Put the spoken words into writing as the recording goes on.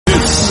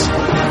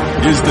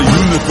is the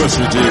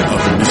University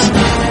of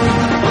Michigan.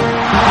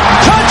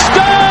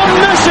 Touchdown,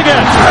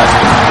 Michigan!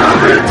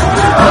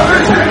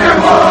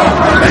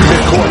 And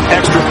midcourt,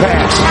 extra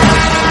pass.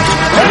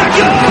 And it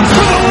goes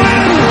for the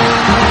win!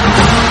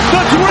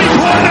 The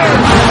three-pointer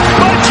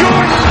by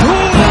Jordan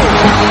Poole!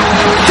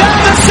 Down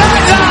the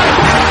sideline!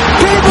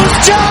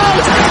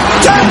 Peoples-Jones!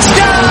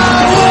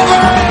 Touchdown,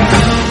 Wolverine!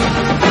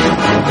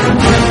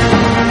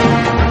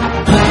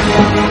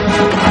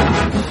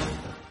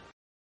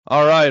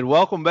 All right,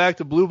 welcome back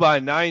to Blue by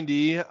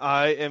 90.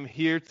 I am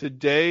here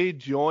today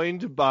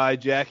joined by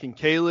Jack and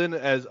Kaylin,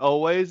 as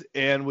always,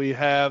 and we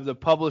have the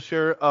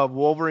publisher of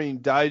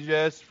Wolverine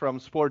Digest from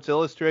Sports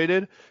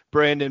Illustrated,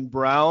 Brandon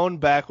Brown,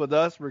 back with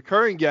us.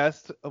 Recurring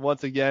guest,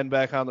 once again,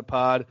 back on the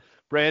pod.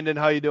 Brandon,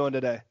 how you doing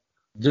today?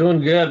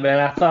 Doing good,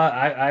 man.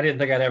 I didn't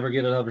think I'd ever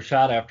get another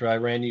shot after I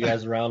ran you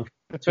guys around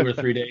for 2 or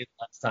 3 days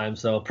last time,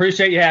 so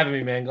appreciate you having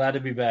me, man. Glad to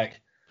be back.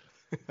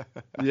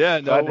 Yeah,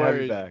 no Glad to have you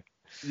worries. back.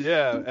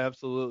 Yeah,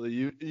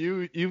 absolutely.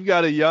 You've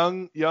got a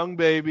young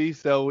baby,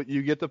 so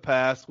you get the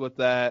pass with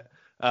that.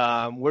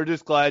 We're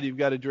just glad you've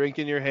got a drink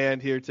in your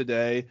hand here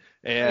today,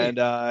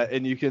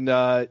 and you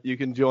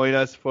can join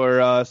us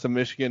for some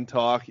Michigan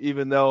talk,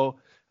 even though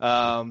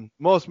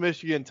most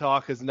Michigan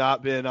talk has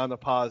not been on the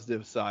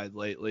positive side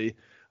lately.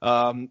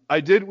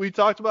 We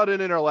talked about it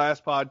in our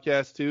last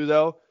podcast too,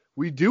 though.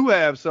 We do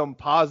have some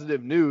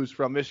positive news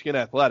from Michigan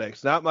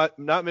athletics,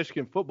 not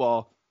Michigan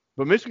football,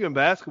 but Michigan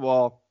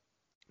basketball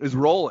is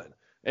rolling,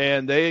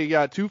 and they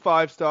got 2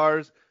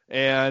 5-stars,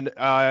 and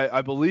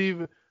I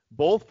believe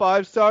both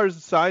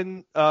 5-stars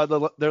signed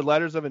their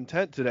letters of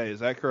intent today.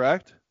 Is that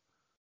correct?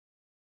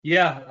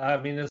 Yeah, I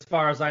mean, as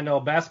far as I know,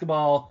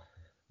 basketball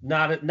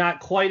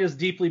not quite as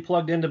deeply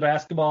plugged into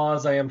basketball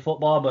as I am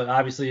football, but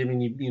obviously, I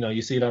mean,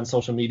 you see it on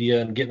social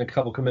media and getting a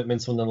couple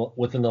commitments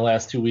within the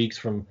last 2 weeks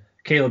from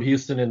Caleb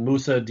Houston and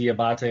Musa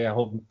Diabate. I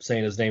hope I'm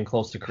saying his name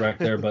close to correct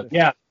there, but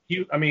yeah,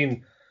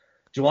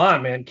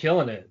 Juwan, man,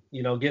 killing it.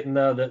 Getting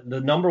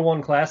the number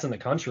 1 class in the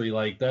country.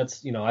 Like,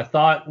 that's, I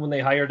thought when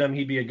they hired him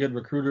he'd be a good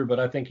recruiter, but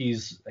I think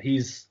he's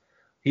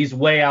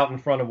way out in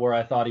front of where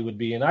I thought he would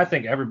be. And I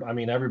think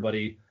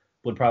everybody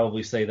would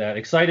probably say that.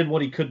 Excited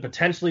what he could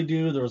potentially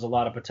do. There was a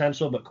lot of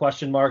potential, but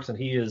question marks, and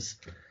he's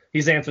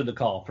answered the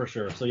call for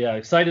sure. So yeah,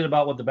 excited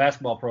about what the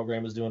basketball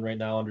program is doing right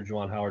now under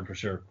Juwan Howard for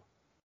sure.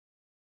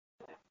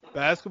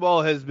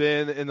 Basketball has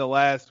been, in the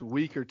last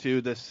week or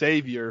two, the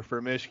savior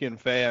for Michigan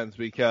fans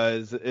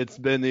because it's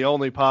been the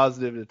only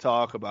positive to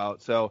talk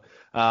about. So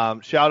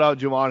shout out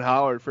Juwan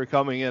Howard for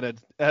coming in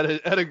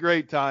at a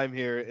great time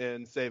here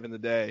and saving the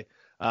day.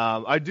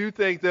 I do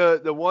think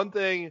the one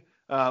thing,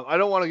 I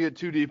don't want to get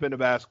too deep into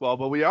basketball,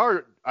 but we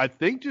are, I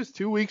think, just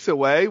 2 weeks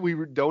away. We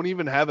don't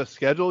even have a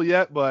schedule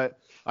yet, but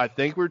I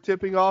think we're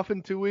tipping off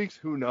in 2 weeks.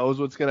 Who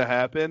knows what's going to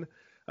happen?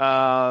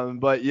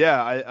 But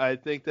yeah, I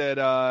think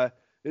that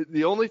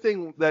the only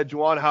thing that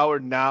Juwan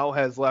Howard now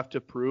has left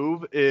to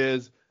prove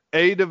is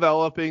A,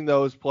 developing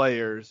those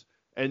players,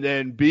 and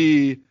then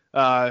B,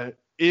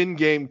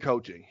 in-game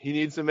coaching. He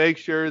needs to make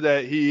sure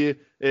that he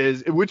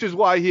is, which is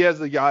why he has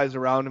the guys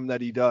around him that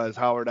he does,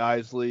 Howard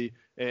Isley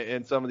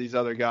and some of these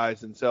other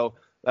guys. And so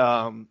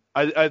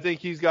I think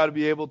he's got to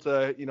be able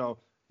to,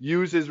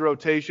 use his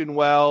rotation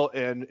well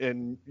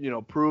and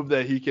prove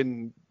that he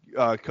can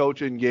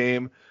coach in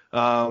game.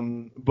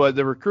 But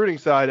the recruiting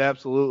side,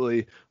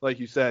 absolutely, like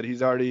you said,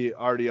 he's already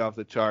off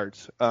the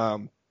charts.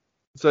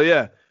 So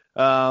yeah,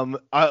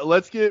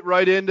 let's get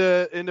right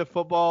into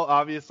football.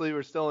 Obviously,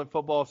 we're still in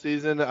football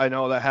season. I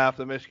know that half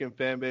the Michigan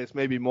fan base,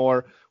 maybe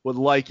more, would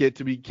like it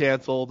to be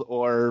canceled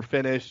or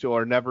finished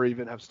or never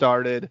even have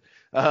started.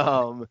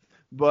 But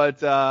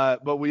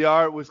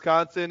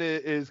Wisconsin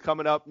is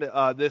coming up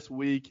this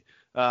week.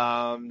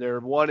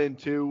 They're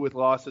 1-2 with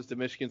losses to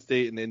Michigan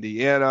State and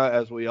Indiana,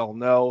 as we all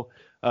know.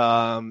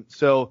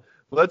 So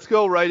let's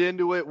go right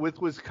into it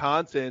with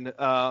Wisconsin.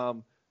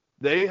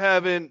 They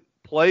haven't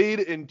played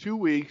in 2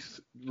 weeks.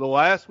 The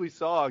last we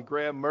saw,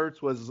 Graham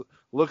Mertz was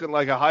looking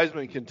like a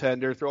Heisman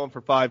contender, throwing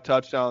for 5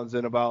 touchdowns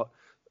and about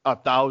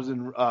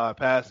 1,000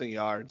 passing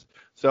yards.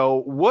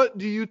 So what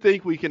do you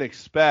think we can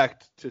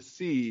expect to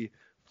see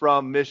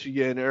from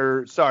Wisconsin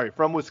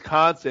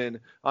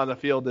on the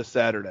field this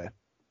Saturday?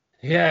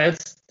 Yeah,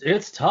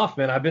 it's tough,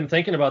 man. I've been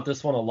thinking about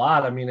this one a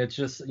lot. I mean, it's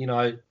just,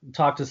 I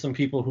talked to some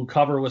people who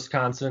cover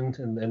Wisconsin,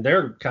 and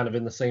they're kind of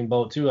in the same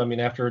boat too. I mean,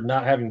 after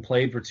not having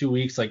played for 2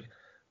 weeks, like,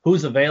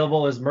 who's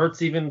available? Is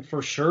Mertz even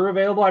for sure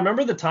available? I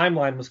remember the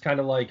timeline was kind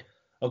of like,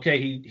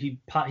 okay,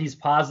 he's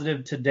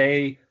positive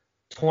today.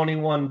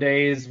 21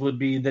 days would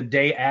be the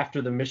day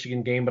after the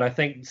Michigan game, but I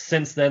think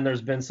since then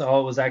there's been it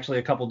was actually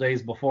a couple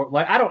days before.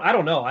 Like, I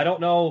don't know. I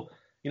don't know.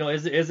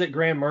 Is it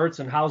Graham Mertz,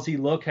 and how's he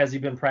look? Has he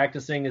been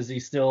practicing? Is he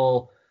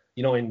still,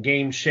 in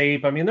game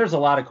shape? I mean, there's a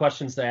lot of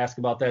questions to ask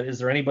about that. Is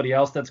there anybody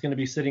else that's going to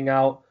be sitting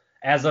out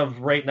as of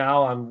right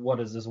now on what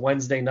is this,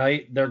 Wednesday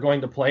night? They're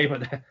going to play,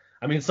 but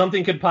I mean,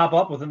 something could pop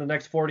up within the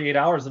next 48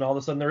 hours and all of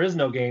a sudden there is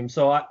no game.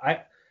 So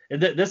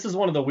this is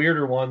one of the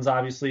weirder ones,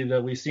 obviously,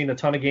 that we've seen a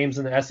ton of games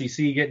in the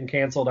SEC getting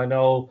canceled. I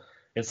know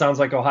It sounds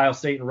like Ohio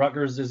State and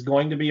Rutgers is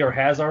going to be or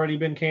has already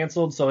been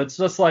canceled. So it's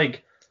just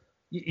like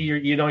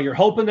you're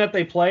hoping that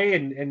they play,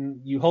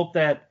 and you hope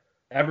that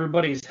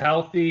everybody's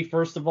healthy,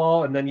 first of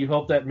all, and then you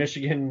hope that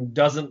Michigan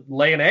doesn't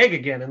lay an egg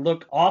again and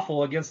look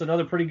awful against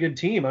another pretty good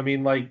team. I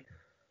mean, like,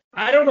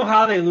 I don't know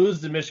how they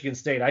lose to Michigan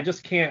State. I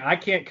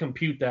can't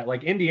compute that.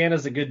 Like,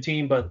 Indiana's a good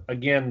team, but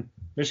again,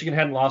 Michigan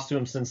hadn't lost to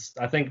them since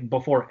I think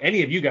before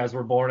any of you guys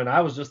were born, and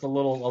I was just a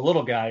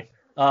little guy.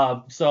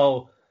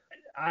 So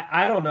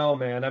I don't know,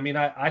 man. I mean,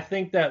 I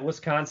think that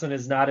Wisconsin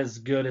is not as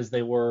good as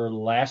they were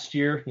last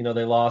year. You know,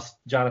 they lost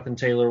Jonathan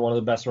Taylor, one of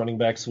the best running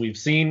backs we've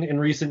seen in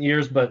recent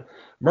years, but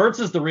Mertz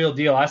is the real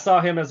deal. I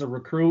saw him as a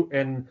recruit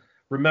and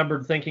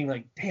remembered thinking,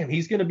 like, damn,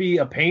 he's going to be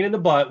a pain in the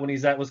butt when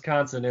he's at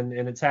Wisconsin,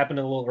 and it's happened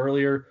a little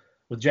earlier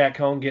with Jack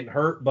Cohn getting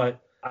hurt, but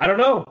I don't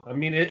know. I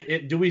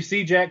mean, do we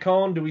see Jack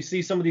Cohn? Do we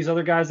see some of these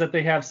other guys that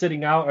they have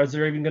sitting out? Or is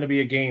there even going to be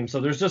a game? So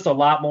there's just a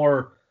lot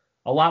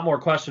more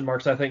question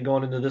marks, I think,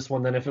 going into this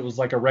one than if it was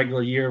like a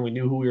regular year and we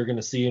knew who we were going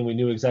to see and we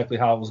knew exactly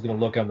how it was going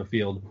to look on the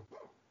field.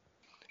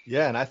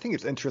 Yeah, and I think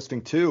it's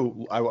interesting,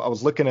 too. I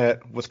was looking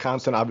at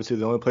Wisconsin. Obviously,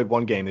 they only played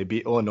one game. They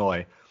beat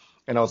Illinois.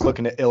 And I was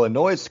looking at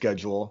Illinois'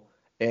 schedule,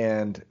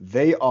 and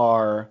they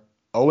are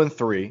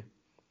 0-3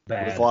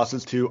 with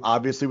losses to,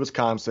 obviously,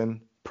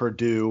 Wisconsin,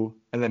 Purdue,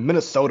 and then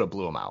Minnesota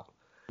blew them out.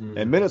 Mm-hmm.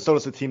 And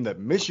Minnesota's a team that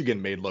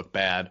Michigan made look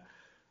bad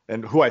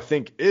and who I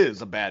think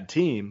is a bad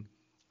team.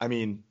 I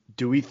mean,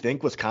 do we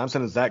think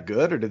Wisconsin is that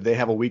good, or did they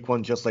have a weak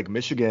one just like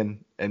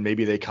Michigan, and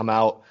maybe they come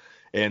out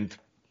and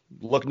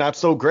look not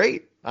so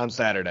great on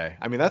Saturday?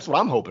 I mean, that's what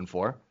I'm hoping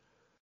for.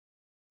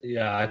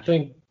 Yeah, I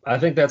think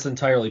that's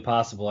entirely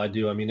possible. I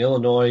do. I mean,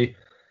 Illinois,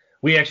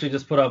 we actually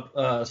just put up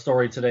a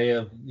story today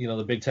of, you know,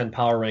 the Big Ten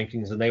power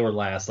rankings, and they were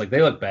last. Like,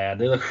 they look bad.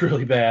 They look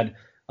really bad.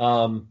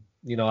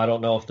 You know, I don't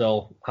know if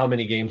how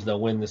many games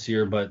they'll win this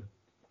year, but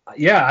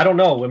yeah, I don't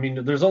know. I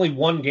mean, there's only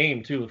one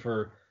game too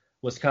for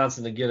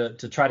Wisconsin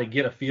to try to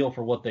get a feel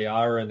for what they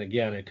are. And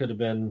again, it could have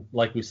been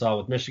like we saw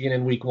with Michigan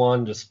in week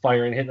one, just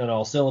hitting on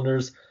all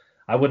cylinders.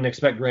 I wouldn't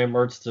expect Graham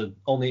Mertz to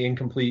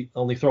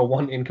only throw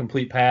one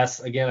incomplete pass.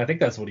 Again, I think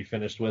that's what he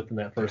finished with in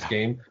that first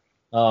game.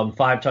 5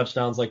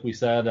 touchdowns, like we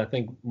said, I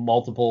think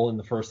multiple in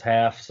the first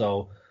half.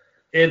 So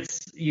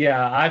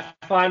I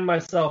find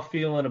myself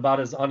feeling about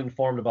as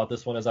uninformed about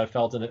this one as I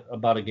felt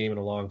about a game in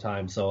a long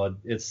time. So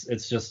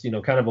it's just, you know,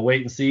 kind of a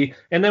wait and see.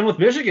 And then with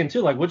Michigan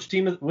too, like which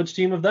team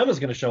of them is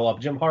going to show up?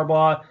 Jim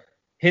Harbaugh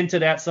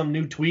hinted at some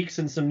new tweaks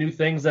and some new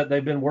things that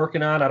they've been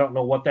working on. I don't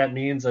know what that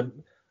means.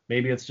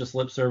 Maybe it's just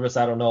lip service.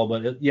 I don't know.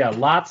 But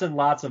lots and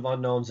lots of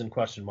unknowns and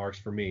question marks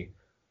for me.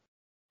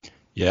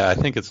 Yeah, I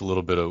think it's a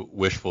little bit of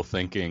wishful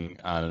thinking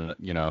on,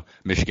 you know,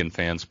 Michigan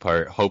fans'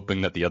 part,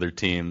 hoping that the other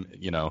team,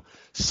 you know,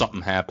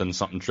 something happens,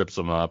 something trips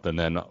them up, and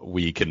then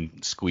we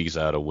can squeeze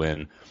out a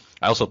win.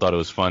 I also thought it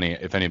was funny,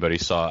 if anybody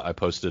saw, I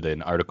posted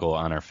an article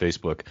on our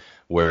Facebook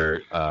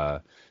where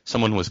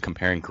someone was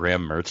comparing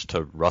Graham Mertz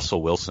to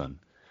Russell Wilson.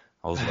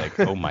 I was like,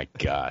 oh my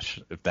gosh,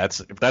 if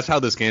that's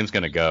how this game's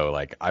going to go,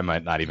 like, I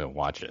might not even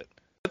watch it.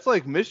 It's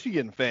like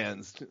Michigan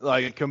fans,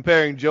 like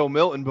comparing Joe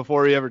Milton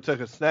before he ever took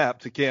a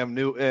snap to Cam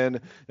Newton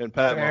and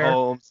Pat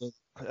Mahomes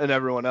and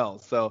everyone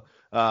else. So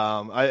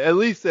at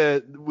least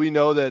we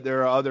know that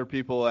there are other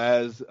people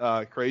as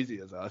crazy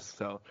as us.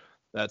 So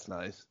that's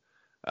nice.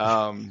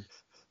 I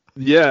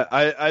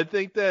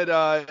think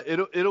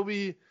that it'll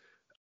be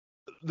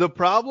the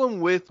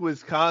problem with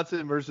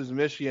Wisconsin versus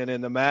Michigan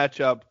in the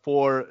matchup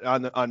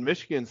on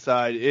Michigan's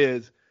side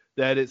is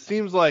that it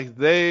seems like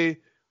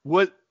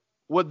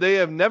what they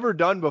have never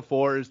done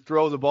before is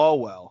throw the ball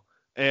well.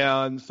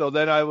 And so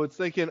then I was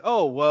thinking,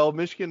 oh, well,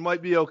 Michigan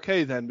might be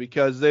okay then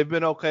because they've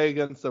been okay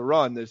against the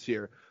run this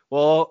year.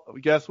 Well,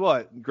 guess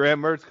what?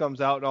 Graham Mertz comes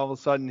out and all of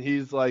a sudden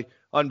he's like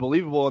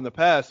unbelievable in the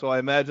pass. So I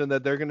imagine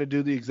that they're going to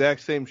do the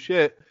exact same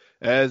shit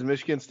as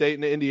Michigan State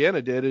and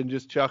Indiana did and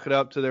just chuck it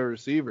up to their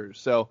receivers.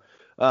 So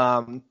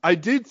I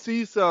did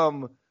see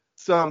some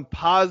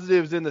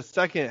positives in the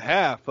second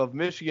half of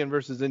Michigan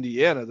versus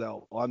Indiana,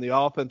 though, on the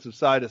offensive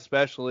side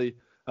especially.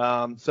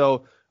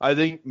 So I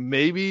think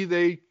maybe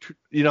the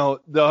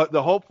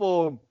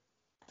hopeful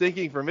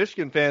thinking for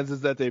Michigan fans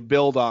is that they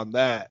build on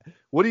that.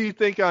 What do you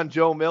think on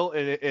Joe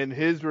Milton and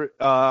his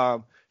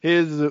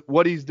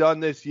what he's done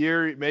this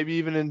year, maybe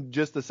even in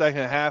just the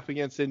second half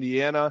against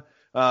Indiana?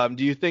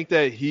 Do you think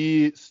that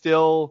he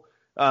still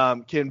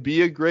can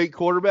be a great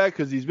quarterback?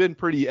 Because he's been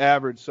pretty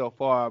average so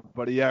far,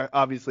 but he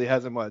obviously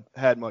hasn't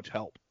had much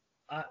help.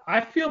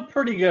 I feel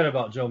pretty good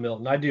about Joe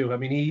Milton. I do. I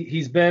mean,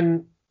 he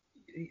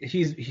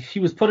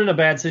was put in a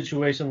bad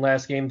situation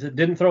last game.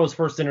 Didn't throw his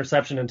first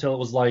interception until it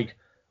was like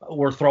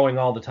we're throwing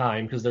all the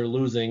time because they're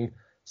losing.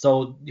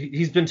 So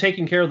he's been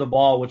taking care of the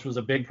ball, which was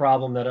a big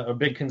problem, a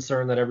big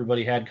concern that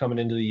everybody had coming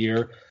into the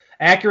year.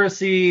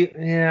 Accuracy,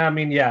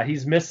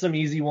 he's missed some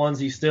easy ones.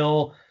 He's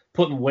still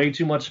putting way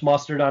too much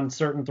mustard on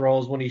certain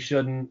throws when he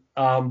shouldn't.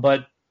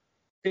 But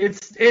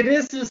it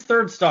is his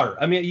third start.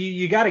 I mean,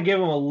 you got to give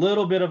him a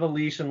little bit of a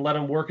leash and let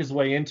him work his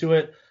way into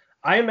it.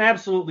 I am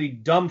absolutely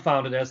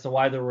dumbfounded as to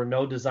why there were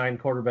no designed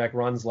quarterback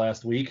runs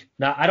last week.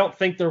 Now, I don't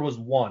think there was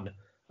one.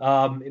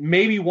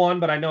 Maybe one,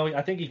 but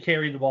I think he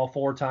carried the ball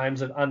 4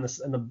 times in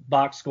the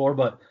box score,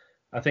 but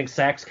I think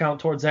sacks count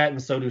towards that,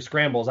 and so do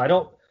scrambles. I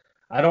don't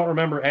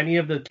remember any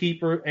of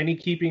any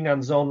keeping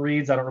on zone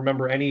reads. I don't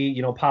remember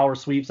any, power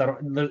sweeps.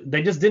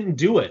 They just didn't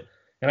do it.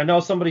 And I know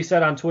somebody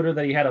said on Twitter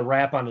that he had a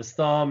wrap on his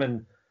thumb,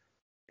 and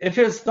if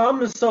his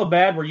thumb is so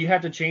bad where you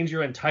have to change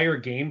your entire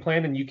game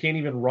plan and you can't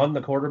even run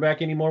the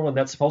quarterback anymore when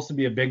that's supposed to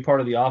be a big part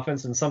of the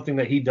offense and something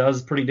that he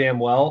does pretty damn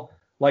well,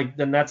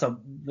 then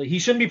he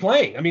shouldn't be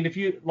playing. I mean, if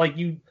you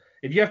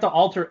have to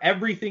alter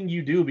everything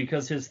you do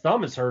because his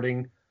thumb is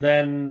hurting,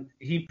 then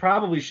he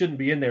probably shouldn't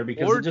be in there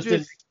because or it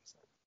just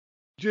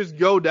just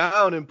go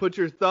down and put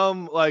your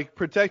thumb,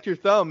 protect your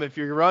thumb if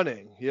you're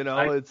running.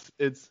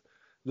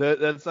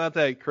 That's not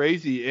that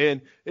crazy.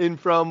 And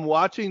from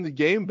watching the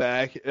game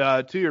back,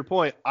 to your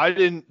point,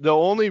 the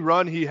only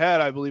run he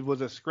had, I believe,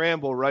 was a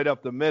scramble right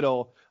up the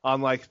middle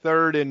on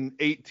 3rd and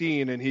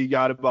 18, and he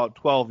got about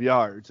 12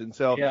 yards. And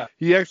so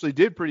he actually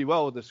did pretty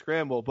well with the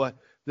scramble. But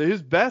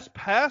his best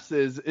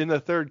passes in the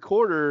third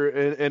quarter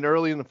and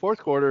early in the fourth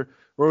quarter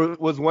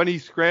was when he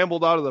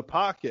scrambled out of the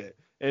pocket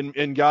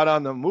and got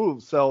on the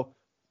move. So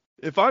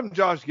if I'm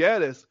Josh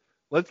Gaddis,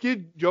 let's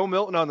get Joe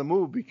Milton on the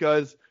move,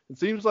 because it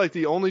seems like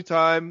the only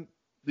time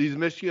these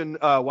Michigan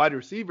wide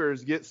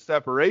receivers get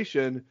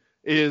separation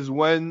is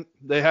when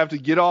they have to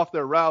get off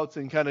their routes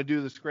and kind of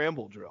do the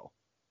scramble drill.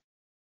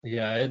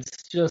 Yeah,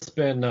 it's just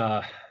been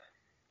I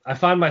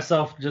find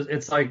myself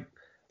it's like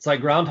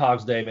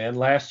Groundhog's Day, man.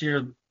 Last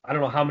year, I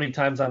don't know how many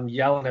times I'm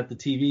yelling at the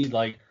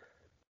TV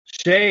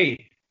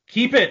Shea,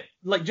 keep it.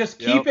 Just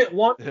keep it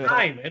one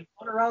time and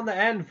run around the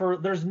end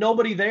there's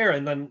nobody there.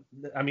 And then,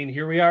 I mean,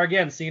 here we are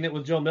again, seeing it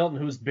with Joe Milton,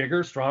 who's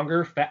bigger,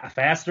 stronger,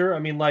 faster. I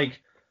mean,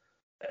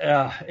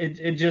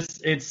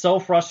 it's so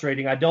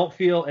frustrating. I don't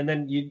feel, and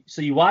then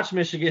you watch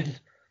Michigan,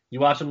 you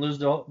watch them lose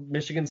to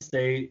Michigan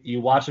State, you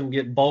watch them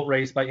get boat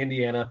raced by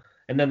Indiana,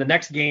 and then the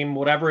next game,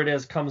 whatever it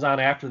is, comes on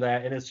after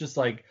that, and it's just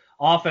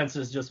offense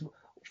is just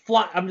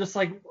fly. I'm just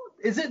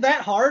is it that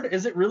hard?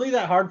 Is it really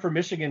that hard for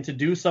Michigan to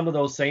do some of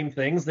those same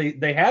things?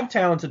 They have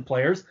talented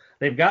players.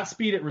 They've got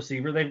speed at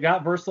receiver. They've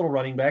got versatile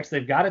running backs.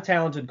 They've got a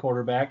talented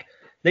quarterback.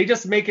 They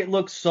just make it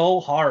look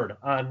so hard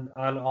on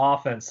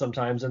offense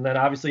sometimes. And then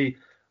obviously,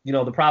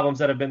 the problems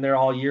that have been there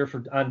all year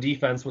on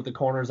defense with the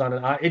corners on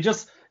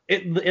it.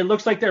 It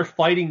looks like they're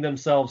fighting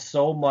themselves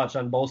so much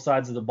on both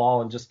sides of the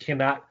ball and just can't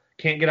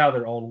get out of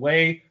their own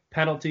way.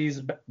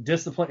 Penalties,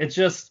 discipline. It's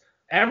just,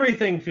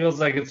 everything feels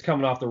like it's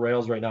coming off the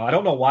rails right now. I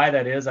don't know why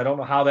that is. I don't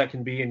know how that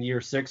can be in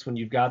year 6 when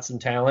you've got some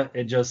talent.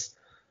 It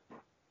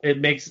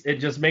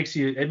makes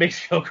you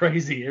go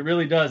crazy. It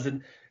really does.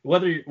 And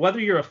whether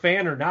you're a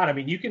fan or not, I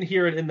mean, you can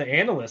hear it in the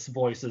analysts'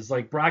 voices.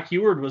 Brock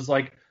Heward was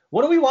like,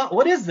 "What do we want?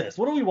 What is this?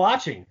 What are we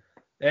watching?"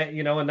 And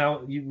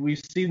now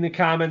we've seen the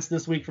comments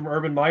this week from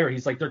Urban Meyer.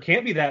 He's like, "There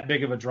can't be that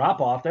big of a drop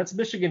off. That's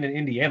Michigan and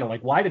Indiana.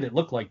 Why did it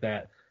look like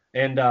that?"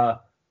 And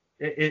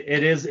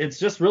it's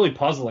just really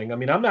puzzling. I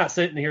mean, I'm not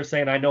sitting here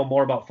saying I know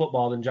more about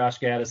football than Josh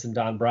Gaddis and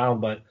Don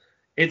Brown, but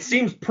it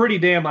seems pretty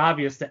damn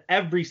obvious to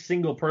every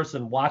single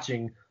person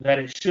watching that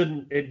it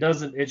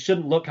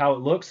shouldn't look how it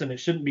looks, and it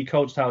shouldn't be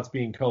coached how it's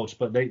being coached.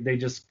 But they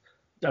just,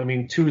 I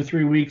mean, 2 to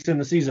 3 weeks in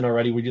the season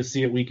already, we just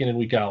see it week in and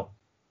week out.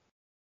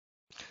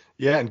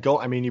 Yeah,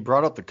 and you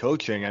brought up the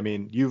coaching. I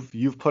mean,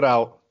 you've put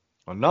out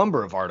a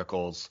number of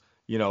articles,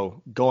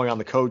 going on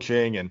the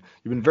coaching, and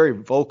you've been very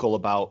vocal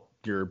about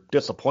your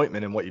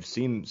disappointment in what you've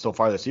seen so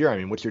far this year. I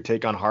mean, what's your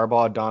take on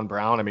Harbaugh, Don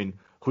Brown? I mean,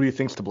 who do you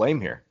think's to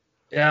blame here?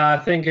 Yeah, I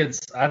think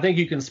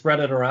you can spread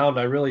it around.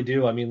 I really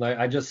do. I mean,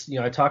 I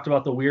talked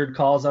about the weird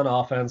calls on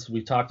offense.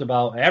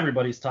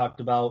 Everybody's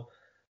talked about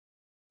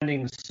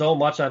spending so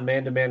much on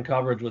man-to-man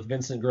coverage with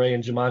Vincent Gray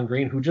and Jamon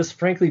Green, who just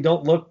frankly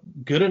don't look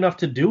good enough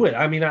to do it.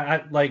 I mean,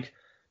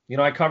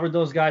 I covered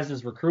those guys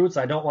as recruits.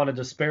 I don't want to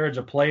disparage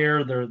a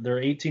player. They're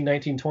 18,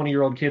 19,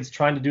 20-year-old kids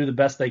trying to do the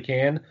best they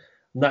can.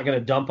 I'm not going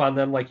to dump on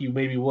them like you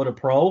maybe would a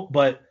pro,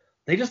 but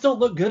they just don't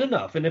look good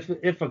enough. And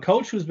if a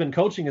coach who's been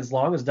coaching as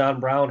long as Don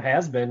Brown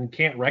has been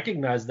can't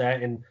recognize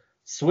that and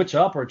switch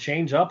up or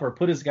change up or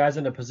put his guys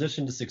in a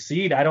position to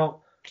succeed,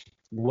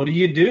 what do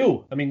you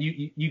do? I mean,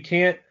 you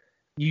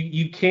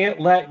can't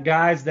let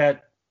guys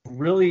that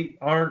really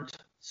aren't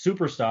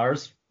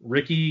superstars,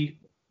 Ricky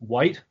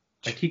White.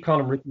 I keep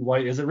calling him Ricky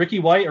White. Is it Ricky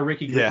White or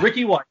Ricky? Yeah.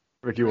 Ricky White.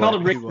 Ricky White. Called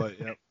him Ricky White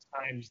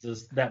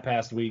times that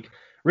past week.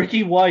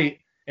 Ricky White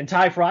and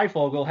Ty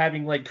Freifogel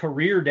having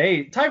career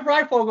day. Ty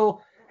Freifogel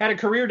had a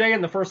career day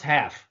in the first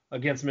half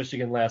against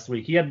Michigan last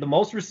week. He had the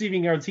most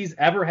receiving yards he's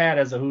ever had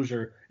as a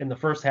Hoosier in the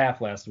first half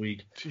last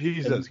week.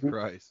 Jesus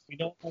Christ. We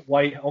know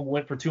White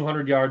went for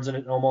 200 yards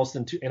and almost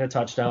in a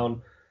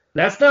touchdown.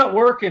 That's not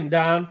working,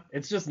 Don.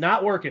 It's just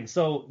not working.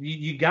 So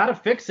you got to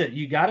fix it.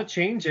 You got to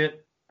change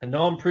it. I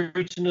know I'm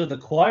preaching to the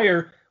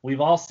choir.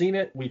 We've all seen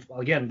it.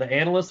 The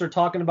analysts are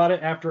talking about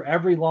it after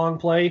every long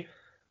play.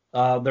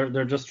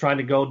 They're just trying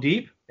to go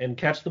deep and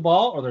catch the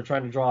ball, or they're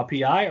trying to draw a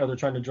PI, or they're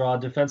trying to draw a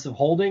defensive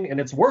holding, and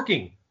it's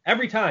working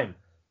every time.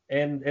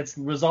 And it's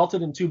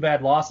resulted in 2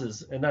 bad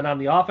losses. And then on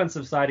the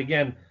offensive side,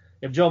 again,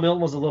 if Joe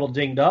Milton was a little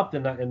dinged up,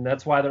 and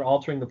that's why they're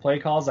altering the play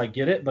calls, I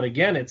get it. But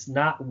again, it's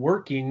not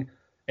working,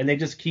 and they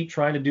just keep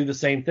trying to do the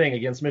same thing.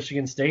 Against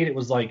Michigan State, it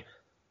was like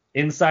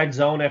inside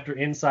zone after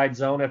inside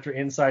zone after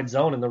inside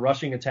zone, and the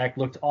rushing attack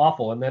looked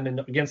awful. And then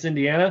against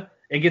Indiana,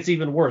 it gets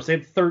even worse. They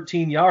had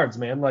 13 yards,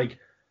 man. Like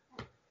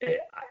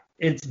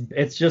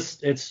it's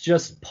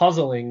just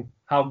puzzling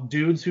how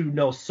dudes who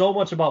know so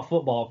much about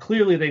football,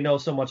 clearly they know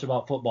so much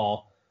about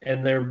football,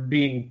 and they're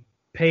being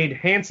paid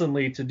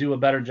handsomely to do a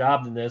better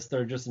job than this.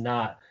 They're just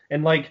not.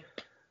 And like,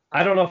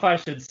 I don't know if I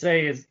should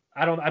say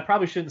I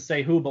probably shouldn't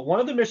say who, but one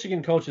of the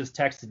Michigan coaches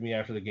texted me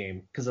after the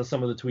game because of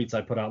some of the tweets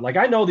I put out. Like,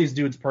 I know these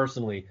dudes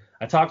personally.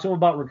 I talked to them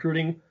about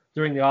recruiting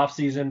during the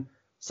offseason.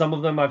 Some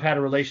of them I've had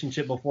a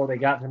relationship before they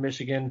got to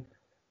Michigan.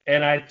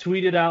 And I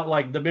tweeted out,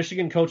 like, the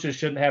Michigan coaches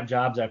shouldn't have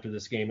jobs after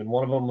this game. And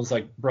one of them was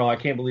like, bro, I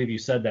can't believe you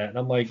said that. And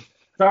I'm like,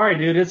 sorry,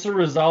 dude, it's a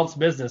results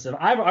business. And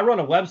I run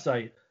a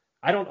website.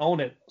 I don't own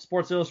it.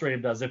 Sports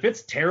Illustrated does. If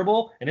it's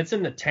terrible and it's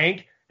in the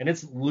tank and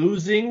it's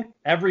losing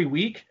every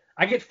week,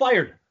 I get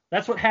fired.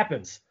 That's what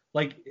happens.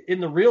 Like, in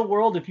the real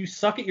world, if you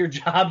suck at your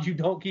job, you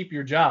don't keep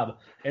your job.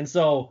 And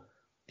so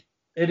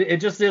it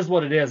just is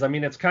what it is. I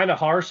mean, it's kind of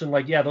harsh. And,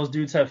 like, yeah, those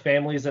dudes have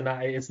families, and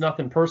it's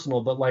nothing personal.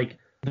 But, like,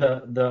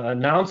 the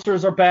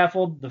announcers are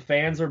baffled. The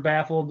fans are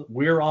baffled.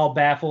 We're all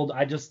baffled.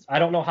 I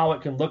don't know how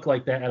it can look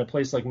like that at a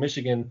place like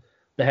Michigan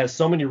that has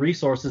so many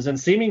resources and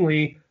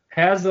seemingly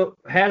has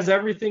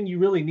everything you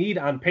really need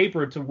on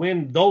paper to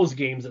win those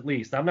games at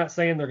least. I'm not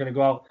saying they're going to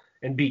go out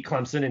and beat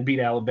Clemson and beat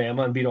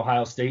Alabama and beat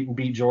Ohio State and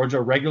beat Georgia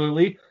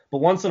regularly, but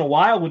once in a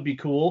while would be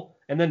cool.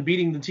 And then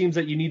beating the teams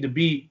that you need to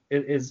beat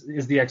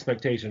is the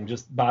expectation,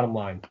 just bottom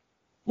line.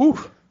 Woo.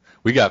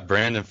 We got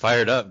Brandon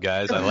fired up,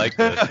 guys. I like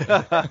this.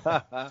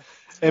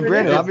 And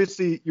Brandon,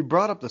 obviously you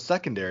brought up the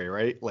secondary,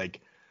 right?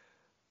 Like,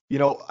 you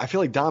know, I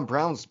feel like Don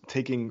Brown's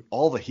taking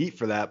all the heat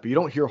for that, but you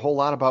don't hear a whole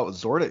lot about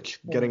Zordich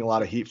getting a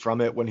lot of heat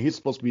from it when he's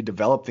supposed to be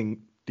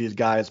developing these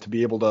guys to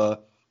be able to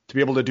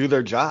do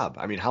their job.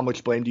 I mean, how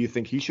much blame do you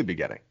think he should be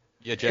getting?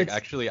 Yeah, Jack,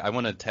 actually, I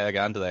want to tag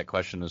on to that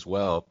question as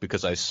well,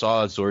 because I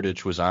saw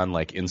Zordich was on,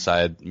 like,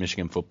 Inside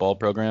Michigan Football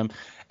Program,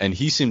 and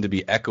he seemed to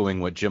be echoing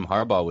what Jim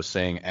Harbaugh was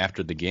saying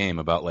after the game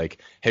about, like,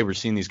 hey, we're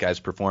seeing these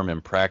guys perform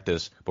in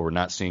practice, but we're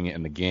not seeing it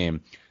in the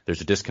game. There's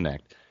a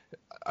disconnect.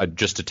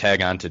 Just to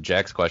tag on to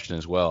Jack's question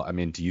as well, I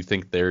mean, do you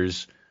think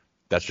that's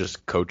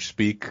just coach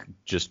speak,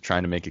 just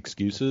trying to make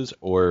excuses,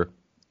 or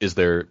is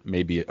there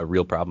maybe a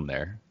real problem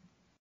there?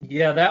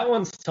 Yeah, that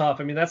one's tough.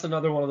 I mean, that's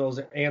another one of those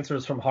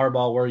answers from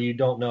Harbaugh where you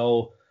don't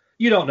know.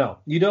 You don't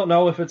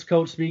know if it's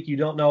coach speak. You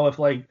don't know if,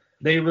 like,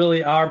 they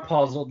really are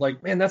puzzled.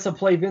 Like, man, that's a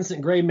play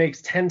Vincent Gray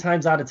makes 10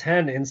 times out of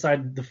 10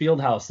 inside the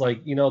field house.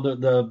 Like, you know,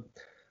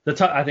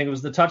 I think it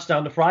was the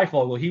touchdown to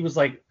Freifogel. He was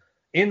like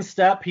in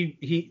step.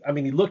 He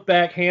looked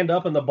back, hand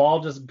up, and the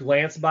ball just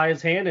glanced by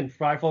his hand, and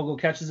Freifogel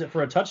catches it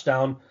for a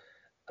touchdown.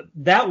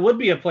 That would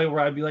be a play where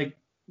I'd be like,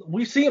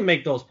 we see him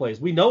make those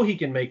plays. We know he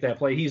can make that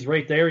play. He's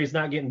right there. He's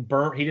not getting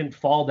burnt. He didn't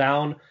fall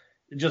down.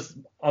 Just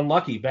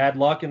unlucky, bad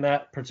luck in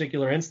that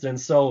particular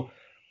instance. So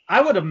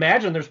I would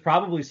imagine there's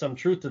probably some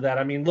truth to that.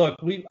 I mean, look,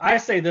 I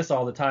say this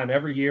all the time.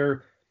 Every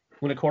year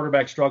when a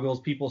quarterback struggles,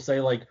 people say,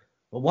 like,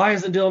 well, why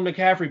isn't Dylan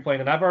McCaffrey playing?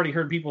 And I've already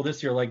heard people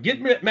this year, like,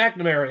 get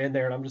McNamara in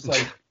there. And I'm just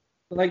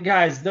like,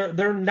 guys,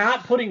 they're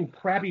not putting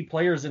crappy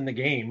players in the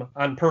game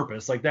on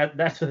purpose. Like, that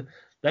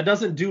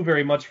doesn't do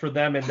very much for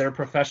them and their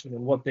profession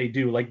and what they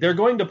do. Like, they're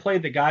going to play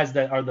the guys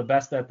that are the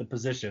best at the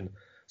position.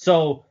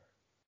 So,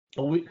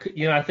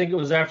 I think it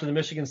was after the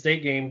Michigan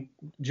State game,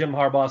 Jim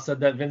Harbaugh said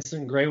that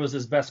Vincent Gray was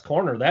his best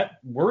corner. That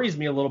worries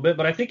me a little bit,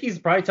 but I think he's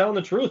probably telling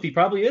the truth. He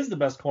probably is the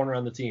best corner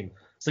on the team.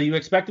 So you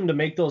expect him to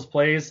make those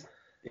plays.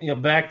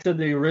 Back to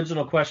the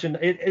original question,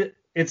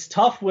 it's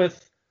tough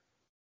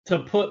to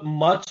put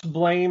much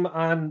blame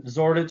on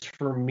Zordich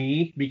for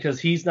me, because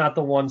he's not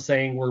the one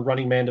saying we're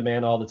running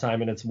man-to-man all the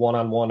time and it's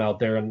one-on-one out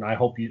there, and I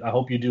hope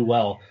you do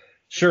well.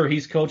 Sure,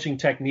 he's coaching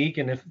technique,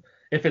 and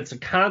if it's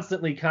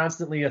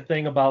constantly a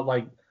thing about,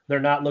 like, they're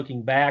not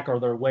looking back or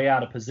they're way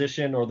out of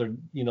position or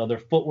their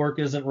footwork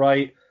isn't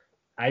right,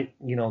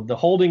 the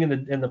holding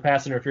and the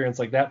pass interference,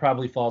 like, that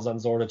probably falls on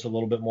Zordich a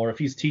little bit more. If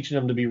he's teaching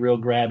them to be real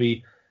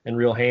grabby and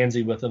real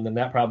handsy with them, then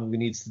that probably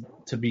needs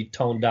to be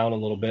toned down a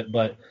little bit.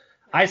 But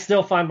I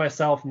still find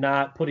myself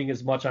not putting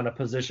as much on a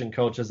position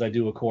coach as I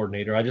do a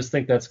coordinator. I just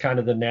think that's kind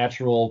of the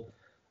natural.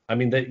 I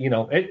mean,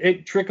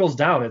 it trickles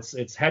down.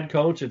 It's head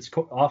coach, it's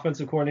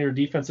offensive coordinator,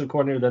 defensive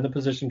coordinator, then the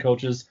position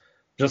coaches,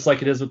 just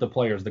like it is with the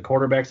players. The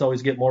quarterbacks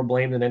always get more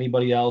blame than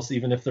anybody else,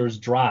 even if there's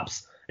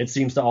drops. It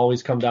seems to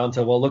always come down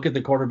to, well, look at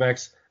the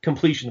quarterback's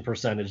completion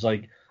percentage.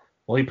 Like,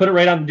 well, he put it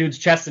right on the dude's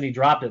chest and he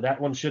dropped it. That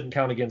one shouldn't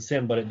count against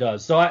him, but it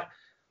does. So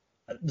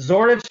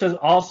Zordich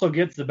also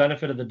gets the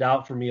benefit of the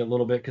doubt for me a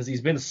little bit because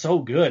he's been so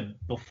good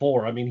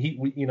before. I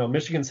mean,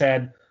 Michigan's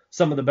had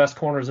some of the best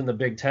corners in the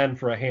Big Ten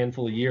for a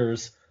handful of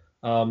years.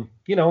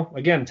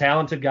 Again,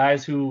 talented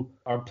guys who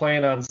are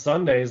playing on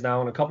Sundays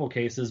now in a couple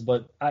cases,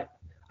 but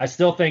I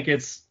still think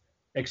it's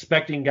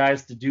expecting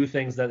guys to do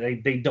things that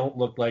they don't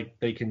look like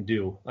they can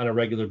do on a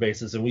regular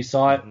basis. And we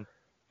saw it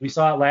We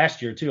saw it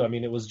last year too. I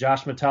mean, it was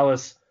Josh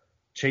Metellus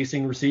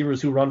chasing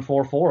receivers who run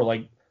 4.4.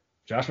 Like,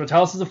 Josh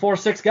Metellus is a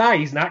 4.6 guy.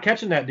 He's not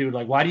catching that dude.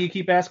 Like, why do you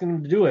keep asking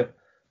him to do it?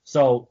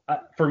 So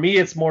for me,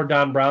 it's more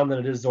Don Brown than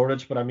it is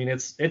Zordich. But I mean,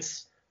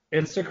 it's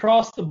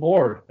across the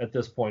board at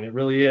this point. It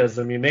really is.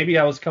 I mean, maybe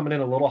I was coming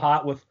in a little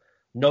hot with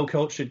no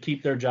coach should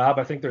keep their job.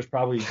 I think there's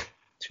probably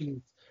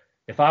two.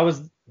 If I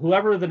was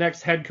whoever the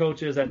next head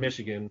coach is at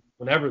Michigan,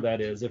 whenever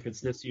that is, if it's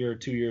this year,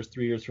 2 years,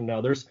 3 years from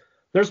now, there's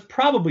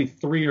probably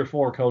 3 or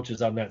 4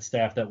 coaches on that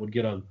staff that would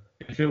get on.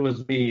 If it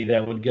was me,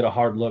 that would get a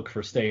hard look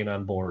for staying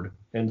on board.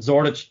 And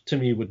Zordich, to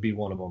me, would be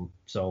one of them.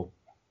 So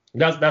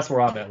that's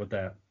where I'm at with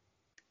that.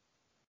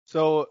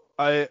 So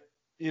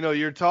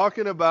you're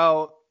talking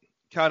about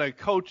kind of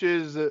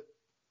coaches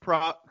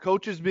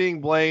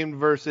being blamed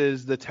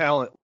versus the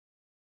talent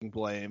being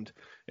blamed.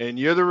 And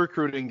you're the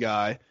recruiting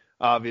guy.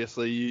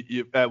 Obviously,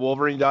 you at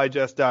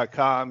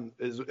WolverineDigest.com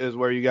is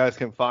where you guys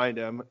can find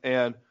him.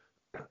 And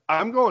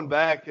I'm going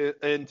back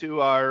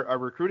into our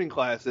recruiting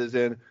classes,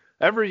 and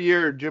every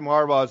year Jim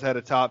Harbaugh's had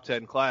a top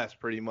 10 class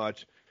pretty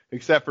much,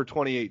 except for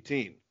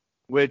 2018,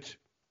 which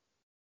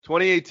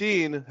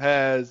 2018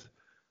 has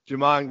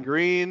Jamon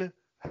Green,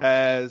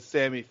 has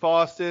Sammy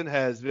Foston,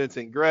 has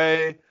Vincent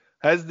Gray,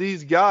 has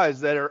these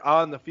guys that are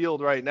on the field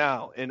right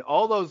now. And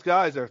all those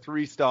guys are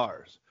 3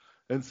 stars.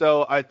 And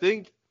so I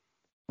think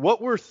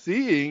what we're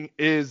seeing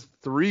is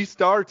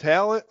 3-star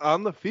talent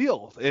on the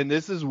field. And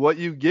this is what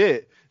you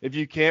get if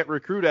you can't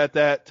recruit at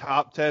that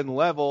top 10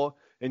 level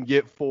and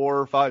get 4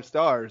 or 5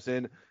 stars.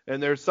 And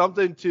there's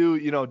something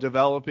to,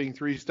 developing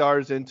 3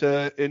 stars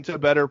into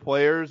better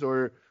players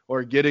or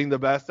getting the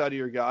best out of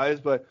your guys.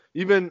 But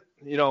even,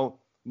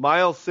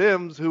 Miles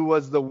Sims, who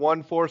was the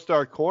 1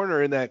 4-star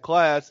corner in that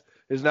class,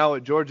 is now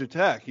at Georgia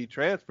Tech. He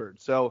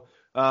transferred. So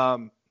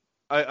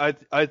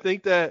I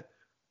think that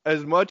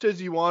as much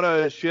as you want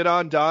to shit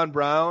on Don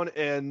Brown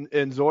and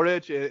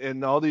Zordich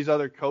and all these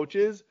other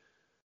coaches,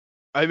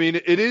 I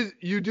mean,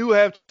 you do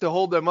have to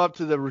hold them up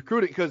to the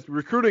recruiting, because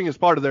recruiting is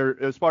part of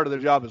their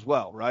job as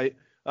well, right?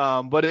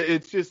 But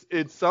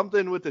it's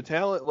something with the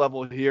talent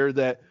level here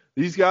that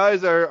these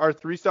guys are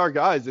 3-star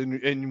guys,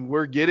 and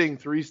we're getting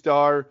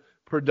 3-star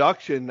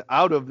production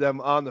out of them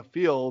on the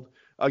field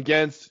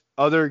against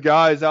other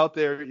guys out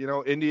there.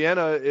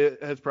 Indiana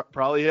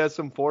probably has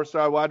some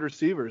 4-star wide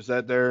receivers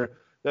that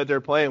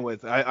they're playing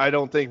with. I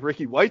don't think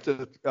Ricky White's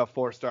a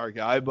 4-star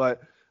guy,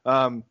 but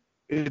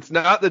it's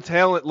not the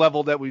talent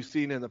level that we've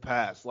seen in the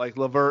past. Like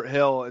Lavert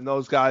Hill and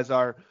those guys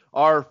are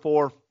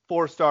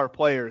 4-star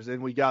players,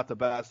 and we got the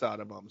best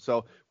out of them.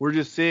 So we're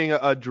just seeing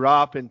a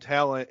drop in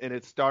talent, and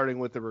it's starting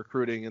with the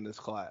recruiting in this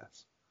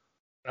class.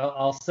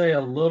 I'll say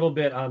a little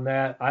bit on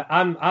that.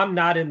 I'm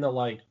not in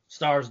the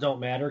stars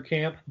don't matter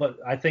camp, but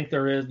I think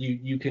there is.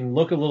 You can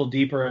look a little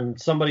deeper, and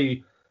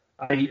somebody.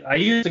 I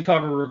used to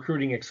cover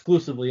recruiting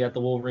exclusively at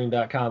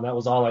thewolverine.com. That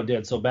was all I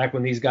did. So back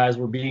when these guys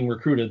were being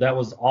recruited, that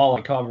was all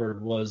I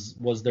covered was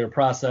their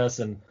process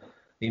and,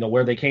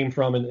 where they came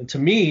from. And to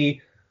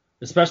me,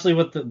 especially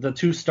with the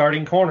 2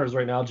 starting corners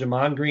right now,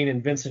 Jamon Green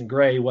and Vincent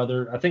Gray,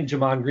 I think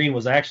Jamon Green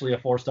was actually a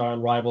 4-star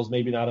on Rivals,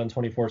 maybe not on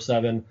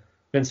 24/7.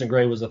 Vincent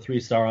Gray was a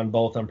 3-star on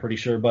both, I'm pretty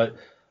sure. But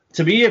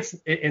to me, it's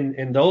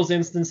in those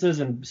instances,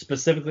 and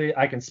specifically,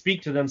 I can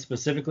speak to them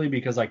specifically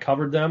because I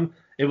covered them.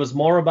 It was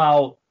more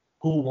about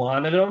who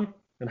wanted them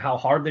and how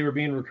hard they were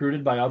being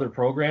recruited by other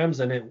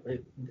programs, and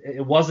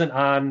it wasn't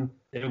on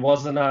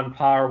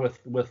par with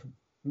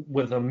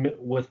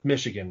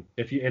Michigan.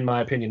 In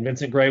my opinion,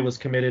 Vincent Gray was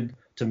committed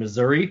to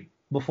Missouri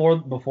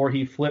before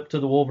he flipped to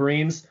the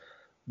Wolverines.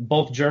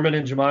 Both German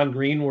and Jamon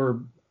Green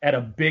were at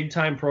a big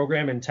time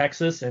program in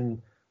Texas,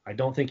 and I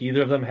don't think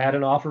either of them had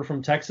an offer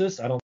from Texas.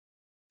 I don't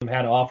think they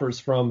had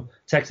offers from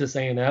Texas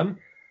A&M.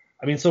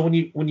 I mean, so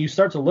when you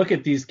start to look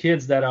at these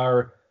kids that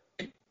are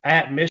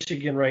at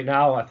Michigan right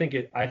now, I think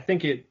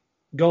it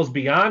goes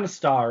beyond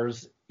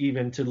stars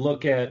even to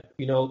look at,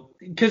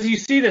 because you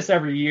see this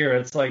every year.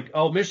 It's like,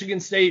 oh,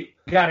 Michigan State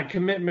got a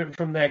commitment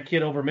from that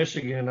kid over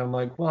Michigan. And I'm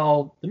like,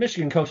 well, the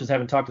Michigan coaches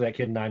haven't talked to that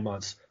kid in 9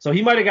 months. So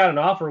he might have got an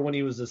offer when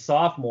he was a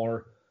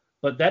sophomore,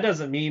 but that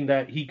doesn't mean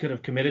that he could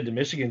have committed to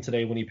Michigan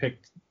today when he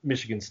picked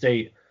Michigan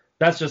State.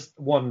 That's just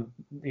one,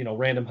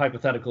 random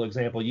hypothetical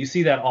example. You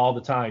see that all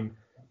the time.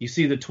 You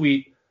see the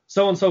tweet,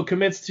 so-and-so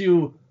commits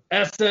to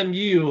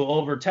SMU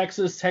over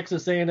Texas,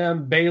 Texas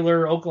A&M,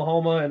 Baylor,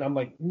 Oklahoma, and I'm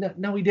like,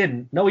 no, he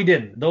didn't. No, he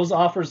didn't. Those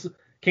offers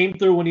came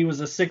through when he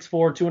was a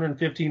 6'4",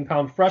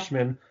 215-pound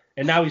freshman,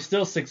 and now he's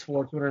still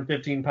 6'4",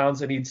 215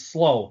 pounds, and he's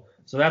slow.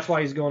 So that's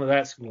why he's going to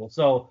that school.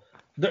 So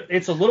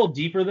it's a little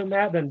deeper than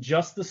that, than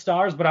just the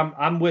stars, but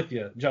I'm with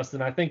you,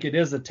 Justin. I think it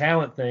is a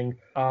talent thing.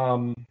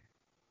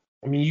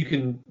 I mean,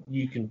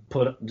 you can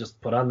put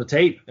on the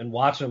tape and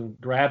watch him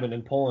grabbing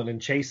and pulling and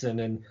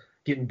chasing and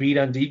getting beat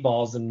on deep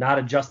balls and not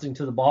adjusting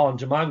to the ball. And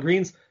Jamon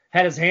Green's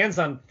had his hands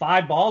on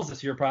 5 balls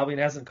this year probably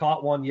and hasn't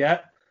caught one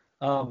yet.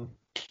 So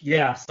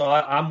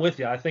I'm with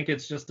you. I think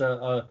it's just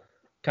a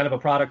kind of a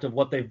product of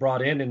what they've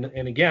brought in.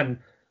 And again,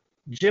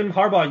 Jim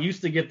Harbaugh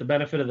used to get the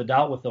benefit of the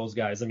doubt with those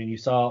guys. I mean, you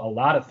saw a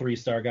lot of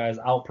 3-star guys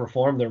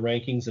outperform their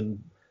rankings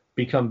and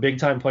become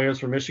big-time players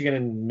for Michigan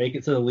and make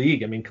it to the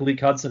league. I mean, Khaleke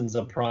Hudson's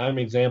a prime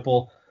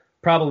example.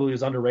 Probably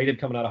was underrated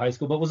coming out of high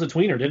school, but was a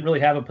tweener. Didn't really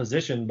have a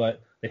position,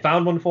 but they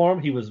found one for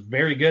him. He was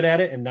very good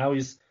at it, and now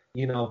he's,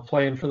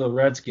 playing for the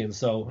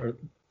Redskins, or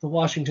the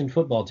Washington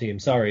football team.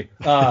 Sorry.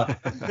 I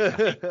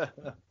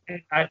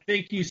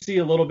think you see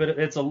a little bit.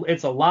 It's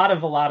a lot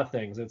of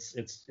things.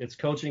 It's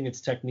coaching, it's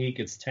technique,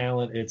 it's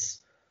talent.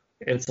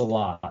 It's a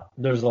lot.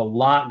 There's a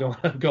lot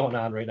going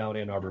on right now in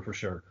Ann Arbor for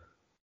sure.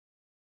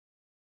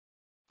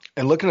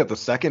 And looking at the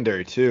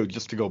secondary too,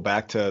 just to go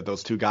back to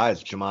those two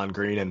guys, Jamon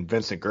Green and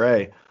Vincent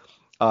Gray.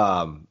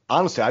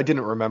 Honestly, I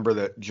didn't remember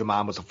that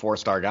Jamon was a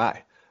 4-star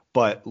guy.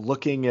 But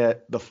looking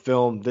at the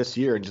film this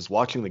year and just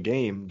watching the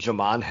game,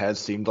 Jamon has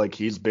seemed like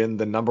he's been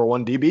the number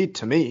one DB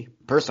to me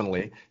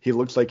personally. He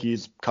looks like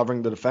he's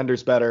covering the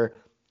defenders better.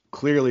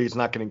 Clearly, he's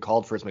not getting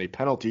called for as many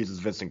penalties as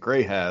Vincent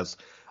Gray has.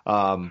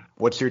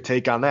 What's your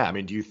take on that? I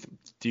mean, do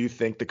you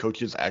think the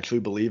coaches actually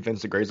believe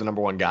Vincent Gray's the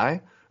number one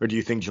guy, or do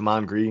you think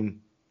Jamon Green,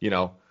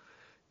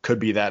 could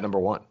be that number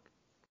one?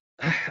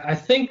 I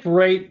think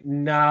right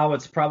now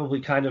it's probably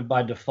kind of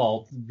by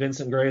default.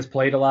 Vincent Gray has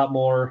played a lot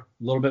more,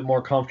 a little bit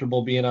more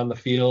comfortable being on the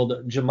field.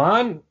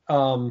 Jamon,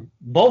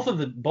 both.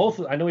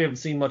 I know we haven't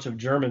seen much of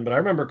German, but I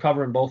remember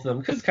covering both of them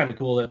because it's kind of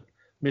cool that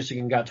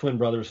Michigan got twin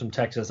brothers from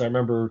Texas. I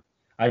remember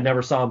I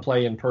never saw him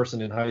play in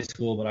person in high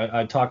school, but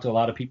I talked to a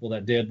lot of people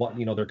that did.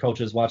 Their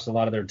coaches watched a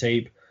lot of their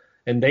tape,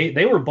 and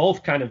they were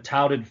both kind of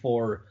touted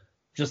for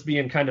just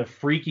being kind of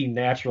freaky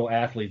natural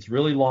athletes,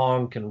 really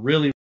long, can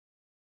really.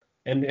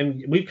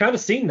 And we've kind of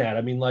seen that.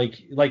 I mean,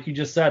 like you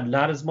just said,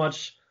 not as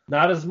much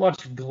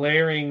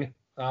glaring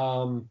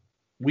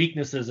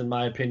weaknesses in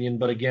my opinion.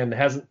 But again,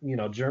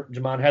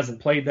 Jamon hasn't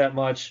played that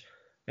much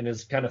and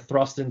is kind of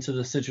thrust into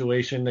the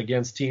situation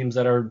against teams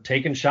that are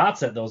taking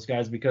shots at those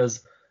guys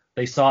because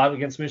they saw it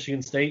against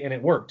Michigan State and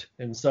it worked.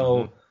 And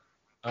so,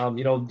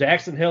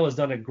 Daxton Hill has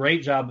done a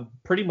great job of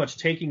pretty much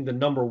taking the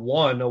number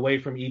one away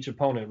from each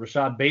opponent.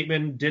 Rashad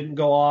Bateman didn't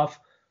go off.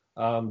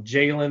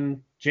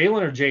 Jalen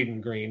or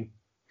Jaden Green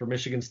for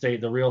Michigan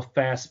State, the real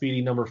fast,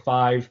 speedy number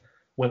 5,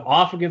 went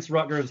off against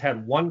Rutgers,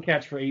 had one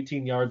catch for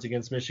 18 yards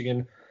against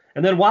Michigan.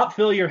 And then Whop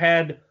Phillier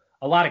had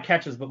a lot of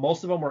catches, but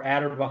most of them were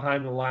at or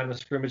behind the line of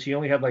scrimmage. He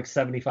only had like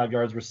 75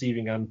 yards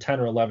receiving on 10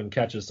 or 11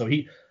 catches. So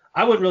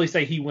I wouldn't really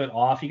say he went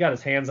off. He got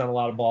his hands on a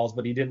lot of balls,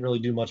 but he didn't really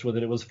do much with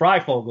it. It was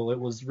Freifogel. It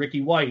was Ricky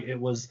White. It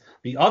was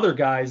the other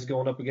guys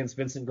going up against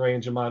Vincent Gray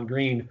and Jamon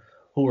Green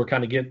who were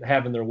kind of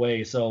having their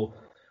way. So,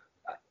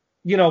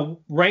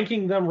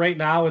 ranking them right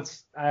now,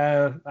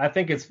 I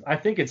think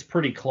it's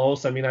pretty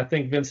close. I mean, I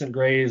think Vincent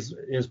Gray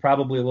is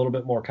probably a little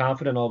bit more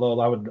confident, although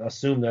I would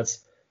assume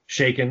that's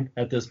shaken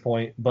at this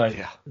point. But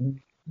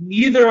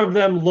neither of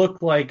them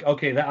look like,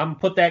 okay, I'm gonna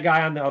put that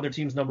guy on the other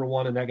team's number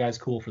one, and that guy's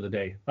cool for the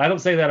day. I don't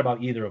say that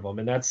about either of them,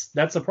 and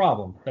that's a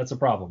problem. That's a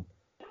problem.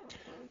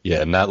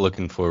 Yeah, not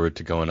looking forward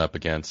to going up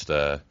against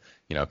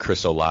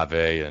Chris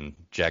Olave and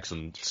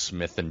Jackson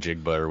Smith and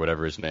Jigba or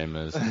whatever his name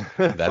is.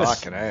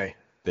 That's fucking A.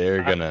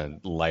 They're going to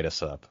light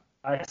us up.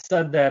 I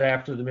said that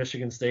after the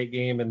Michigan State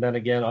game, and then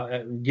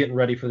again, getting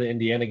ready for the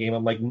Indiana game.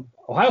 I'm like,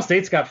 Ohio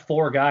State's got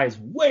 4 guys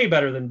way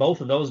better than both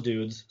of those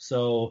dudes.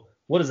 So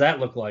what does that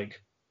look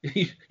like?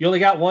 You only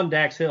got one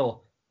Dax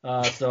Hill.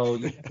 So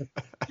you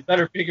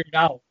better figure it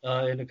out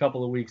in a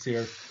couple of weeks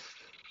here.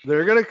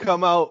 They're going to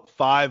come out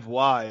 5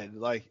 wide,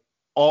 like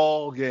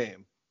all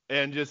game,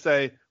 and just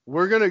say,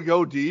 we're going to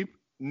go deep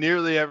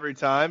nearly every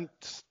time.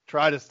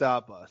 Try to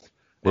stop us.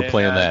 We're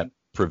playing that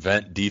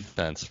prevent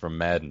defense from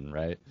Madden,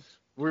 right?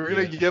 We're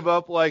going to give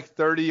up like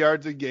 30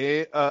 yards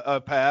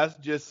a pass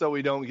just so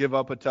we don't give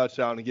up a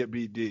touchdown and get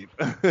beat deep.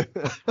 That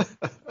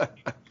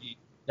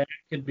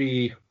could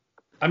be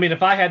 – I mean,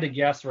 if I had to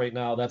guess right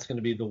now, that's going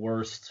to be the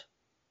worst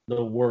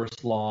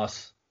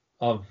loss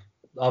of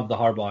the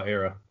Harbaugh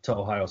era to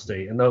Ohio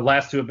State. And the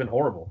last 2 have been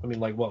horrible. I mean,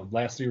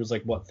 last year was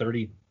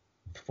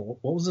 34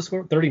 – what was the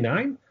score?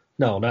 39?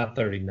 No, not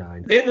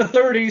 39. In the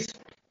 30s.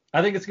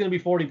 I think it's going to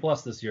be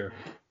 40-plus this year,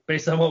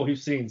 based on what we've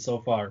seen so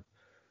far.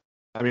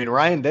 I mean,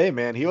 Ryan Day,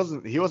 man, he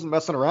wasn't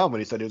messing around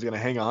when he said he was going to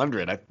hang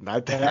 100. I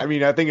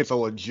think it's a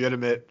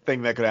legitimate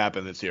thing that could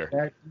happen this year.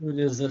 That dude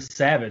is a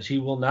savage. He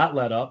will not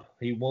let up.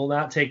 He will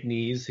not take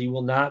knees. He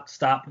will not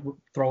stop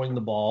throwing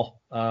the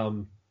ball.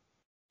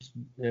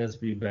 It's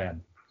be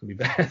bad.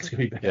 It's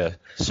gonna be bad. Yeah.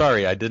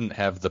 Sorry, I didn't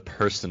have the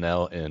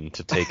personnel in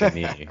to take a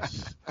knee,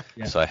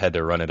 so I had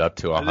to run it up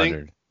to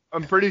 100.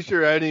 I'm pretty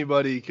sure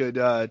anybody could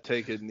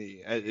take a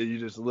knee. You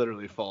just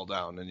literally fall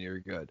down and you're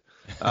good.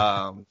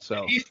 So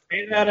did he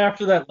say that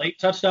after that late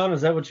touchdown? Is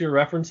that what you're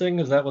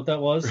referencing? Is that what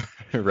that was?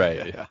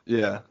 Right.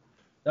 Yeah.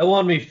 That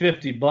won me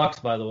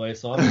 $50, by the way.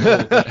 So I'm cool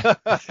with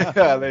that.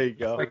 Yeah, there you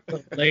go. Like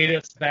the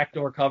latest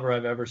backdoor cover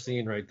I've ever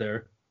seen, right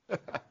there.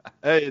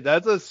 Hey,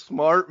 that's a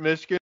smart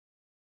Michigan.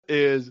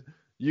 Is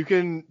you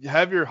can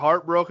have your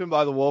heart broken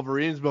by the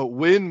Wolverines, but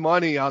win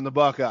money on the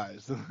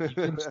Buckeyes. You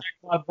can check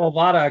my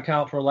Bovada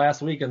account for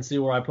last week and see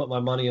where I put my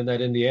money in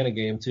that Indiana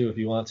game, too, if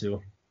you want to.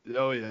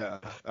 Oh yeah,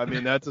 I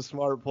mean that's a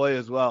smart play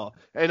as well.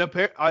 And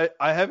I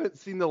haven't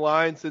seen the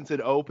line since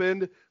it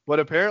opened, but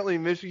apparently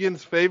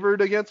Michigan's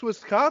favored against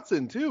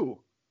Wisconsin too.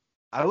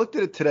 I looked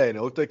at it today, and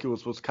it looked like it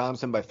was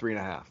Wisconsin by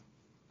 3.5.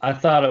 I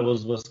thought it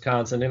was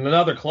Wisconsin, and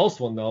another close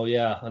one though.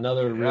 Yeah,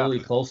 another really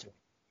close one.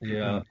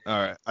 Yeah. All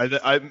right.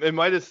 It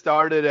might have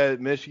started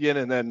at Michigan,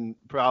 and then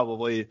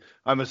probably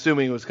I'm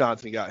assuming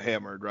Wisconsin got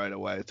hammered right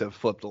away to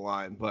flip the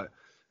line. But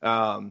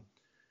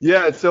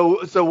yeah.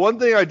 So one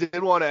thing I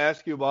did want to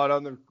ask you about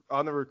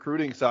on the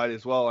recruiting side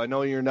as well. I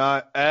know you're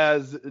not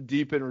as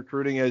deep in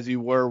recruiting as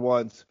you were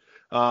once,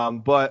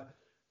 but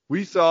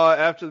we saw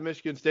after the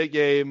Michigan State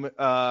game,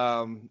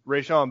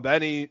 Rayshawn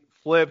Benny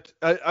flipped.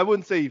 I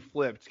wouldn't say he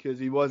flipped because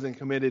he wasn't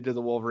committed to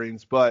the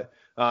Wolverines, but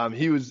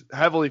he was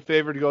heavily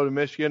favored to go to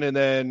Michigan, and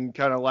then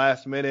kind of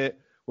last minute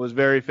was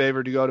very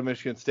favored to go to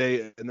Michigan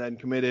State, and then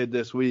committed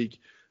this week.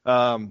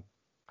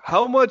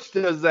 How much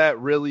does that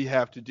really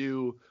have to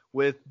do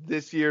with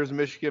this year's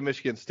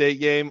Michigan State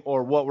game,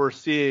 or what we're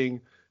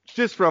seeing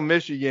just from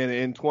Michigan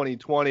in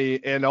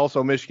 2020 and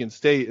also Michigan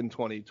State in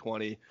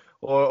 2020,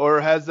 or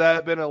has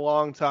that been a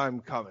long time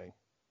coming?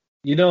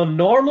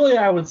 Normally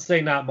I would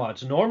say not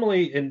much.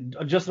 Normally, in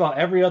just about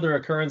every other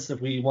occurrence, if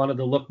we wanted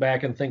to look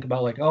back and think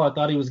about like, oh, I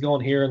thought he was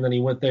going here and then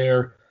he went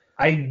there,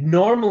 I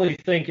normally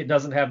think it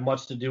doesn't have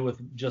much to do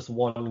with just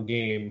one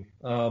game.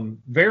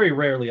 Very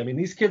rarely. I mean,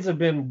 these kids have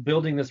been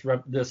building this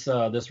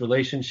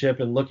relationship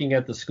and looking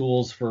at the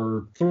schools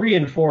for 3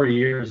 and 4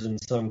 years in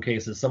some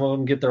cases. Some of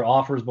them get their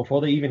offers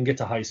before they even get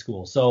to high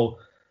school. So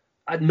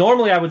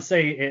normally I would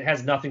say it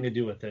has nothing to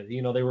do with it.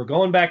 They were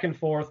going back and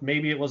forth.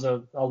 Maybe it was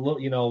a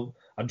little,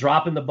 a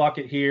drop in the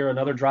bucket here,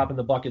 another drop in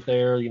the bucket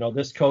there.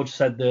 This coach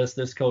said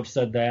this coach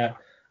said that.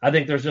 I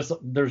think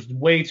there's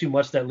way too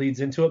much that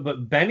leads into it.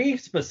 But Benny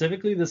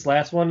specifically, this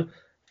last one,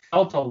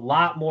 felt a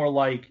lot more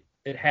like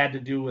it had to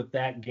do with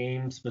that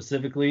game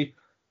specifically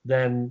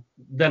than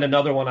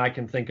another one I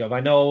can think of. I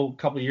know a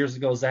couple of years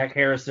ago, Zach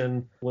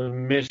Harrison,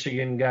 when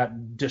Michigan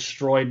got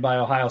destroyed by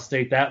Ohio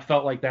State, that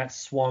felt like that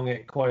swung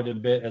it quite a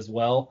bit as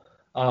well.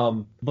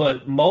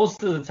 But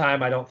most of the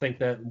time, I don't think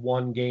that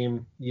one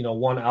game,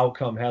 one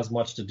outcome has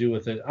much to do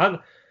with it.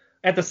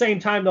 At the same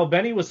time, though,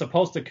 Benny was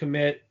supposed to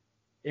commit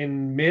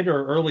in mid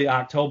or early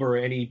October,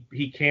 and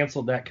he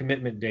canceled that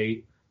commitment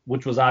date,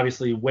 which was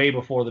obviously way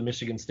before the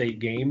Michigan State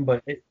game.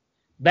 But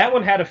that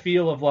one had a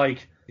feel of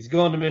like, he's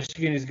going to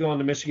Michigan,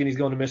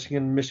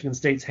 Michigan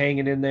State's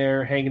hanging in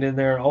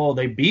there. Oh,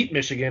 they beat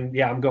Michigan.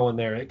 Yeah, I'm going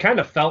there. It kind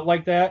of felt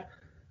like that.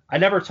 I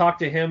never talked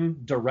to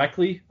him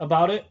directly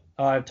about it.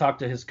 I've talked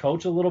to his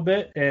coach a little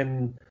bit,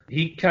 and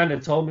he kind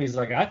of told me, he's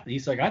like,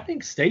 I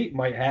think State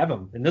might have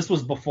him. And this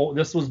was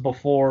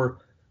before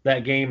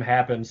that game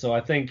happened. So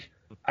I think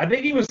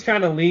he was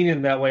kind of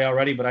leaning that way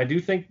already, but I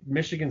do think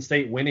Michigan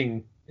State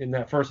winning in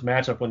that first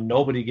matchup when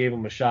nobody gave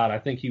him a shot, I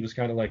think he was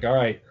kind of like, all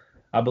right,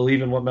 I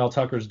believe in what Mel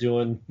Tucker's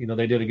doing.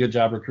 They did a good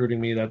job recruiting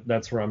me.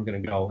 That's where I'm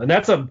going to go. And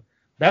that's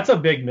a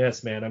big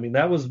miss, man. I mean,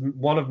 that was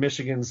one of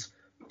Michigan's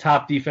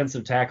top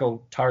defensive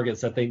tackle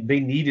targets that they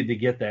needed to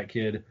get that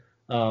kid.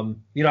 I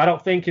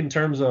don't think in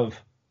terms of,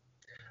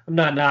 I'm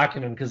not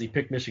knocking him because he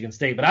picked Michigan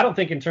State, but I don't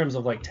think in terms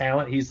of like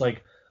talent, he's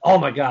like, oh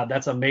my God,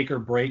 that's a make or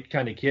break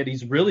kind of kid.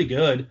 He's really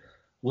good.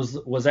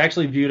 Was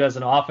actually viewed as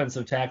an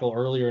offensive tackle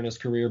earlier in his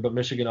career, but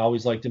Michigan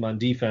always liked him on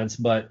defense.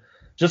 But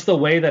just the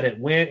way that it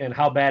went and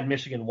how bad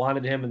Michigan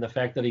wanted him, and the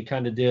fact that he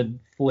kind of did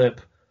flip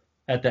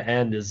at the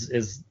end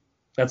is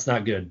that's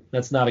not good.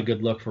 That's not a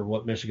good look for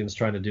what Michigan's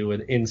trying to do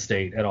in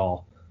state at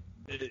all.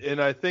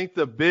 And I think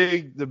the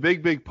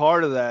big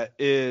part of that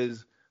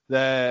is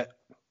that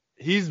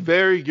he's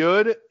very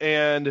good,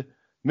 and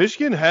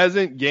Michigan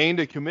hasn't gained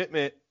a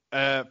commitment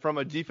from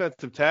a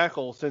defensive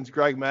tackle since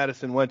Greg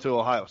Madison went to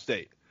Ohio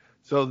State.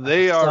 So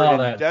they are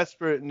in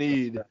desperate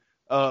need.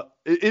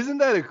 Isn't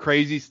that a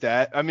crazy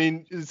stat? I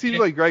mean, it seems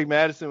like Greg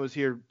Madison was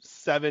here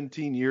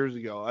 17 years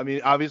ago. I mean,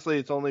 obviously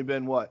it's only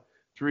been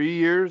 3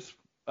 years?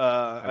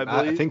 I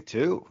believe. I think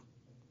 2.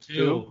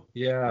 2.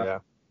 Yeah.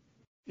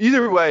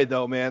 Either way,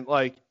 though, man,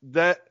 like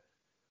that,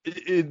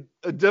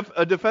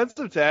 a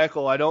defensive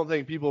tackle, I don't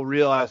think people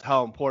realize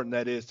how important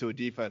that is to a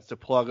defense to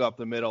plug up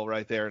the middle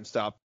right there and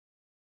stop.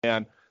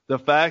 And the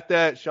fact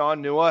that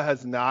Sean Nua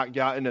has not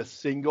gotten a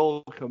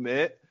single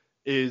commit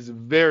is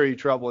very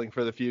troubling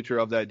for the future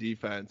of that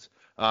defense.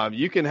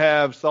 You can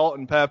have Salt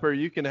and Pepper,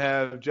 you can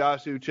have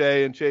Josh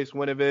Uche and Chase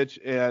Winovich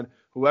and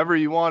whoever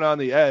you want on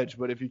the edge,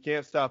 but if you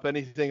can't stop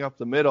anything up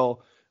the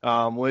middle,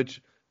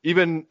 which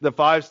even the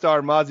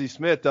 5-star Mozzie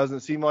Smith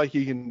doesn't seem like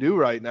he can do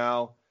right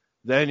now,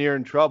 then you're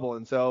in trouble.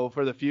 And so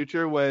for the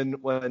future, when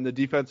the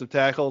defensive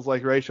tackles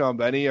like Rayshawn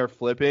Benny are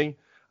flipping,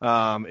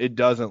 it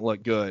doesn't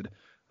look good.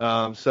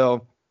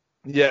 So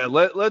yeah,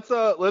 let's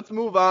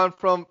move on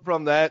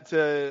from that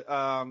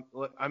to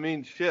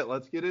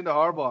let's get into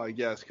Harbaugh, I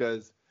guess,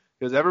 because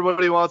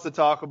everybody wants to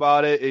talk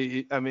about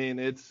it.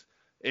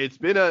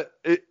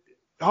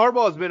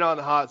 Harbaugh's been on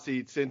the hot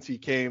seat since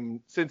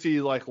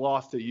he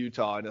lost to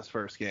Utah in his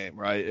first game,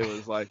 right? It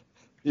was like,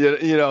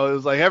 it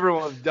was like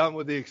everyone was done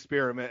with the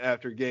experiment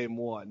after game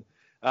 1.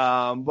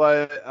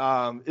 But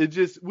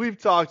we've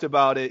talked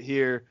about it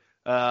here,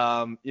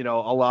 a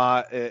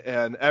lot,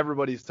 and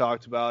everybody's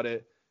talked about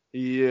it.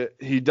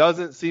 He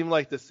doesn't seem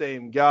like the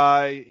same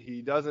guy.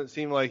 He doesn't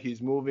seem like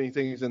he's moving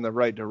things in the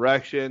right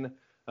direction.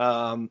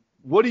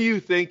 What do you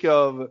think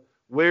of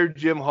where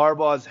Jim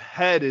Harbaugh's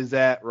head is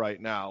at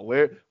right now?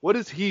 What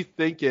is he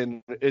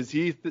thinking? Is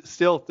he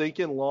still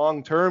thinking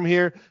long term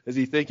here? Is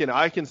he thinking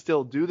I can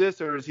still do this,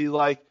 or is he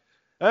like,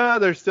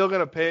 they're still going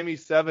to pay me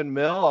 $7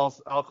 million.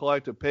 I'll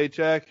collect a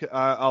paycheck.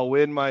 I'll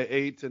win my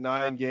 8 to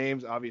 9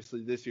 games.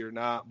 Obviously this year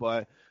not,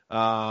 but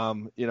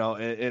and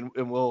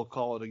we'll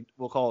call it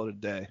a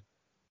day.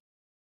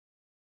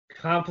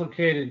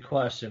 Complicated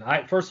question.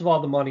 First of all,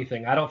 the money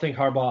thing. I don't think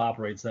Harbaugh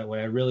operates that way.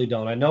 I really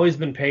don't. I know he's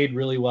been paid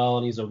really well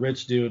and he's a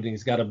rich dude and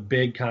he's got a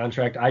big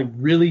contract. I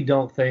really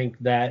don't think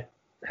that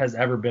has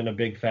ever been a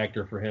big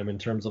factor for him in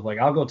terms of like,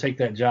 I'll go take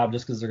that job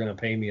just because they're going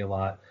to pay me a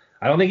lot.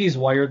 I don't think he's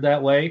wired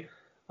that way.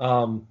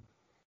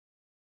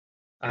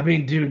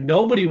 Dude,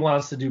 nobody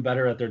wants to do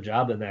better at their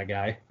job than that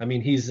guy. I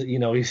mean,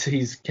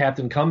 he's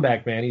Captain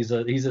Comeback Man. He's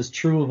as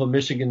true of a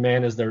Michigan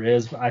man as there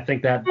is. I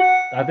think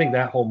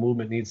that whole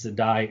movement needs to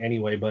die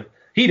anyway, but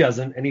he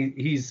doesn't, and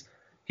he's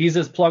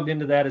as plugged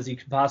into that as he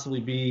could possibly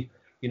be.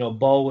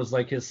 Bo was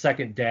like his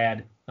second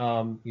dad.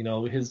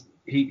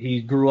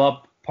 He grew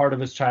up part of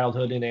his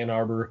childhood in Ann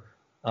Arbor.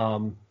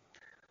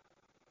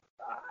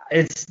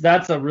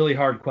 That's a really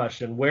hard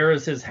question. Where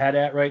is his head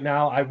at right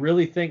now? I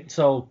really think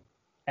so.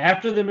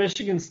 After the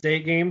Michigan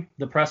State game,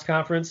 the press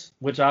conference,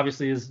 which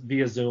obviously is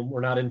via Zoom,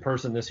 we're not in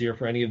person this year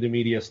for any of the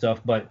media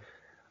stuff, but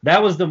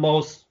that was the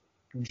most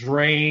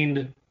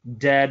drained,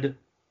 dead,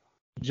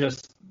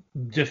 just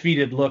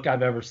defeated look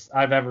I've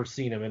ever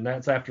seen him, and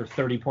that's after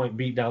 30-point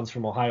beatdowns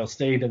from Ohio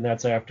State, and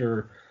that's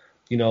after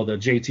the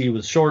JT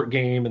was short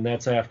game, and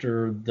that's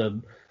after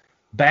the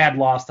bad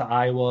loss to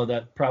Iowa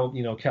that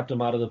probably kept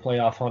him out of the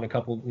playoff hunt a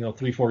couple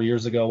 3-4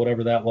 years ago,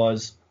 whatever that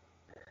was.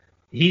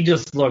 He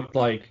just looked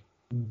like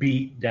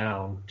beat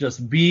down.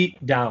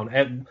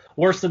 And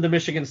worse than the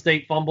Michigan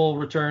State fumble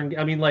return.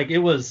 I mean, it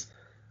was,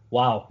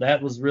 wow,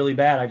 that was really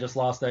bad. I just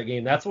lost that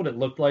game. That's what it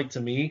looked like to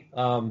me.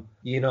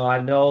 I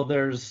know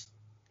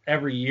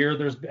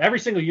every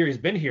single year he's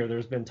been here,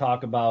 there's been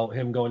talk about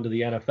him going to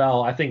the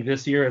NFL. I think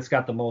this year it's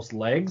got the most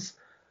legs.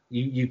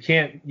 You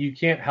can't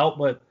help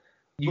but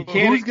you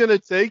can't. Who's gonna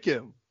take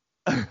him?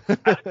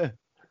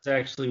 It's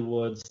actually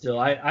Woods still.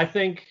 I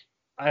think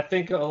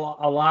a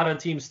lot of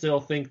teams still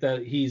think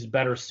that he's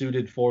better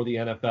suited for the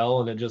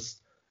NFL, and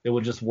it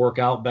would just work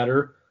out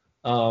better.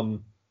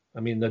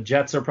 The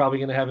Jets are probably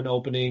going to have an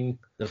opening.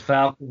 The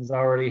Falcons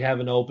already have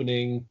an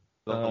opening.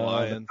 The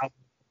Lions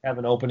have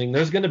an opening.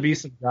 There's going to be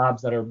some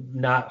jobs that are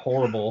not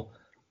horrible.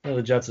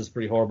 The Jets is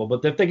pretty horrible,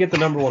 but if they get the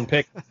number one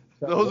pick,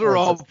 those are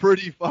all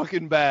pretty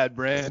fucking bad,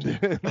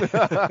 Brandon.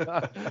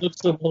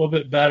 Looks a little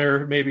bit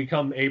better maybe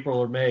come April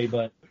or May,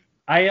 but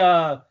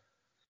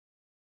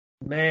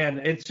man,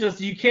 it's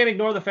just you can't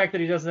ignore the fact that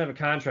he doesn't have a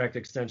contract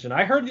extension.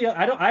 I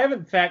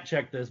haven't fact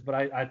checked this, but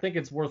I think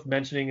it's worth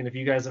mentioning. And if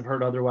you guys have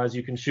heard otherwise,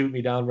 you can shoot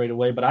me down right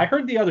away. But I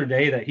heard the other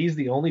day that he's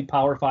the only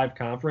Power 5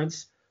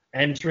 conference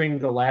entering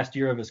the last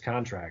year of his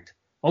contract.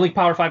 Only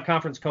Power 5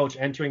 conference coach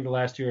entering the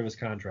last year of his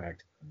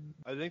contract.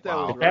 I think that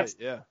was right.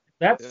 Yeah,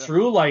 that's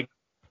true. Like,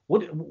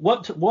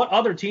 what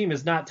other team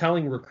is not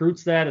telling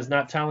recruits that? Is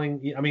not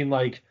telling? I mean,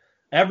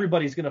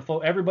 everybody's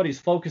everybody's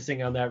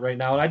focusing on that right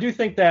now, and I do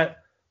think that.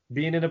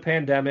 Being in a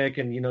pandemic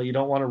and, you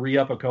don't want to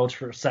re-up a coach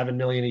for $7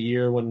 million a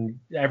year when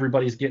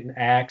everybody's getting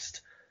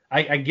axed.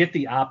 I get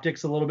the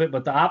optics a little bit,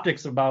 but the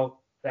optics about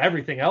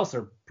everything else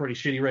are pretty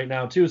shitty right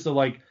now too. So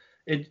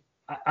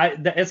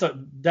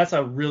that's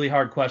a really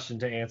hard question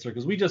to answer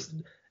because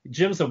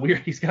Jim's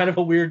he's kind of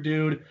a weird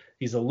dude.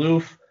 He's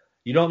aloof.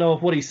 You don't know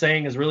if what he's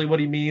saying is really what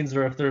he means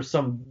or if there's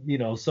some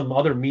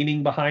other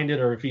meaning behind it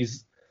or if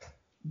he's,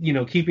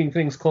 keeping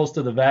things close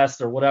to the vest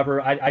or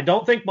whatever. I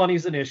don't think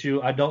money's an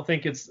issue. I don't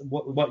think it's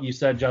what you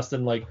said,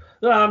 Justin,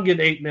 I'm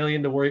getting $8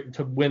 million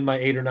to win my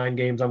 8 or 9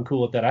 games. I'm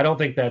cool with that. I don't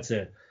think that's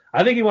it.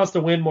 I think he wants to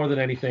win more than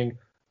anything.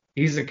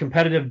 He's a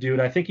competitive dude.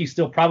 I think he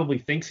still probably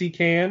thinks he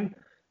can,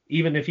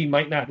 even if he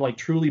might not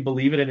truly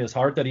believe it in his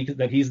heart that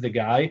he's the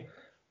guy.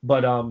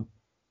 But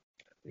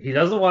he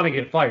doesn't want to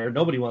get fired.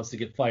 Nobody wants to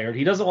get fired.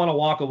 He doesn't want to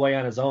walk away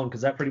on his own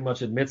because that pretty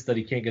much admits that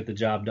he can't get the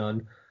job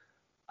done.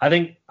 I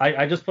think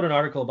I just put an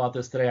article about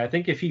this today. I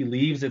think if he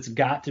leaves, it's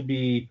got to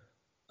be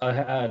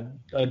a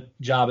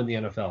job in the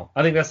NFL.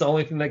 I think that's the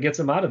only thing that gets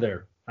him out of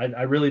there.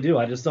 I really do.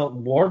 I just don't.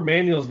 Warren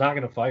Manuel's not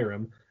going to fire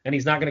him, and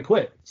he's not going to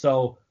quit.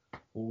 So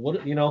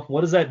what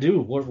does that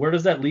do? Where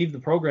does that leave the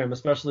program,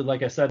 especially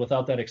like I said,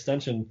 without that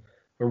extension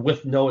or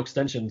with no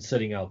extension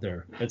sitting out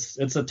there? It's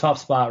a tough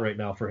spot right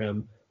now for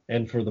him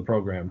and for the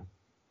program.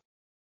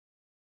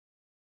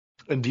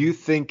 And do you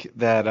think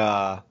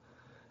that?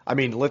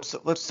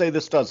 Let's say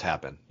this does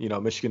happen.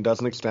 Michigan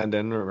doesn't extend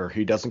him, or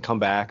he doesn't come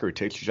back, or he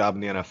takes your job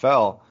in the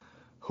NFL.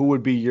 Who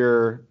would be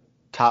your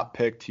top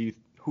pick?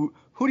 Who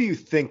do you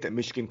think that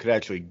Michigan could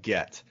actually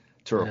get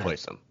to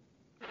replace him?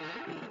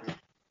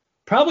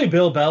 Probably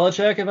Bill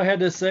Belichick, if I had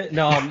to say.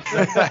 No,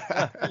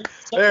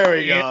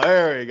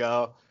 There we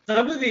go.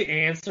 some of the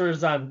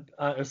answers on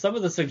some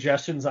of the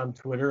suggestions on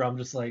Twitter, I'm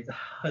just like,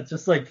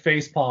 just like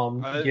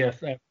facepalm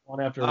gif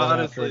one after one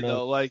honestly, after another.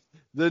 though, like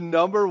the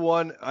number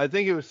one, I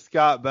think it was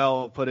Scott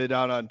Bell put it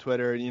out on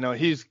Twitter. You know,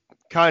 he's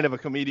kind of a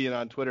comedian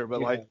on Twitter,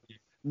 but like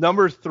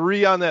number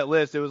 3 on that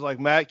list, it was like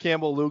Matt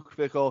Campbell, Luke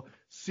Fickell.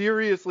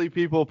 Seriously,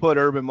 people put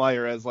Urban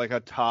Meyer as like a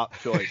top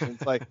choice. And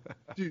it's like,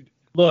 dude,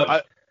 look.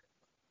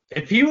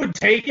 If he would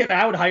take it,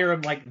 I would hire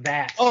him like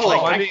that. Oh,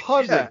 like, I mean,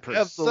 100%.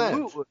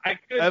 Absolutely. I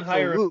couldn't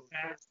hire him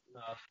fast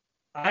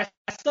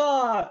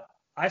enough.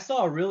 I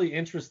saw a really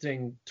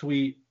interesting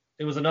tweet.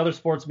 It was another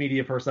sports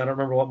media person. I don't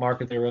remember what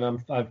market they were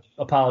in. I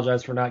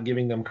apologize for not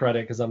giving them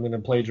credit because I'm going to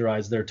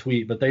plagiarize their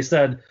tweet. But they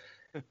said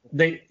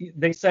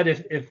they said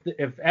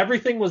if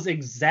everything was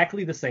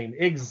exactly the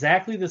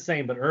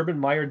same, but Urban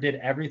Meyer did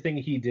everything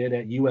he did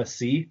at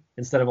USC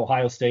instead of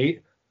Ohio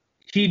State,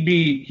 he'd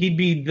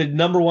be the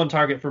number one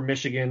target for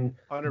Michigan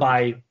 100%.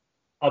 By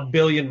a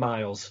billion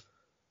miles.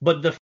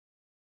 But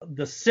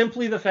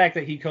simply the fact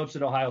that he coached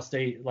at Ohio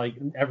State, like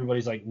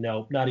everybody's like,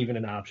 no, not even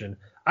an option.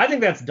 I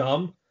think that's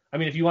dumb. I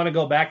mean, if you want to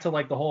go back to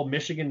like the whole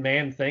Michigan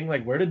man thing,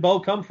 like where did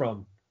Bo come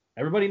from?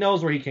 Everybody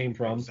knows where he came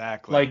from.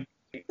 Exactly. Like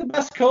the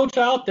best coach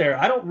out there.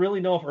 I don't really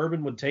know if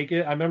Urban would take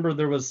it. I remember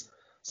there was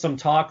some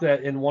talk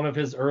that in one of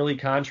his early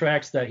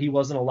contracts that he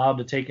wasn't allowed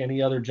to take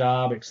any other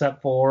job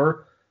except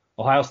for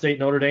Ohio State,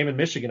 Notre Dame, and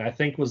Michigan, I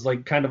think was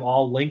like kind of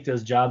all linked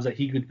as jobs that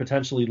he could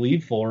potentially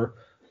leave for.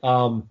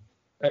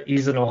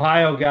 He's an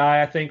Ohio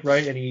guy, I think,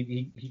 right? And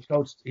he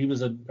coached, he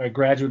was a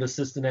graduate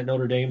assistant at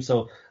Notre Dame.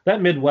 So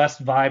that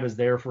Midwest vibe is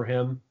there for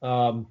him.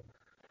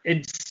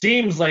 It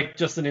seems like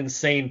just an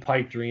insane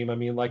pipe dream. I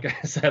mean, like I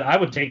said, I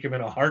would take him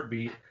in a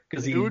heartbeat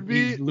because it would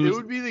be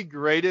the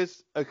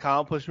greatest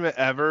accomplishment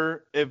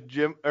ever if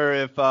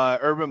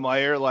Urban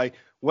Meyer like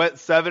went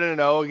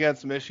 7-0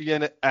 against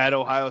Michigan at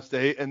Ohio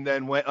State and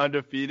then went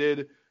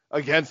undefeated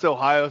against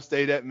Ohio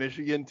State at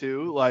Michigan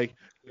too. Like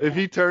if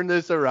he turned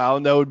this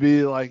around, that would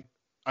be like,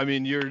 I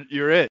mean,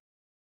 you're it.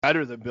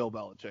 Better than Bill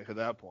Belichick at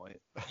that point.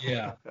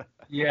 Yeah.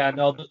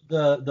 No,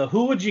 the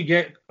who would you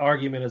get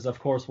argument is of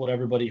course what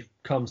everybody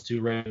comes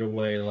to right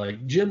away.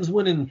 Like Jim's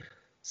winning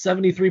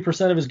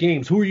 73% of his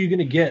games. Who are you going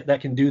to get that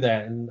can do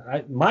that? And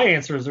my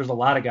answer is there's a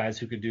lot of guys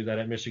who could do that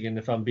at Michigan.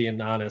 If I'm being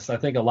honest, I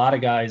think a lot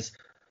of guys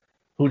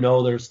who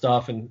know their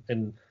stuff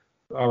and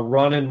are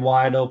running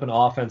wide open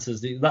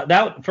offenses.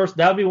 That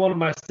would be one of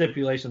my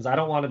stipulations. I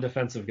don't want a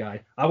defensive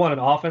guy. I want an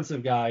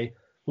offensive guy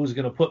who's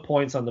going to put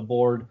points on the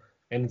board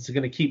and it's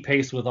going to keep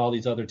pace with all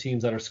these other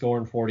teams that are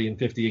scoring 40 and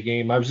 50 a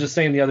game. I was just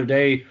saying the other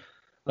day,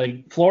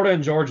 like Florida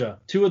and Georgia,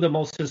 two of the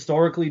most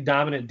historically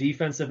dominant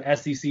defensive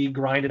SEC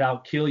grinded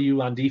out, kill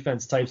you on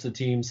defense types of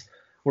teams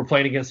were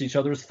playing against each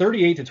other. It's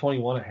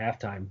 38-21 at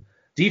halftime.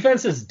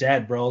 Defense is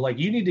dead, bro. Like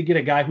you need to get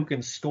a guy who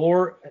can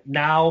score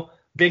now,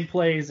 big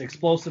plays,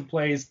 explosive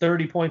plays,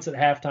 30 points at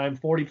halftime,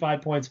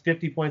 45 points,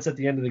 50 points at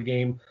the end of the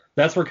game.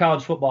 That's where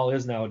college football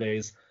is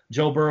nowadays.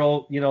 Joe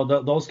Burrow,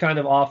 those kind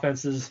of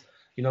offenses,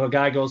 a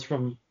guy goes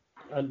from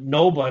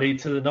nobody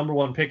to the number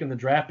one pick in the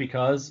draft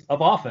because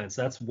of offense.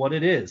 That's what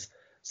it is.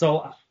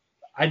 So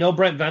I know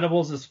Brent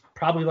Venables is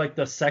probably like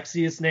the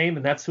sexiest name,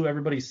 and that's who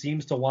everybody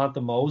seems to want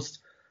the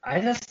most.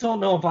 I just don't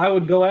know if I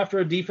would go after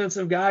a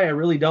defensive guy. I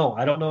really don't.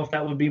 I don't know if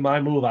that would be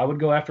my move. I would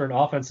go after an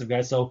offensive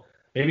guy. So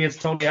maybe it's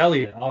Tony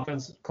Elliott,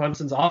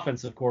 Clemson's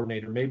offensive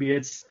coordinator. Maybe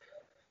it's,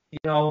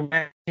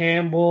 Matt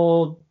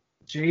Campbell,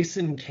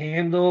 Jason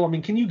Candle. I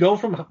mean, can you go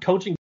from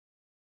coaching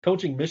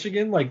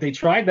Michigan? Like they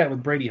tried that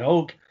with Brady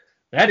Hoke.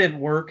 That didn't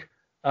work.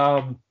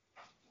 I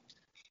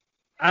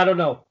don't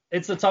know.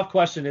 It's a tough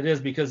question. It is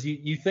because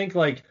you think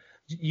Jim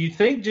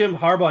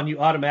Harbaugh and you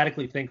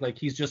automatically think like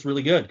he's just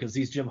really good because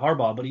he's Jim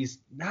Harbaugh, but he's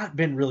not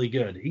been really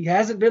good. He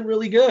hasn't been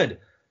really good.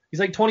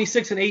 He's like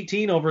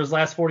 26-18 over his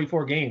last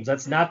 44 games.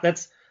 That's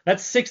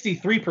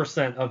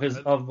 63%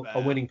 of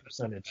a winning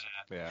percentage.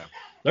 Yeah.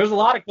 There's a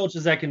lot of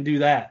coaches that can do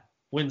that,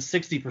 win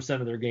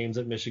 60% of their games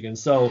at Michigan.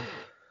 So,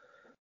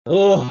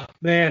 oh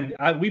man,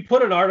 we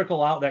put an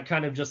article out that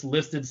kind of just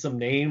listed some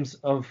names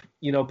of,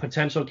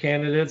 potential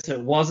candidates. It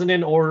wasn't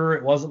in order.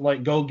 It wasn't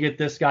like, go get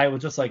this guy. It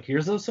was just like,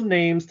 here's some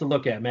names to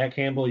look at. Matt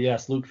Campbell,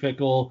 yes. Luke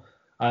Fickell,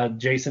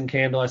 Jason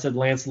Candle. I said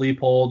Lance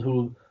Leipold,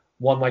 who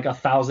won like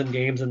 1,000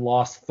 games and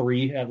lost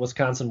 3 at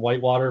Wisconsin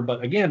Whitewater.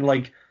 But again,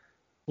 like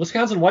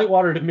Wisconsin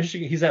Whitewater to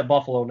Michigan, he's at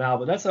Buffalo now,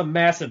 but that's a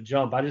massive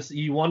jump.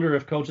 You wonder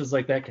if coaches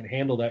like that can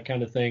handle that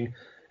kind of thing.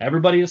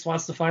 Everybody just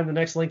wants to find the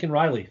next Lincoln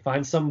Riley,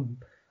 find some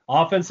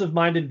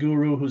offensive-minded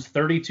guru who's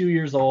 32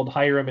 years old,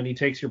 hire him, and he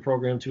takes your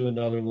program to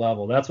another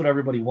level. That's what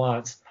everybody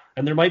wants.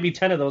 And there might be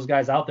 10 of those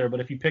guys out there, but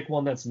if you pick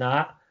one that's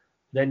not,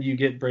 then you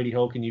get Brady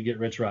Hoke and you get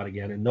Rich Rod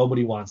again, and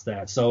nobody wants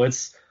that. So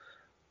that's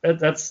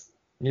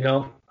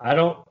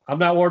I'm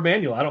not Ward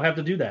Manuel. I don't have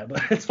to do that,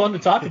 but it's fun to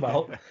talk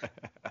about.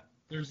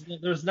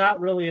 There's not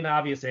really an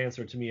obvious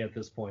answer to me at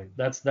this point.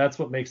 That's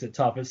what makes it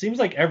tough. It seems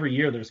like every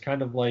year there's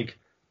kind of like,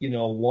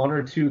 one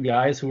or two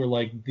guys who are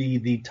like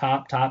the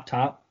top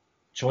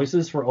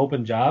choices for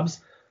open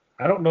jobs.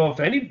 I don't know if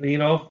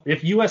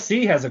if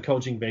USC has a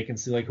coaching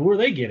vacancy, like who are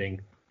they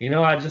getting?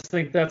 I just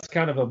think that's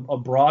kind of a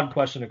broad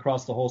question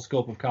across the whole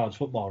scope of college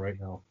football right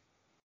now.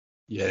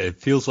 Yeah, it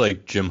feels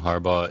like Jim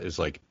Harbaugh is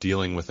like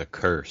dealing with a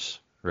curse,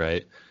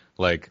 right?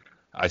 Like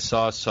I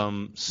saw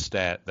some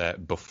stat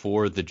that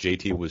before the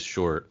JT was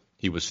short,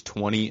 he was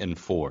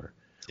 20-4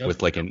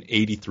 with like an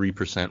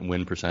 83%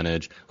 win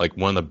percentage, like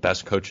one of the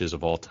best coaches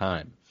of all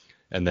time.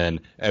 And then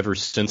ever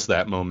since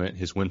that moment,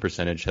 his win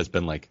percentage has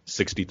been like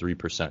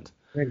 63%.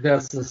 I think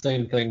that's the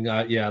same thing,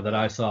 that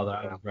I saw that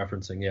I was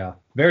referencing. Yeah,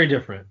 very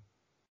different.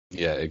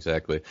 Yeah,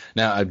 exactly.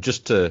 Now,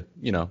 just to,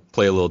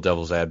 play a little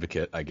devil's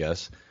advocate, I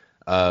guess,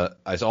 I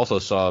also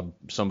saw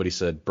somebody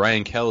said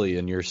Brian Kelly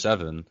in year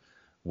 7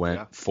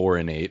 went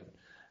 4-8,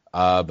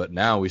 but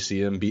now we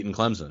see him beating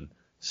Clemson.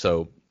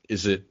 So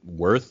is it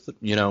worth,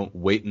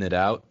 waiting it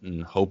out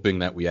and hoping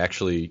that we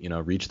actually,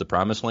 reach the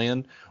promised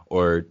land,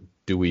 or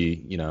do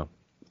we,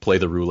 play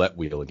the roulette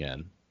wheel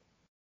again?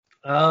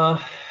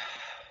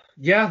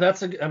 Yeah,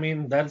 that's a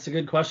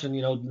good question.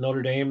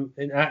 Notre Dame,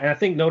 and I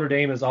think Notre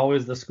Dame is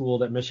always the school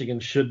that Michigan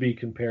should be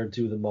compared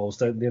to the most.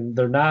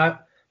 They're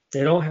not.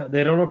 They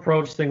don't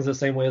approach things the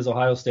same way as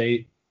Ohio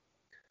State.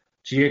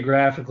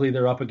 Geographically,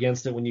 they're up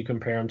against it when you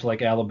compare them to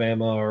like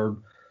Alabama or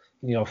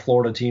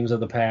Florida teams of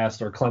the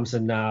past, or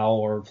Clemson now,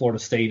 or Florida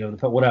State, or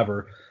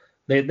whatever.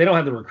 They don't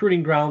have the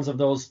recruiting grounds of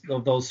those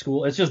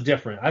schools. It's just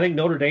different. I think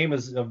Notre Dame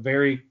is a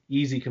very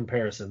easy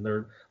comparison.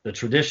 They're the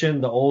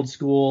tradition, the old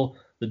school,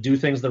 the do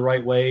things the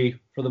right way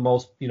for the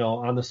most,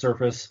 on the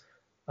surface.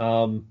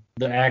 The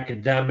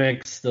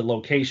academics, the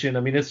location.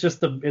 I mean, it's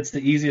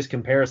the easiest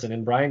comparison.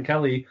 And Brian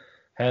Kelly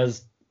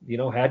has,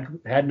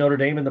 had Notre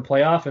Dame in the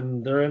playoff,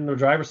 and they're in the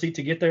driver's seat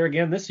to get there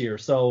again this year.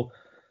 So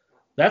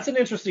that's an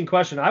interesting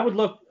question. I would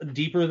look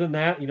deeper than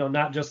that,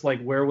 not just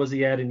like where was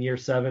he at in year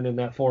 7 in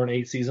that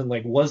 4-8 season?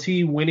 Like, was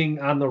he winning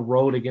on the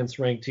road against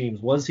ranked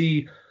teams? Was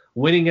he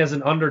winning as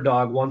an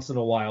underdog once in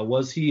a while?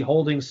 Was he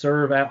holding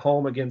serve at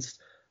home against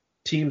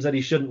teams that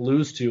he shouldn't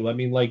lose to? I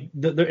mean, like,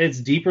 it's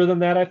deeper than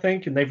that, I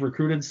think, and they've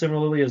recruited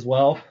similarly as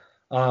well.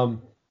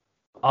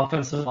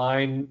 Offensive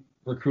line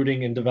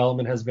recruiting and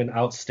development has been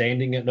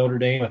outstanding at Notre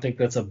Dame. I think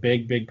that's a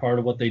big, big part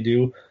of what they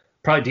do.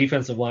 Probably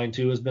defensive line,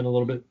 too, has been a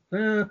little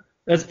bit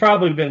it's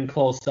probably been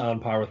close to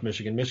on par with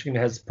Michigan. Michigan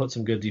has put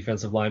some good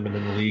defensive linemen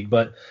in the league,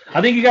 but I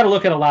think you got to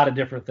look at a lot of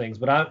different things.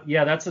 But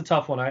that's a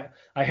tough one.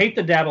 I hate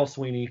the Dabo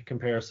Swinney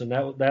comparison.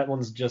 That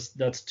one's just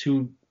it's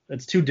too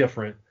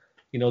different.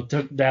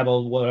 Took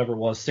Dabo whatever it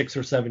was 6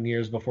 or 7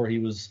 years before he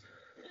was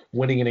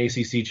winning an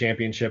ACC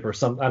championship or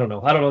something. I don't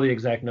know the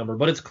exact number,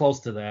 but it's close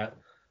to that.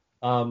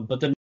 But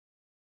the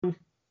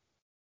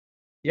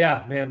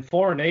Yeah, man,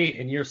 4-8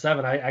 in year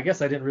 7. I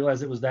guess I didn't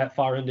realize it was that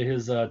far into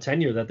his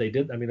tenure that they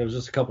did. I mean, it was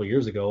just a couple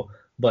years ago,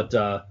 but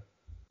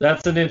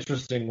that's an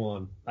interesting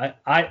one.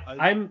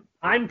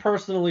 I'm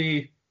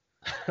personally,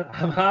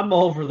 I'm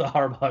over the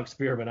Harbaugh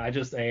experiment. I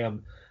just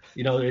am,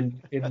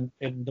 in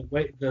the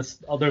way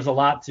this. Oh, there's a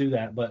lot to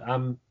that, but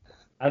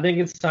I think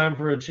it's time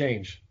for a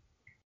change.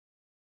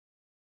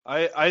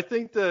 I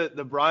think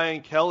the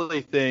Brian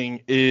Kelly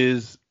thing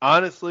is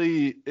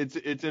honestly it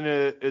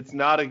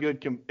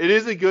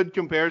is a good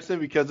comparison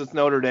because it's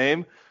Notre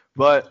Dame,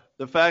 but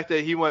the fact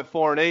that he went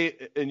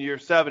 4-8 in year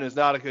 7 is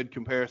not a good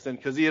comparison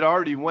because he had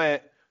already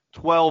went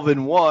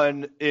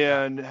 12-1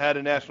 and had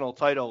a national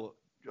title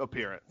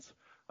appearance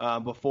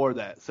before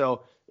that.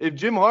 So if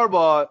Jim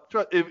Harbaugh,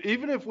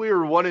 even if we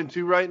were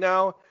 1-2 right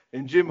now,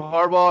 and Jim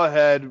Harbaugh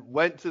had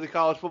went to the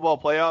college football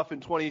playoff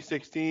in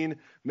 2016,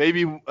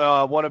 maybe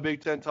won a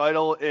Big Ten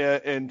title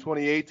in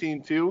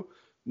 2018 too,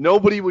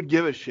 nobody would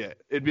give a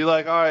shit. It'd be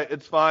like, all right,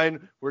 it's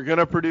fine. We're going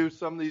to produce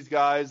some of these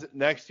guys.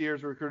 Next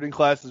year's recruiting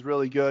class is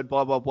really good,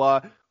 blah, blah,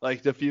 blah.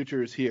 Like, the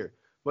future is here.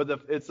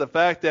 But it's the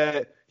fact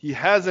that he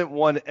hasn't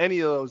won any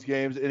of those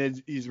games,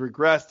 and he's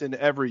regressed in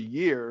every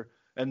year,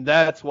 and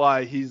that's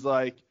why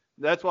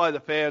that's why the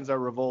fans are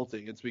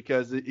revolting. It's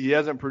because he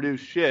hasn't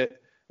produced shit.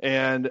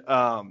 And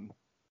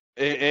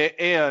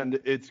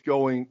it's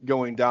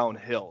going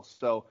downhill.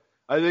 So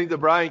I think the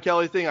Brian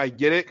Kelly thing, I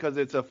get it because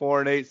it's a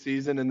 4-8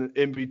 season and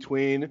in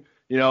between,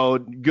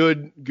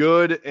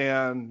 good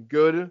and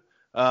good.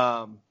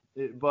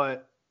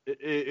 But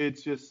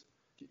it's just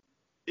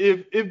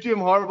if Jim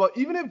Harbaugh,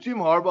 even if Jim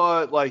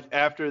Harbaugh, like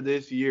after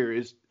this year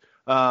is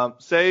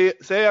say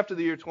after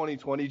the year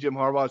 2020, Jim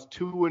Harbaugh is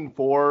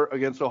 2-4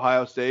 against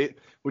Ohio State,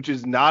 which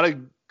is not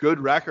a good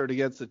record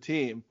against the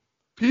team.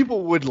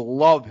 People would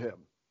love him.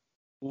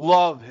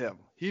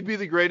 He'd be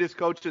the greatest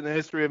coach in the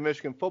history of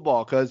Michigan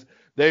football because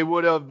they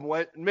would have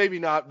went maybe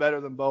not better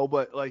than Bo,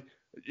 but like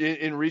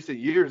in recent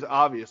years,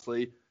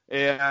 obviously.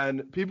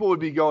 And people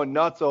would be going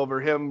nuts over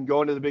him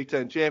going to the Big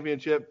Ten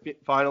championship,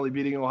 finally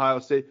beating Ohio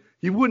State.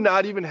 He would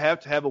not even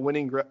have to have a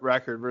winning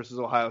record versus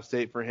Ohio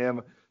State for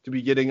him to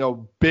be getting a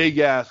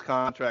big-ass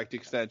contract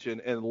extension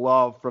and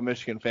love from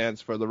Michigan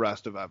fans for the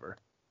rest of ever.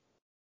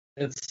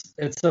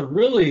 It's a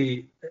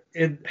really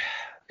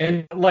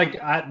and like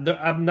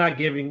I'm not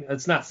giving,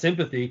 it's not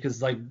sympathy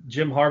because like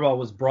Jim Harbaugh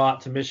was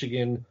brought to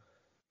Michigan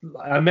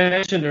I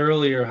mentioned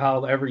earlier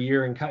how every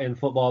year in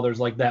football there's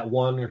like that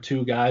one or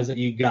two guys that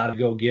you got to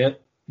go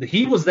get.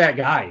 He was that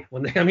guy.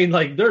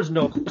 There's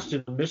no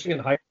question. Michigan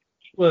hired.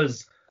 He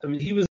was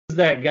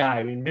that guy.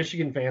 I mean,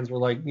 Michigan fans were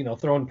like,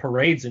 throwing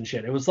parades and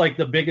shit. It was like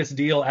the biggest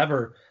deal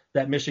ever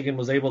that Michigan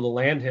was able to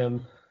land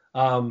him.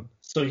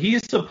 So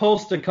he's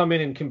supposed to come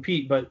in and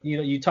compete. But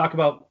you talk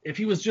about if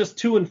he was just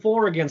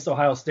 2-4 against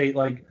Ohio State,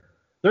 like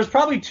there's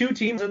probably two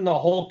teams in the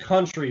whole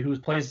country who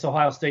plays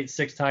Ohio State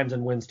 6 times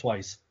and wins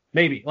twice.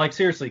 Maybe. Like,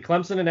 seriously,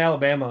 Clemson and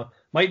Alabama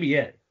might be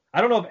it.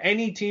 I don't know if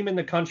any team in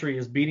the country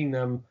is beating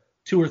them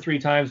 2 or 3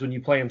 times when you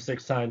play them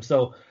 6 times.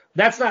 So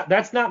that's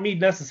not me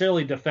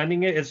necessarily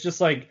defending it. It's just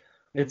like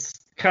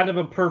it's kind of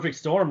a perfect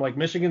storm. Like,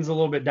 Michigan's a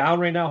little bit down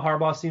right now.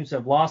 Harbaugh seems to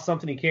have lost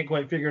something. He can't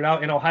quite figure it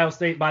out. And Ohio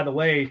State, by the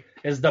way,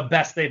 is the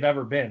best they've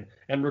ever been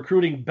and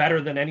recruiting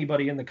better than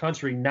anybody in the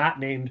country, not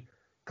named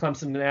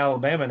Clemson and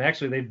Alabama. And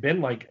actually, they've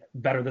been, like,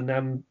 better than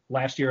them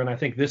last year and I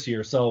think this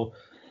year. So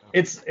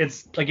it's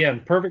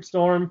again, perfect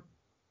storm.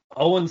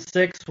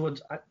 0-6,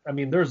 which I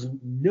mean, there's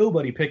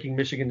nobody picking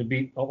Michigan to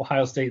beat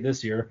Ohio State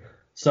this year.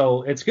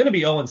 So it's going to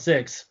be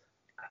 0-6.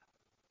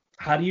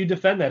 How do you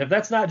defend that? If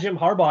that's not Jim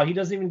Harbaugh, he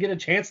doesn't even get a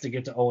chance to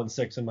get to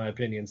 0-6, in my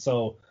opinion.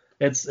 So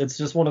it's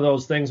just one of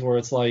those things where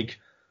it's like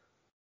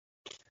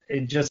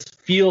it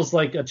just feels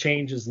like a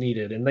change is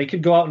needed. And they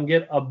could go out and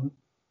get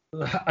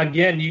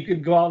you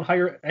could go out and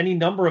hire any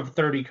number of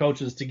 30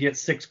 coaches to get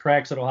 6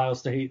 cracks at Ohio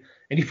State,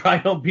 and you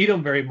probably don't beat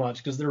them very much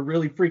because they're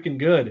really freaking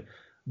good.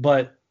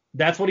 But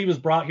that's what he was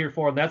brought here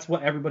for, and that's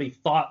what everybody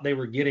thought they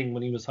were getting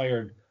when he was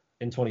hired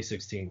in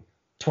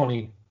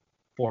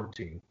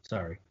 2014.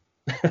 Sorry.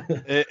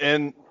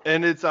 and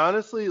it's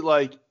honestly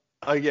like,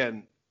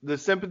 again, the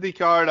sympathy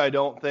card, I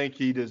don't think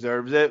he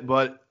deserves it,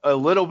 but a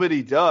little bit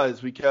he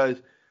does,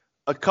 because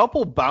a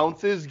couple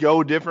bounces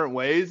go different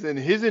ways, and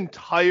his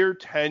entire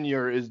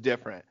tenure is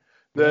different.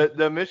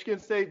 The Michigan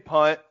State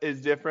punt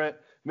is different.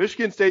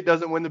 Michigan State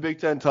doesn't win the Big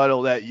Ten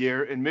title that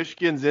year, and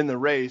Michigan's in the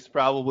race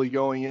probably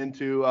going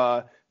into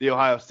the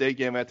Ohio State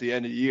game at the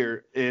end of the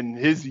year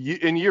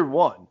in year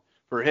one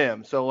for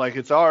him. So, like,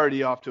 it's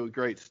already off to a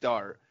great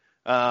start.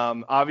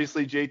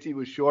 Obviously, JT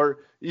was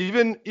short.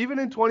 Even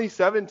in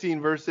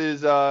 2017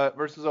 versus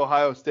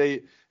Ohio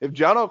State, if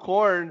John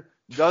O'Korn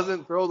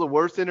doesn't throw the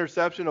worst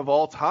interception of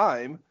all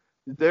time,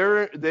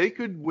 they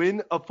could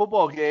win a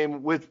football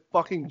game with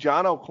fucking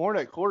John O'Korn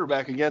at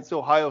quarterback against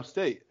Ohio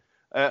State.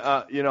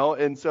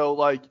 And so,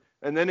 like,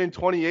 and then in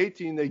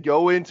 2018 they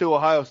go into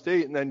Ohio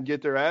State and then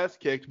get their ass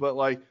kicked, but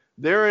like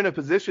they're in a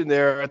position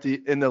there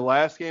in the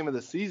last game of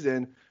the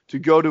season to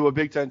go to a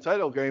Big Ten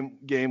title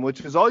game,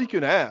 which is all you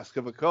can ask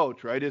of a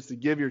coach, right? Is to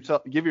give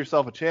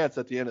yourself a chance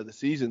at the end of the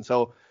season.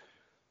 So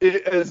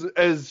as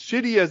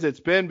shitty as it's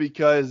been,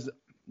 because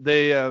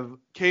they have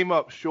came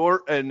up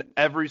short in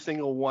every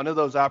single one of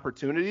those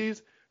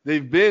opportunities,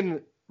 they've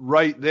been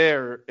right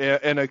there,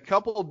 and a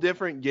couple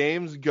different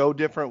games go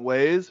different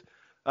ways.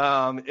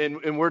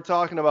 And we're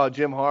talking about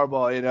Jim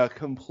Harbaugh in a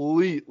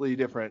completely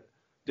different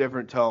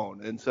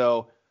tone. And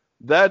so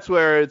that's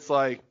where it's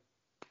like,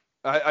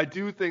 I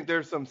do think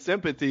there's some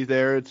sympathy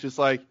there. It's just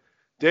like,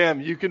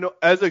 damn,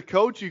 as a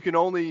coach, you can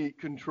only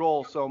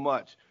control so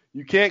much.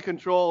 You can't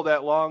control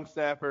that long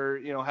snapper,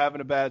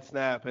 having a bad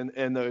snap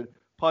and the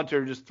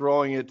punter just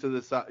throwing it to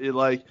the side.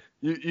 Like,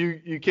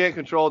 you can't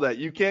control that.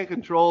 You can't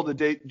control the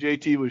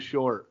JT was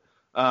short.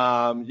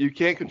 You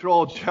can't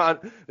control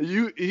John.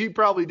 He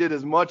probably did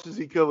as much as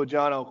he could with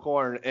John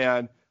O'Korn,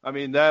 and I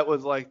mean that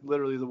was like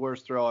literally the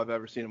worst throw I've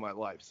ever seen in my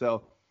life.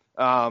 So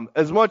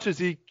as much as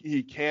he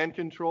can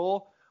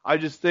control, I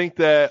just think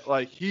that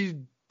like he's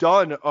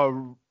done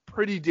a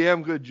pretty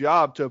damn good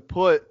job to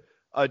put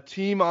a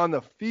team on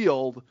the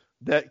field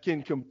that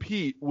can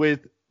compete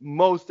with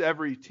most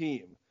every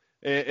team.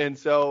 And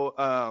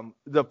so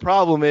the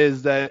problem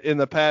is that in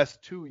the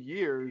past 2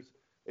 years,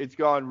 it's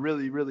gone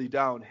really, really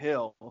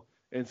downhill.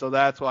 And so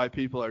that's why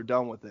people are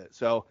done with it.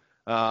 So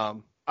I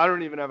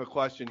don't even have a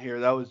question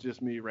here. That was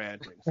just me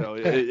ranting. So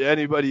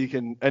anybody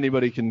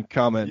can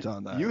comment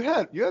on that.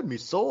 You had me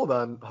sold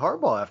on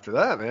Harbaugh after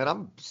that,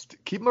 man.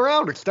 Keep him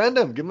around, extend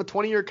him, give him a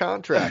 20-year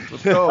contract.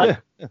 Let's go.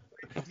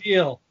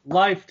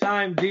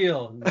 Lifetime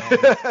deal. No.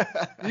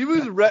 He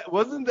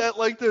wasn't that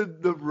like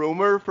the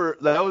rumor for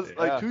that was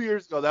like 2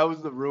 years ago? That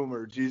was the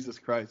rumor. Jesus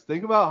Christ!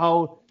 Think about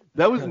how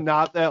that was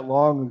not that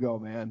long ago,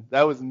 man.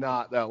 That was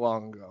not that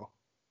long ago.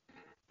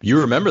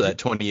 You remember that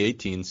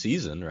 2018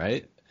 season,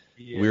 right?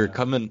 Yeah. We were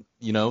coming,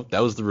 that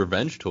was the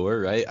revenge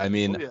tour, right? I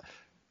mean,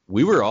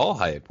 we were all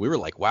hyped. We were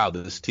like, wow,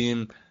 this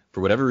team,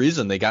 for whatever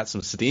reason, they got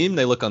some steam.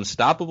 They look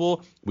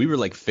unstoppable. We were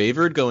like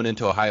favored going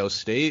into Ohio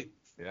State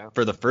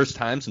for the first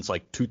time since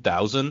like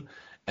 2000.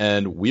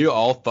 And we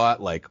all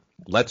thought like,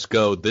 let's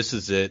go. This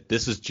is it.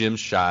 This is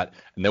Jim's shot.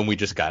 And then we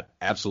just got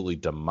absolutely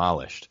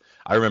demolished.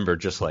 I remember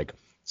just like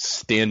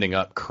standing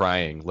up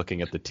crying,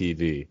 looking at the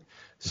TV.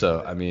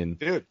 So, I mean,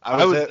 dude,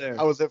 I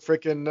was at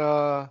freaking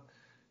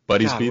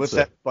Buddy's Pizza. What's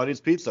that?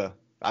 Buddy's Pizza.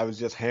 I was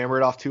just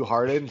hammered off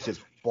Two-Hearted and just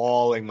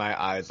bawling my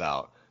eyes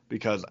out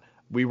because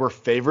we were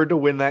favored to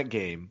win that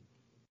game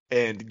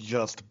and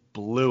just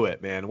blew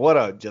it, man. What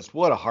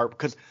a heart,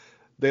 because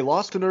they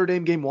lost to Notre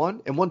Dame game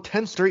 1 and won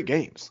 10 straight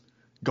games.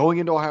 Going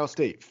into Ohio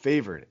State,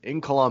 favored in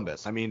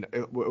Columbus. I mean,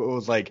 it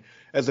was like,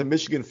 as a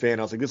Michigan fan,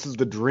 I was like, this is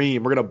the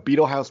dream. We're going to beat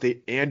Ohio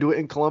State and do it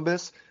in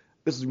Columbus.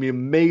 This is going to be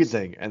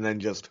amazing. And then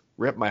just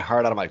ripped my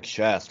heart out of my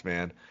chest,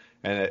 man.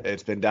 And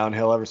it's been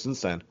downhill ever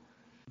since then.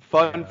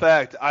 Fun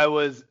fact, I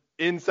was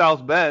in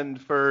South Bend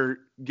for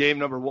game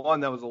number 1,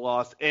 that was a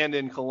loss, and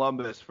in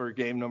Columbus for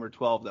game number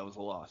 12, that was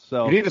a loss.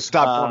 So you need to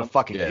stop going to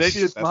fucking yes.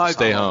 maybe it's my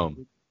Stay fault.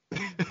 home.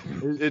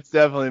 It's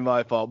definitely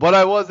my fault. But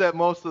I was at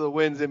most of the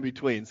wins in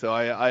between, so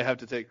I have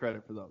to take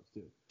credit for those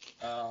too.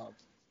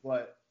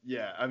 But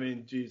yeah, I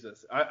mean,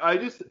 Jesus,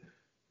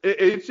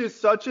 it's just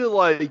such a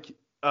like,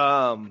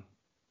 I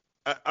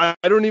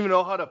don't even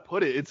know how to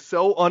put it. It's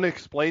so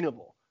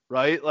unexplainable,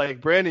 right?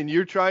 Like, Brandon,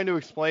 you're trying to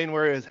explain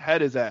where his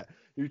head is at.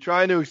 You're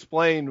trying to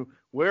explain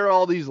where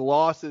all these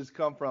losses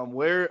come from,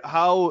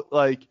 how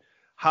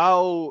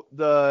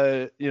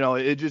the,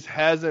 it just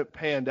hasn't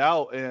panned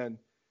out, and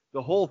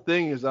the whole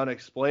thing is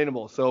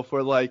unexplainable. So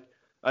for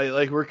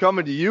we're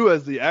coming to you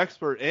as the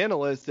expert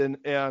analyst, and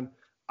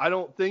I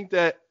don't think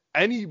that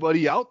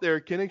anybody out there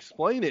can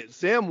explain it.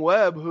 Sam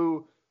Webb,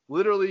 who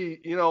literally,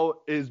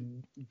 is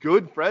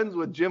good friends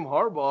with Jim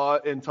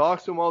Harbaugh and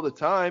talks to him all the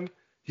time,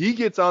 he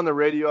gets on the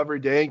radio every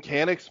day and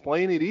can't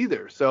explain it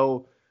either.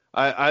 So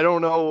I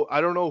don't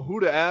know who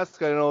to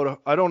ask. I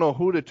don't know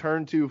who to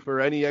turn to for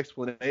any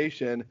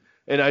explanation,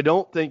 and I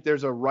don't think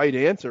there's a right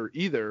answer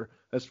either,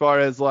 as far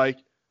as like,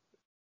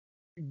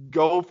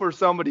 go for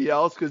somebody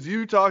else. Because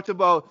you talked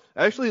about,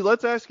 actually,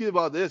 let's ask you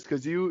about this,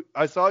 because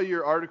I saw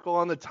your article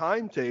on the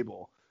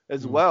timetable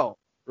as well,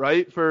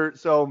 right?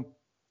 So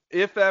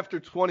if after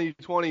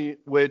 2020,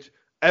 which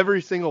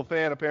every single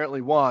fan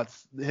apparently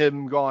wants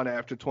him gone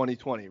after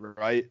 2020,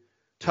 right?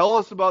 Tell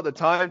us about the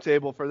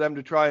timetable for them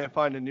to try and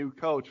find a new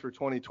coach for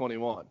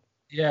 2021.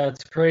 Yeah,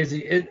 it's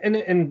crazy.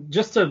 And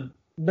just to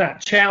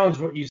not challenge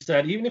what you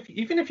said, even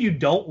if you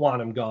don't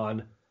want him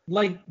gone,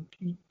 like,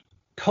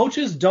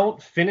 coaches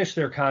don't finish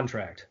their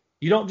contract.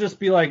 You don't just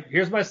be like,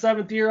 here's my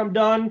 7th year, I'm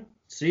done,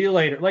 see you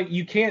later. Like,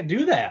 you can't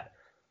do that.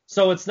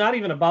 So it's not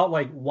even about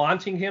like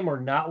wanting him or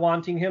not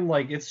wanting him.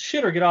 Like, it's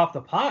shit or get off the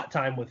pot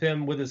time with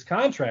him with his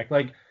contract.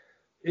 Like,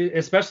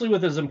 especially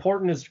with as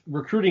important as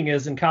recruiting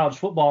is in college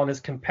football and as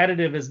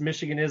competitive as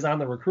Michigan is on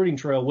the recruiting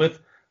trail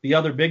with the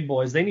other big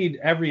boys, they need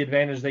every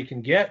advantage they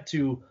can get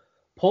to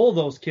pull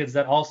those kids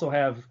that also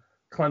have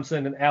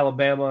Clemson and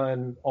Alabama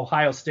and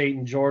Ohio State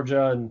and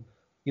Georgia and,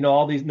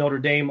 all these, Notre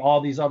Dame,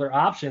 all these other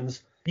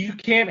options. You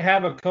can't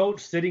have a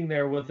coach sitting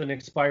there with an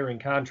expiring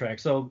contract.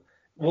 So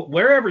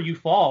wherever you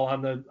fall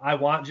on the, I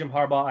want Jim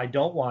Harbaugh, I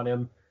don't want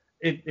him,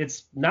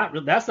 that's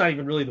not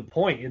even really the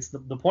point. It's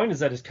the point is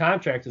that his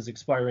contract is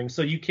expiring.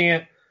 So you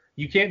can't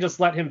just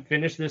let him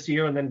finish this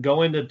year and then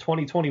go into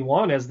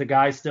 2021 as the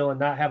guy still and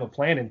not have a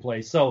plan in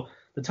place. So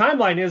the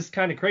timeline is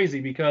kind of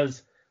crazy,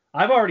 because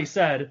I've already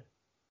said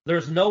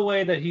there's no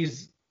way that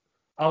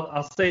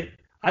I'll say,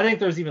 I think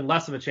there's even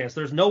less of a chance.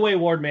 There's no way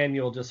Ward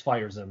Manuel just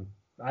fires him.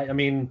 I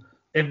mean,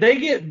 if they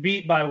get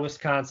beat by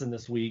Wisconsin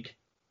this week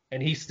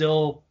and he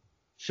still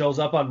shows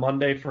up on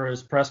Monday for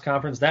his press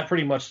conference, that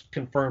pretty much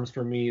confirms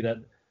for me that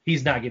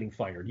he's not getting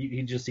fired.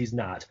 He's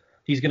not.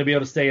 He's going to be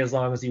able to stay as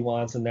long as he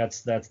wants, and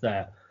that's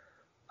that.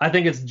 I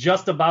think it's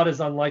just about as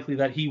unlikely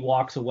that he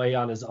walks away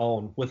on his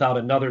own without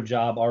another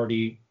job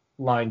already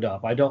lined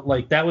up. I don't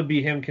like that would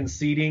be him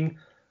conceding,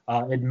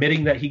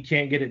 admitting that he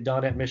can't get it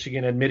done at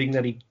Michigan, admitting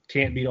that he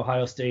can't beat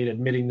Ohio State,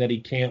 admitting that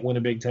he can't win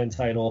a Big Ten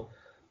title.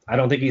 I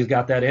don't think he's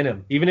got that in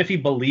him. Even if he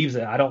believes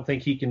it, I don't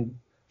think he can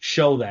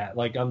show that.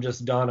 Like, I'm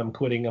just done, I'm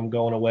quitting, I'm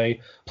going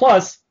away.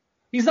 Plus,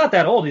 he's not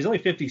that old. He's only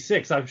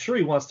 56. I'm sure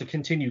he wants to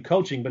continue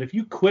coaching. But if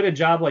you quit a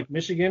job like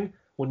Michigan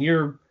when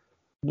you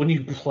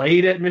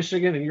played at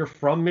Michigan and you're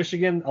from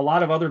Michigan, a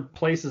lot of other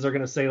places are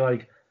going to say,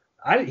 like,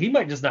 he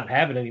might just not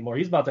have it anymore.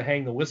 He's about to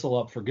hang the whistle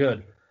up for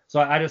good. So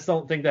I just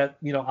don't think that,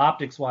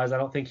 optics-wise, I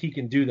don't think he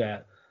can do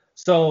that.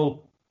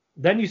 So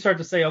then you start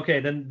to say, okay,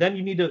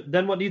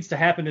 then what needs to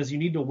happen is you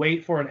need to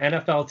wait for an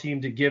NFL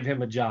team to give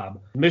him a job.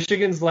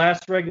 Michigan's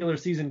last regular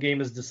season game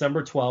is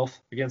December 12th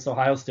against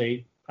Ohio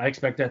State. I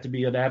expect that to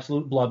be an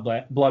absolute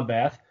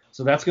bloodbath.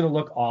 So that's going to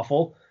look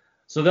awful.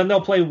 So then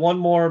they'll play one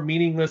more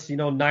meaningless,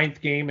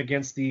 9th game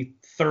against the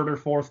 3rd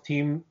or 4th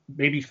team,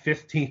 maybe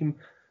 5th team.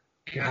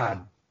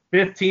 God,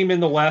 5th team in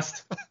the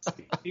West.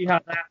 See how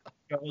that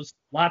goes.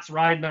 Lots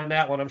riding on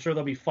that one. I'm sure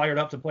they'll be fired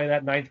up to play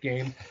that 9th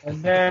game.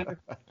 And then,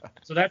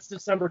 so that's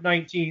December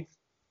 19th.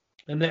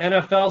 And the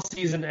NFL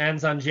season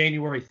ends on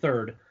January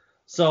 3rd.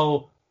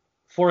 So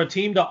for an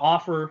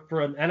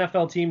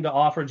NFL team to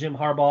offer Jim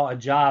Harbaugh a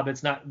job,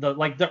 it's not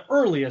the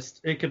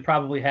earliest it could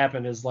probably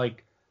happen is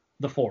like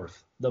the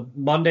 4th, the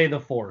Monday the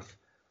 4th.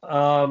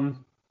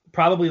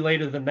 Probably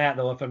later than that,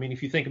 though,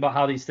 if you think about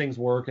how these things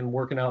work and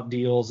working out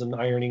deals and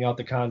ironing out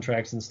the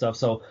contracts and stuff.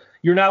 So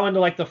you're now into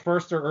like the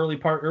first or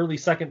early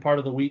second part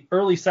of the week,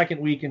 early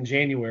second week in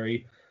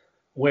January,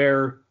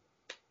 where,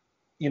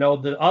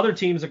 the other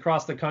teams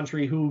across the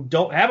country who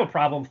don't have a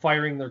problem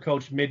firing their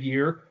coach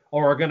mid-year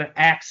or are going to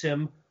axe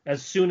him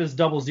as soon as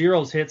double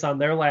zeros hits on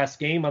their last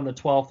game on the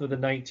 12th or the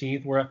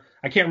 19th, where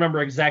I can't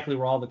remember exactly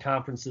where all the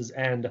conferences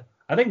end.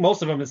 I think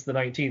most of them it's the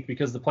 19th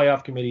because the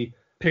playoff committee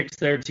picks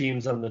their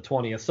teams on the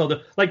 20th. So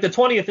the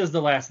 20th is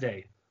the last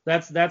day.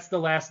 That's the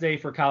last day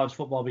for college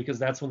football because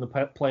that's when the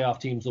playoff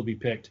teams will be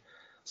picked.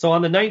 So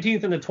on the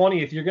 19th and the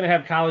 20th, you're going to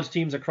have college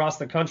teams across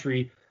the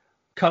country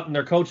cutting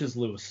their coaches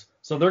loose.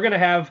 So they're going to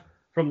have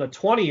from the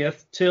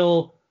 20th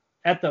till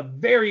at the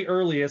very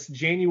earliest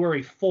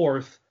January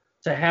 4th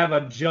to have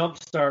a jump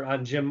start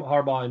on Jim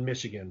Harbaugh in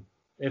Michigan,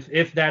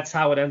 if that's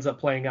how it ends up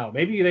playing out.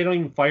 Maybe they don't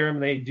even fire him,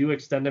 they do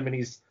extend him, and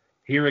he's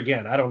here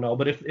again. I don't know.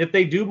 But if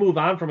they do move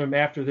on from him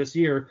after this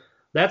year,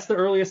 that's the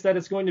earliest that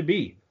it's going to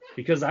be,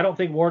 because I don't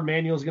think Ward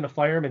Manuel is going to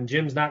fire him, and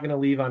Jim's not going to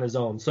leave on his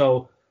own.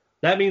 So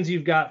that means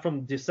you've got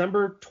from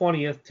December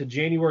 20th to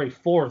January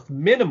 4th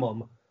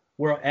minimum,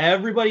 where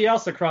everybody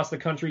else across the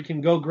country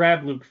can go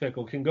grab Luke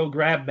Fickell, can go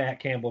grab Matt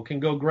Campbell, can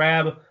go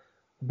grab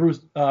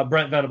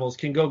Brent Venables,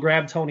 can go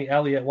grab Tony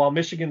Elliott, while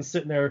Michigan's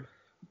sitting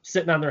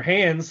on their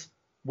hands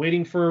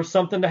waiting for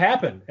something to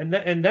happen. And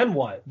then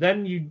what?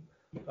 Then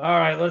all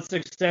right, let's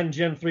extend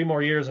Jim 3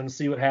 more years and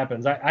see what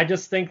happens. I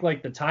just think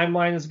like the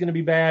timeline is going to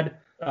be bad.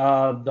 The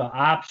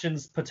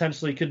options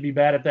potentially could be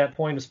bad at that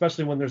point,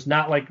 especially when there's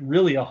not like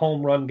really a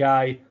home run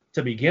guy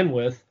to begin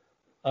with.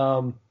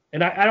 And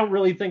I don't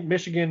really think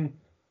Michigan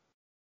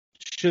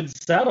should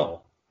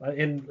settle.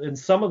 And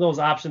some of those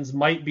options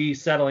might be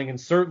settling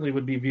and certainly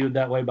would be viewed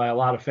that way by a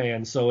lot of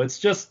fans. So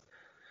it's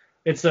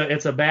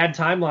a bad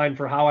timeline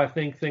for how I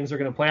think things are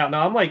going to play out.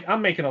 Now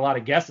I'm making a lot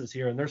of guesses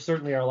here, and there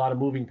certainly are a lot of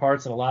moving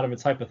parts and a lot of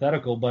it's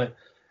hypothetical. But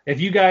if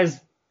you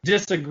guys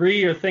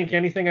disagree or think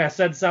anything I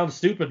said sounds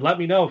stupid, let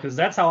me know, because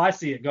that's how I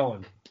see it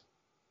going.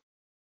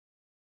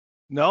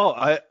 No,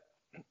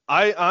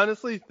 I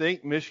honestly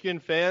think Michigan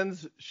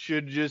fans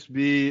should just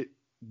be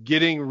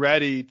getting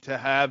ready to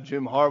have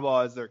Jim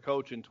Harbaugh as their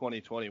coach in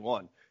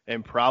 2021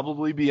 and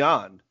probably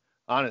beyond,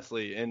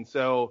 honestly. And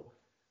so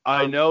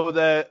I know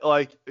that,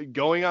 like,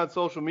 going on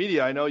social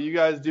media, I know you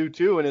guys do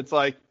too, and it's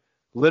like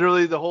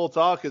literally the whole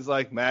talk is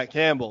like Matt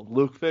Campbell,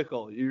 Luke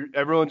Fickell.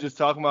 Everyone's just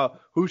talking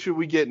about who should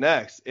we get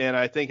next, and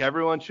I think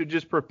everyone should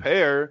just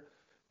prepare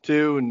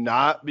to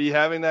not be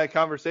having that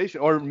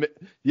conversation. Or,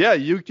 yeah,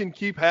 you can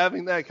keep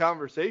having that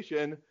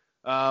conversation,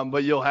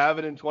 but you'll have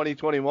it in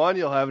 2021,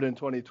 you'll have it in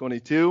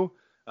 2022.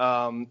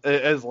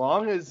 As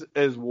long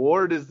as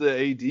Ward is the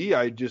AD,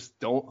 I just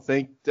don't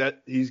think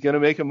that he's going to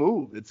make a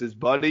move. It's his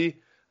buddy.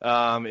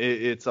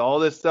 It's all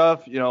this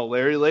stuff.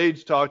 Larry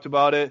Lage talked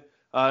about it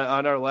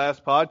on our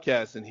last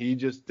podcast, and he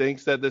just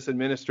thinks that this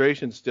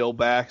administration still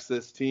backs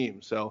this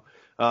team. So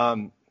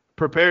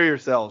prepare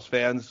yourselves,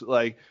 fans.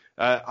 Like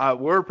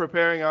we're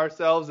preparing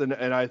ourselves, and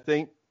I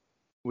think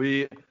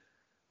we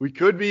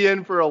could be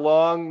in for a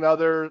long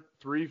another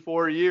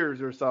 3-4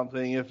 years or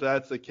something if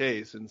that's the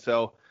case. And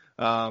so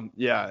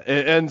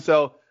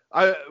so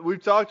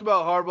we've talked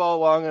about Harbaugh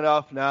long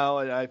enough now,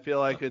 and I feel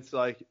like it's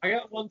like I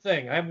got one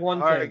thing. I have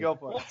one all thing. Right, go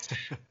for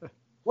it.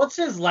 What's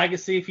his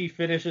legacy if he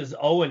finishes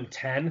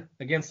 0-10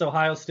 against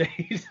Ohio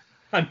State?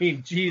 I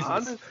mean, Jesus.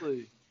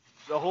 Honestly,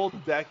 the whole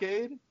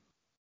decade?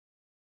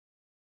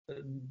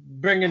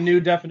 Bring a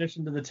new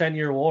definition to the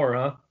 10-year war,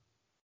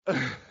 huh?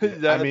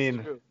 That's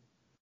true.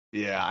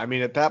 Yeah, I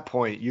mean, at that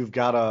point, you've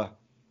got to.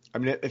 I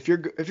mean, if you're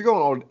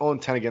going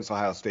 0-10 against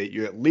Ohio State,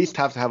 you at least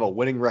have to have a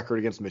winning record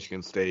against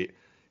Michigan State.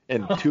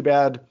 And too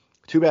bad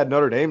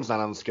Notre Dame's not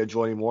on the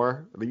schedule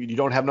anymore. You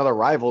don't have another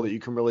rival that you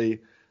can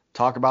really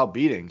talk about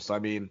beating. So I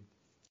mean,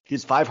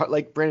 he's 500,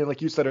 like Brandon,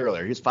 like you said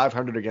earlier, he's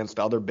 500 against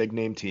other big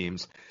name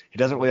teams. He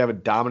doesn't really have a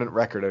dominant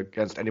record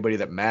against anybody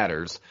that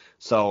matters.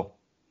 So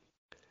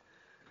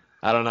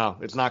I don't know.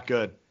 It's not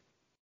good.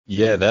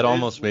 Yeah, that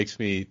almost makes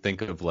me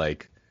think of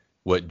like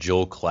what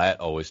Joel Klatt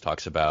always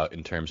talks about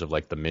in terms of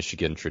like the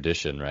Michigan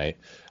tradition, right?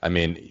 I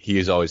mean,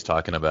 he's always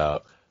talking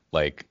about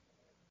like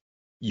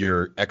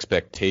your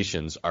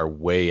expectations are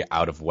way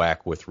out of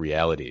whack with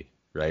reality,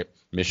 right?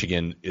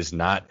 Michigan is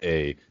not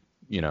a,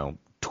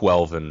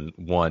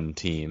 12-1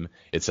 team.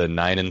 It's a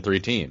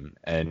 9-3 team,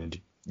 and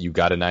you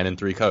got a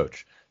 9-3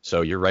 coach.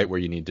 So you're right where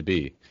you need to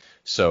be.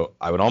 So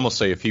I would almost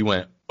say if he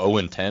went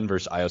 0-10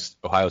 versus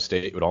Ohio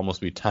State, it would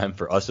almost be time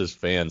for us as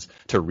fans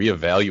to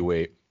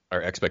reevaluate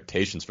our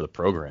expectations for the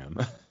program.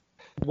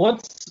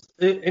 What's,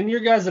 in your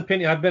guys'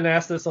 opinion, I've been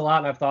asked this a lot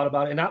and I've thought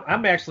about it, and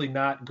I'm actually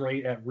not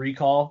great at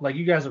recall. Like,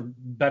 you guys are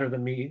better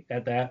than me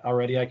at that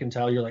already. I can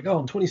tell. You're like, oh,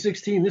 in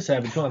 2016 this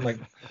happened. I'm like,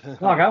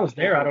 fuck, I was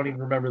there. I don't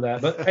even remember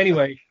that. But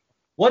anyway,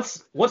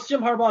 what's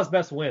Jim Harbaugh's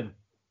best win?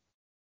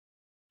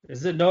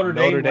 Is it Notre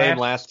Dame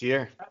last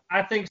year?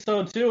 I think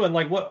so too. And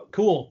like, what?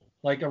 Cool.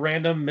 Like a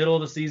random middle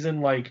of the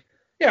season, like.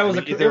 Yeah, it was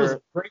a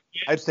great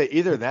game. I'd say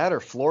either that or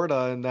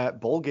Florida in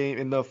that bowl game,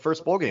 in the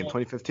first bowl game,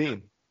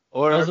 2015.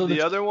 Or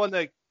the other one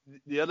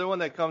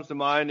that comes to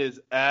mind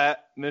is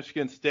at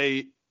Michigan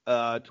State,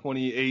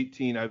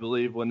 2018, I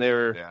believe, when they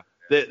were. Yeah.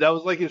 That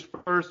was like his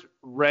first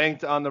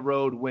ranked on the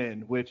road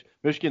win, which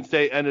Michigan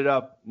State ended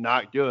up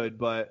not good,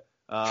 but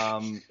it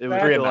was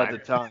still at the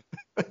time.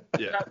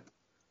 Yeah.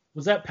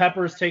 Was that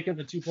Peppers taking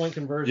the 2-point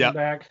conversion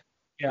back?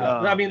 Yeah,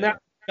 I mean that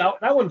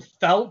one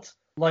felt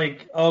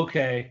like,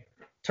 okay,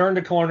 turn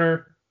the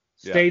corner,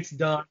 State's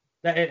done.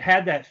 That it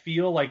had that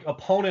feel, like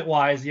opponent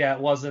wise, it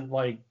wasn't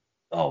like,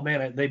 oh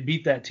man, they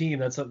beat that team.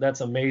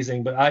 That's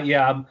amazing. But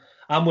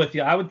I'm with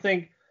you. I would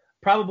think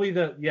probably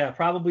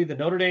the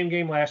Notre Dame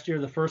game last year,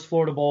 the first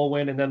Florida Bowl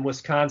win, and then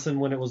Wisconsin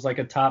when it was like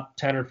a top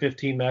 10 or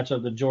 15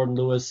 matchup, the Jordan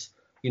Lewis,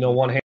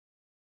 one hand,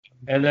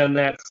 and then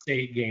that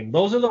State game.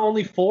 Those are the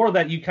only four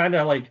that you kind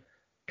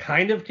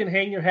of can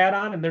hang your hat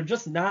on, and they're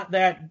just not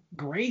that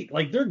great.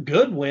 Like, they're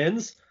good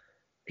wins.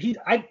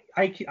 I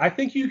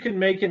think you can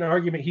make an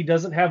argument he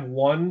doesn't have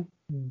one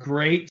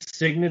great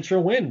signature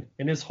win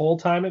in his whole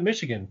time at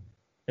Michigan.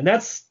 And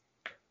that's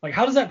like,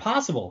 how is that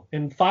possible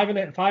in five and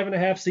a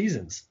half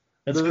seasons?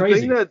 That's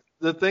crazy.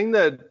 The thing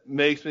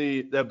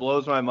that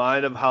blows my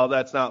mind of how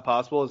that's not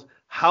possible is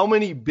how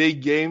many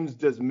big games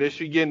does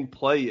Michigan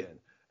play in?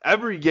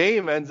 Every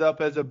game ends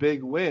up as a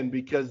big win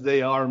because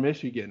they are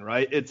Michigan,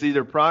 right? It's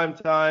either prime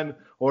time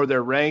or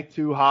they're ranked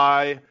too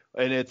high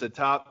and it's a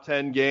top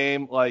 10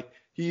 game. Like,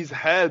 he's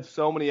had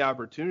so many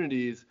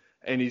opportunities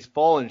and he's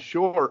fallen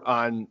short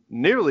on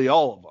nearly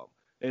all of them.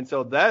 And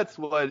so that's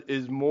what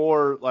is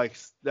more like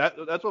that.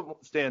 That's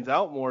what stands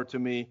out more to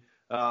me,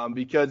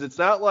 because it's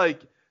not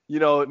like,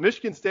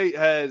 Michigan State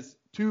has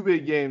two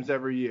big games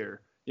every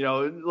year.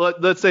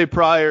 Let's say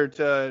prior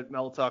to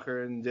Mel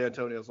Tucker and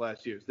D'Antonio's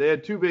last years, they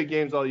had two big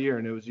games all year,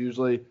 and it was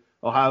usually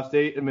Ohio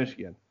State and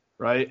Michigan,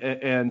 right?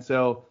 And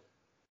so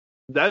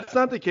that's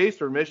not the case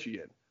for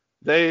Michigan.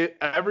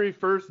 Every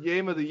first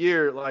game of the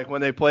year, like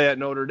when they play at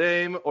Notre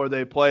Dame or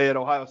they play at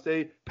Ohio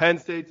State, Penn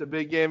State's a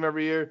big game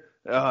every year.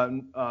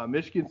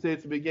 Michigan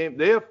State's a big game.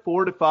 They have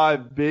 4 to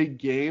 5 big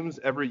games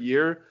every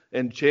year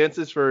and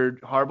chances for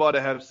Harbaugh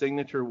to have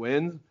signature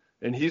wins,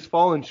 and he's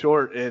fallen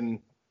short in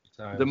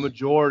the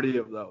majority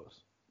of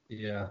those.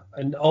 Yeah,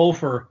 and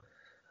over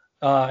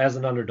as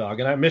an underdog,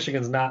 and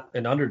Michigan's not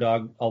an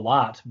underdog a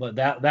lot, but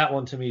that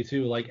one to me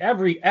too. Like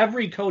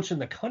every coach in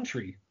the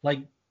country, like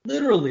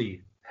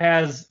literally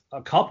has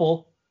a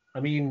couple. I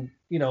mean,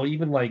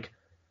 even like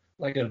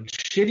a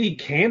shitty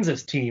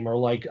Kansas team or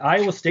like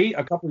Iowa State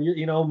a couple years.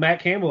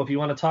 Matt Campbell, if you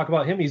want to talk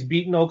about him, he's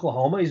beaten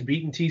Oklahoma, he's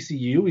beaten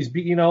TCU, he's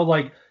beaten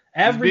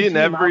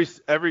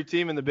every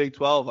team in the Big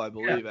 12, I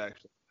believe,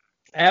 actually.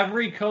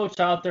 Every coach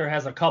out there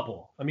has a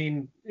couple. I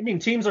mean,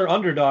 teams are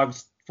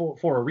underdogs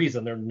for a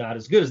reason. They're not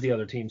as good as the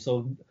other team,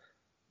 so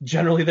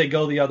generally they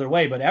go the other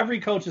way. But every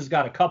coach has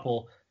got a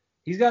couple.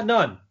 He's got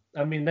none.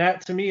 I mean,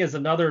 that to me is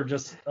another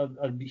just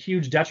a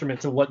huge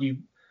detriment to what you.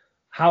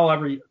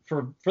 However,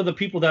 for the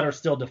people that are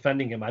still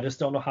defending him, I just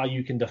don't know how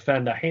you can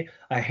defend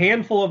a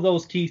handful of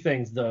those key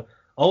things. The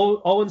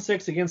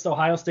 0-6 against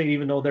Ohio State,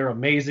 even though they're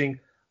amazing.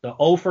 The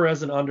 0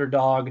 as an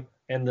underdog,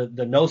 and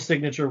the no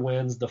signature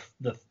wins. The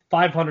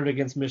 500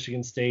 against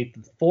Michigan State,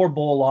 the 4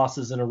 bowl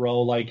losses in a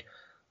row. Like,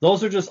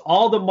 those are just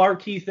all the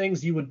marquee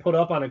things you would put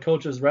up on a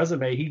coach's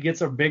resume. He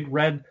gets a big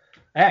red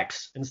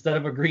X instead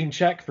of a green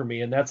check for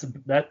me, and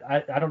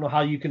I don't know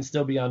how you can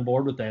still be on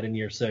board with that in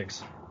year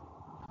 6.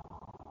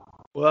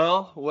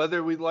 Well,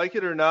 whether we like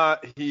it or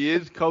not, he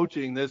is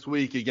coaching this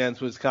week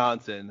against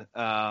Wisconsin.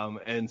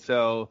 And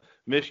so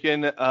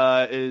Michigan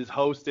is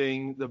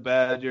hosting the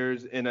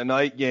Badgers in a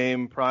night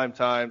game, prime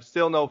time.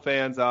 Still no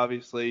fans,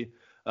 obviously.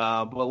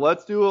 But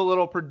let's do a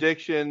little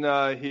prediction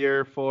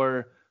here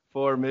for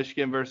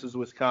Michigan versus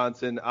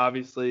Wisconsin.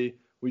 Obviously,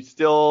 we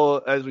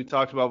still, as we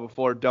talked about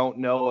before, don't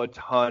know a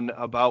ton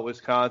about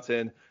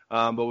Wisconsin.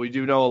 But we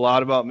do know a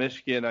lot about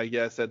Michigan, I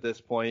guess, at this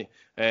point,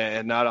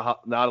 and not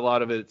a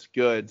lot of it's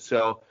good.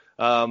 So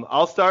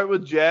I'll start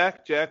with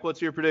Jack. Jack,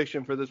 what's your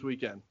prediction for this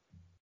weekend?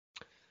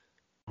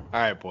 All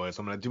right, boys,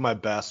 I'm gonna do my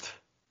best.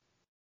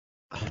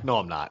 No,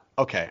 I'm not.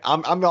 Okay,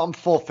 I'm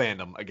full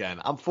fandom again.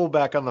 I'm full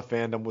back on the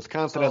fandom.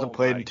 Wisconsin hasn't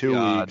played in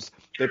 2 weeks.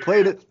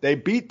 They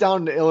beat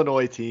down the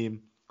Illinois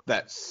team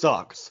that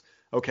sucks.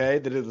 Okay,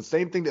 they did the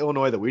same thing to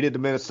Illinois that we did to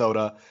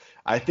Minnesota.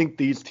 I think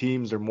these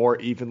teams are more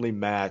evenly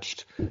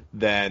matched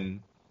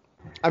than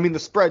 – the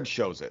spread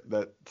shows it,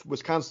 that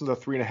Wisconsin's a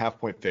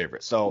 3.5-point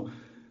favorite. So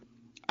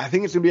I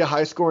think it's going to be a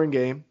high-scoring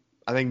game.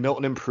 I think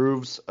Milton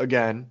improves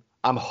again.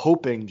 I'm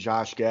hoping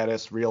Josh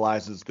Gaddis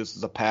realizes this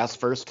is a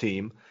pass-first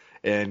team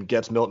and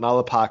gets Milton out of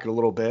the pocket a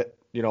little bit,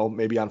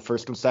 maybe on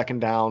first and second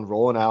down,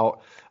 rolling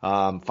out,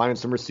 finding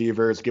some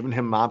receivers, giving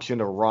him an option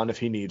to run if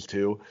he needs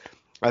to.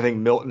 I think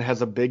Milton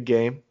has a big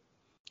game.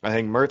 I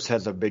think Mertz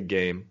has a big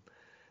game.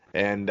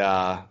 And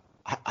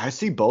I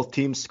see both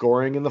teams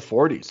scoring in the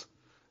 40s.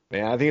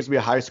 Man, I think it's going to be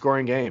a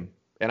high-scoring game.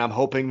 And I'm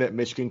hoping that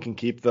Michigan can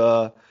keep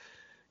the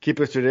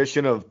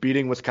tradition of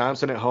beating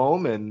Wisconsin at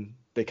home, and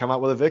they come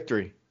out with a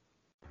victory.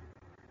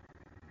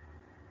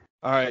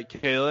 All right,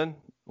 Kalen,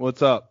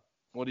 what's up?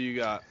 What do you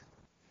got?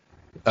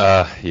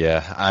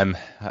 Yeah,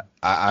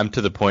 I'm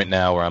to the point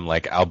now where I'm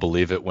like, I'll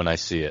believe it when I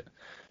see it.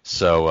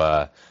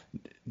 So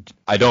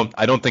I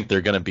don't think they're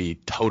going to be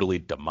totally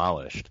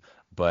demolished,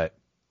 but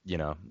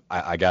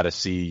I got to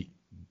see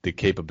the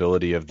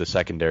capability of the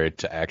secondary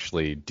to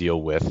actually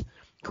deal with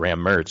Graham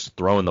Mertz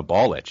throwing the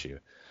ball at you.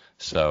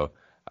 So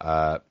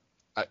I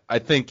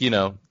think,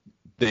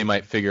 they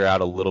might figure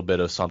out a little bit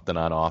of something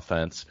on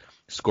offense,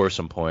 score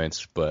some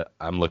points, but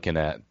I'm looking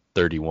at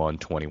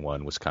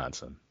 31-21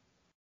 Wisconsin.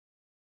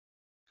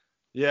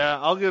 Yeah,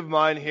 I'll give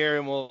mine here,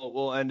 and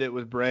we'll end it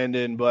with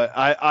Brandon. But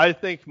I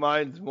think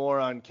mine's more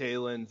on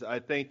Kalen's. I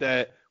think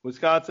that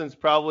Wisconsin's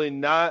probably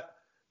not.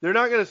 They're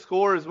not going to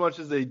score as much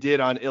as they did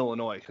on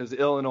Illinois because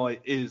Illinois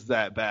is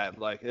that bad.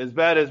 Like as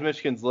bad as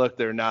Michigan's look,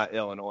 they're not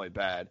Illinois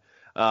bad.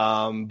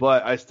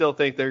 But I still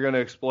think they're going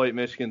to exploit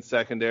Michigan's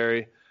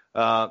secondary.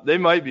 They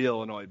might be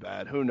Illinois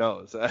bad. Who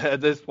knows? At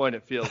this point,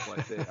 it feels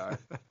like they are.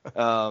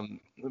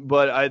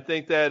 But I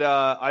think that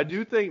I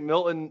do think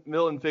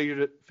Milton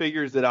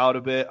figures it out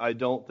a bit. I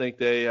don't think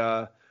they.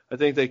 I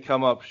think they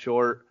come up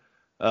short.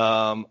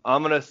 I'm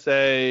gonna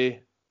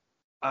say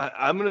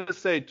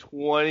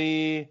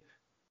 28-17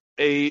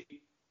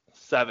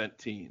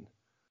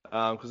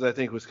 because I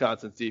think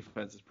Wisconsin's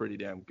defense is pretty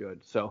damn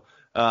good. So,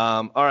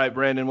 all right,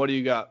 Brandon, what do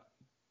you got?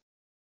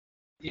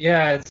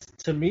 Yeah,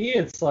 to me,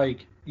 it's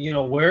like,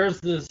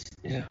 where's this?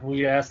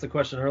 We asked the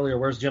question earlier.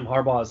 Where's Jim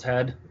Harbaugh's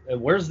head?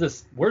 Where's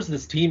this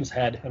team's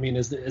head? I mean,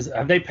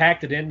 have they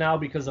packed it in now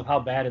because of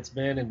how bad it's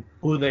been and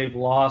who they've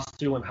lost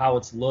to and how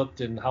it's looked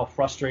and how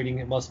frustrating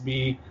it must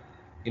be?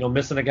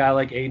 Missing a guy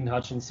like Aiden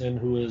Hutchinson,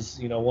 who is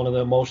one of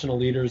the emotional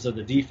leaders of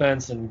the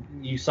defense, and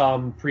you saw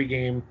him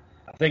pregame,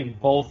 I think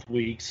both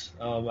weeks.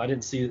 I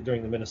didn't see it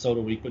during the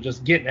Minnesota week, but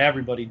just getting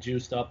everybody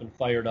juiced up and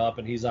fired up,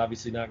 and he's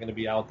obviously not going to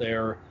be out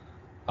there.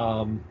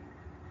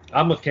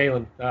 I'm with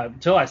Kalen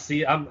until I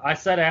see. I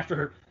said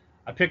after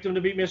I picked him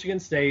to beat Michigan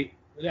State,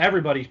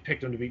 everybody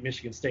picked him to beat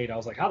Michigan State. I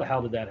was like, how the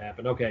hell did that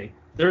happen? Okay,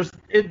 this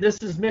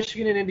is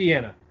Michigan and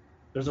Indiana.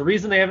 There's a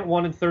reason they haven't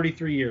won in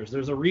 33 years.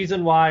 There's a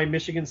reason why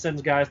Michigan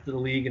sends guys to the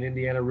league and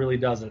Indiana really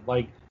doesn't.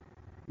 Like,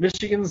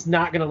 Michigan's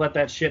not going to let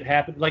that shit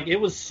happen. Like, it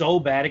was so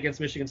bad against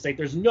Michigan State.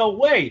 There's no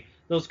way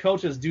those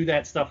coaches do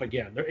that stuff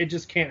again. It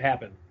just can't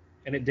happen,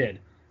 and it did.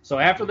 So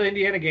after the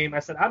Indiana game, I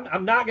said,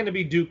 I'm not going to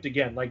be duped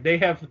again. Like, they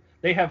have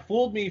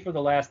fooled me for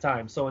the last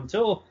time. So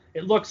until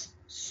it looks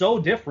so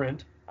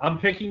different, I'm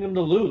picking them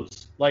to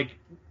lose, like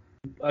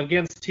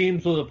against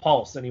teams with a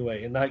pulse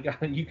anyway.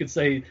 And you could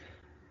say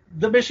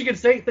the Michigan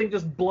State thing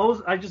just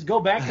blows. I just go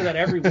back to that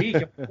every week.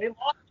 They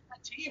lost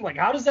that team. Like,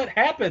 how does that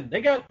happen? They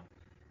got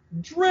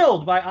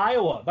drilled by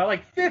Iowa by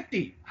like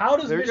 50. How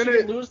does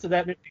Michigan lose to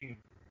that team?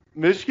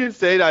 Michigan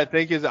State, I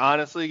think, is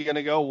honestly going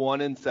to go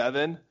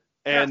 1-7.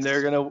 And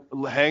they're going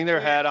to hang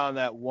their hat on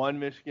that one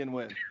Michigan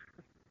win.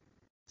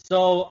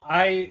 So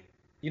I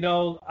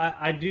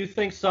do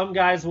think some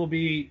guys will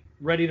be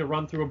ready to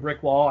run through a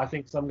brick wall. I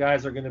think some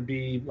guys are going to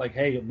be like,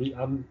 hey,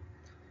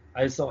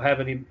 I just don't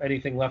have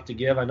anything left to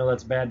give. I know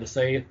that's bad to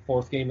say,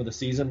 fourth game of the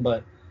season,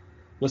 but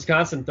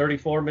Wisconsin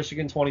 34,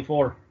 Michigan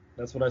 24.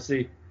 That's what I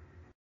see.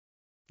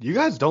 You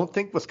guys don't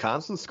think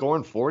Wisconsin's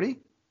scoring 40?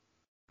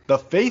 The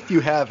faith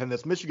you have in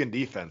this Michigan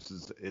defense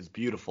is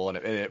beautiful, and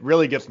it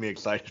really gets me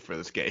excited for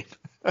this game.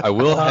 I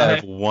will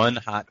have one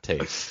hot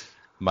take.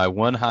 My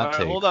one hot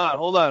take. Hold on.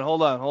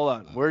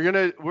 We're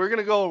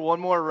gonna go one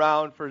more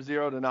round for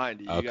 0-90.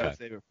 You gotta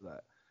save it for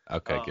that.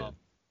 Okay, good.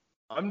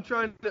 I'm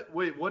trying to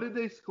wait. What did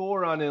they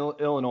score on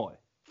Illinois?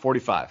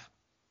 45.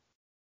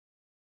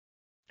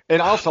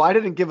 And also, I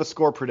didn't give a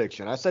score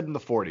prediction. I said in the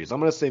 40s. I'm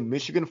gonna say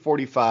Michigan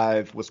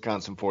 45,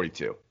 Wisconsin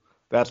 42.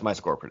 That's my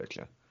score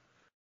prediction.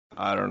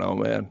 I don't know,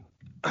 man.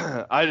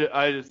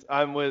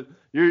 I'm with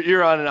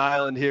you're on an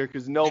island here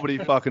because nobody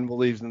fucking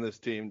believes in this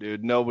team,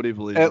 dude. Nobody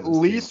believes. At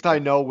least I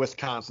know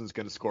Wisconsin's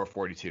going to score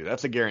 42.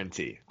 That's a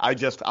guarantee.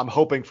 I'm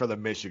hoping for the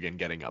Michigan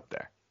getting up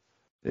there.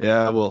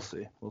 Yeah, we'll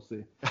see.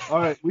 All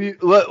right,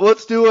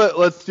 let's do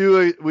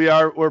it.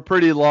 We're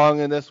pretty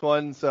long in this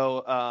one.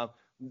 So,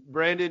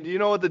 Brandon, do you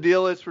know what the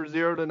deal is for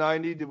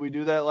 0-90? Did we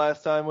do that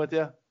last time with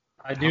you?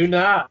 I do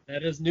not.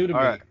 That is new to me.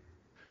 All right.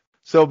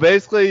 So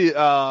basically,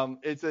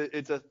 it's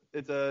a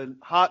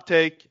hot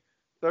take,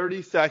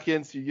 30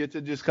 seconds. You get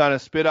to just kind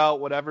of spit out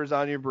whatever's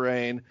on your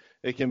brain.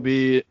 It can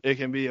be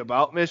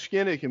about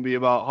Michigan. It can be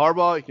about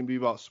Harbaugh. It can be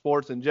about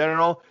sports in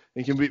general.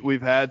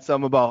 We've had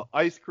some about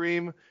ice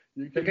cream.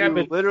 You can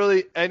do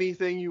literally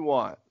anything you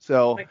want.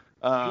 So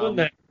doing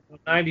that for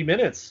 90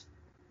 minutes.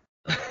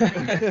 Basically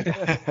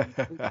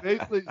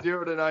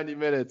 0-90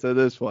 minutes at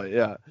this point.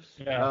 Yeah.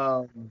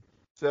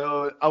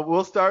 So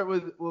we'll start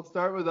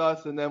with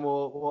us, and then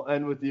we'll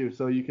end with you,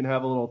 so you can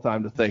have a little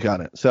time to think on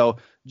it. So,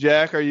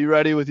 Jack, are you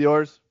ready with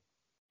yours?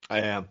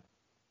 I am.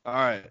 All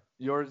right,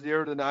 your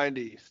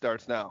 0-90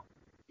 starts now.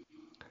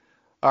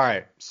 All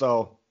right.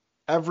 So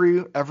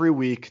every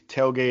week,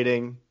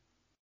 tailgating,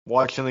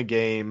 watching the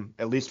game,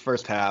 at least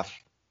first half,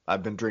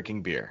 I've been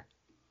drinking beer.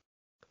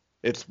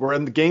 We're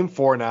in the game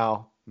 4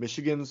 now.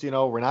 Michigan's,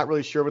 we're not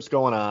really sure what's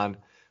going on.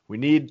 We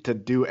need to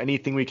do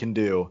anything we can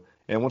do.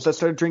 And once I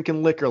started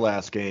drinking liquor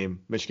last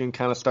game, Michigan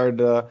kind of started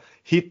to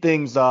heat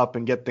things up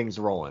and get things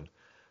rolling.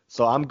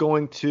 So I'm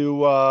going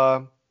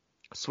to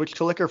switch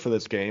to liquor for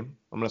this game.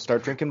 I'm going to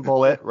start drinking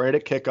Bullet right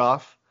at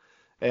kickoff.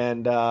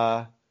 And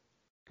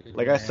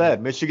like I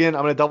said, Michigan,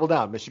 I'm going to double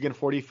down. Michigan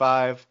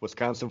 45,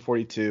 Wisconsin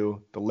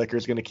 42. The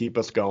liquor's going to keep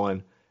us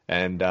going.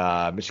 And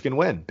Michigan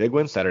win. Big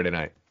win Saturday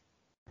night.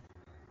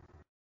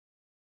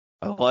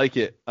 I like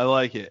it.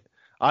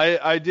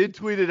 I did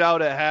tweet it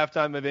out at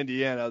halftime of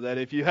Indiana that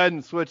if you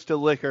hadn't switched to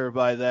liquor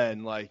by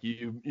then, like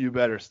you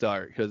better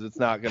start because it's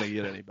not going to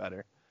get any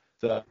better.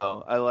 So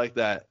I like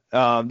that.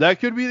 That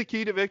could be the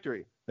key to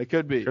victory. It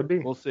could be.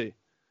 We'll see.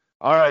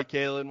 All right,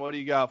 Kalen, what do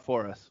you got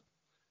for us?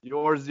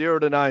 Your 0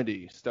 to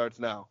 90 starts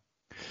now.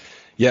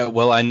 Yeah,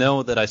 well, I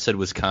know that I said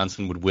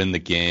Wisconsin would win the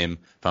game,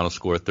 final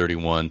score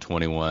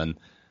 31-21,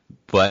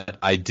 but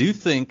I do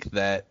think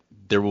that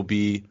there will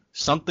be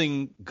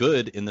something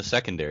good in the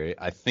secondary.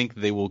 I think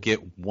they will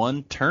get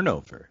one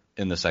turnover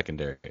in the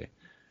secondary.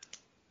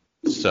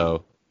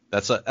 So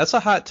that's a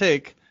hot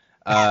take.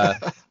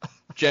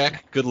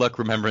 Jack, good luck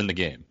remembering the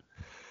game.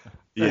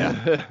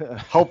 Yeah.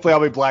 Hopefully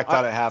I'll be blacked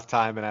out at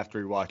halftime and after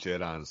we watch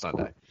it on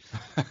Sunday.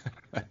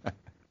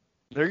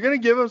 They're going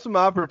to give him some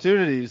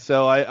opportunities,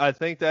 so I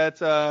think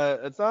that's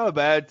it's not a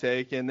bad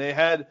take. And they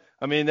had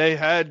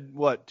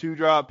 2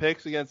 drop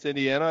picks against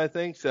Indiana, I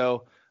think.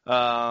 So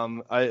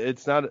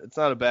it's not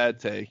a bad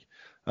take.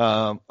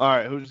 All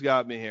right, who's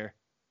got me here?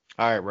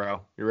 All right,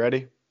 bro, you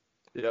ready?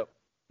 Yep.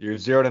 Your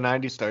 0 to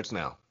 90 starts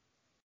now.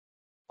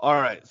 All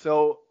right,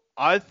 so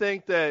I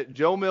think that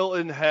Joe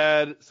Milton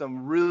had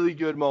some really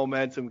good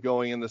momentum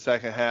going in the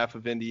second half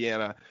of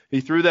Indiana.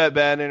 He threw that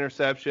bad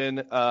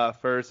interception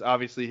first.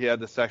 Obviously, he had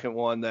the second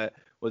one that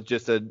was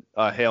just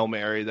a Hail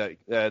Mary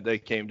that they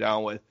came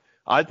down with.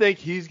 I think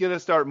he's going to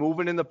start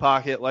moving in the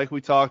pocket like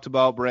we talked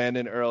about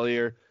Brandon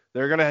earlier.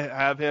 They're going to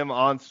have him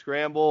on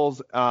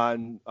scrambles,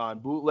 on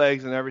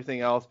bootlegs and everything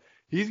else.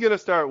 He's going to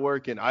start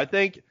working. I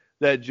think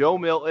that Joe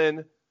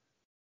Milton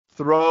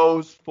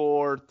throws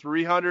for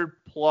 300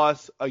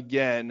 plus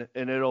again,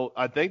 and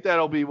I think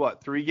that'll be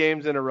 3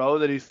 games in a row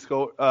that he's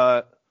scored,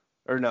 or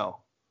no,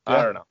 yeah.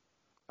 I don't know.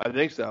 I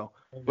think so,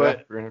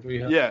 but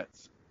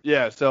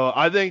yeah. So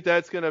I think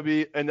that's gonna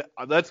be, and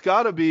that's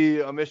got to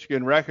be a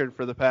Michigan record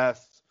for the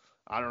past,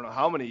 I don't know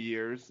how many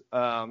years.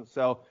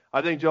 So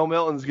I think Joe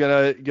Milton's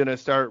gonna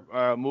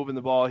start moving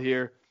the ball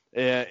here,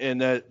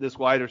 and that this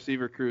wide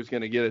receiver crew is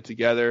gonna get it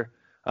together.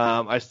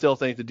 I still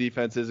think the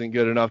defense isn't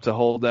good enough to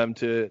hold them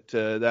to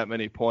that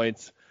many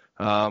points.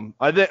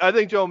 I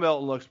think Joe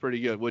Milton looks pretty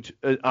good, which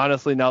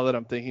honestly, now that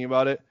I'm thinking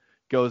about it,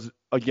 goes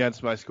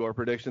against my score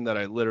prediction that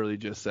I literally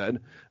just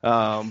said.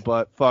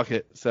 But fuck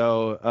it.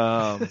 So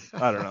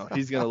I don't know.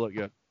 He's gonna look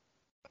good.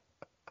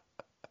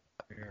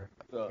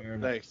 So,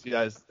 thanks, you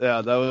guys.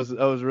 Yeah, that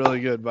was really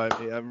good by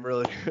me. I'm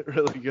really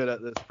really good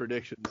at this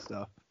prediction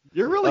stuff.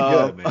 You're really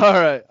good, man.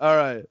 All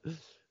right.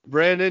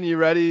 Brandon, you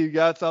ready? You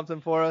got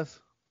something for us?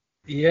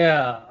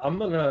 Yeah, I'm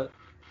gonna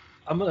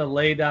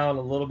lay down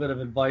a little bit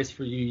of advice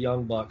for you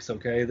young bucks,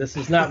 okay? This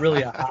is not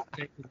really a hot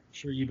take. I'm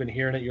sure you've been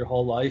hearing it your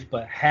whole life,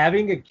 but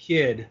having a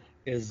kid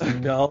is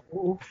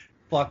no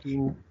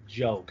fucking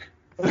joke.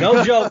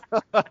 No joke.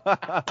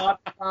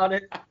 Talked about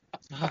it.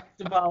 Talked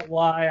about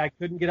why I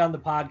couldn't get on the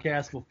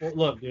podcast before.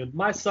 Look, dude,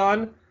 my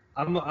son,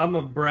 I'm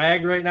a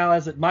brag right now.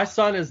 My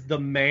son is the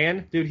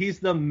man, dude. He's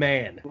the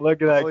man.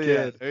 Look at that kid.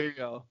 Yeah, there you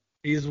go.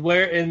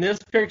 In this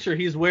picture,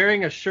 he's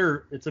wearing a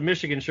shirt. It's a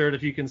Michigan shirt,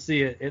 if you can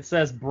see it. It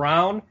says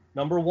Brown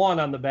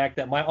 #1 on the back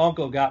that my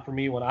uncle got for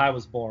me when I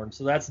was born.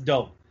 So that's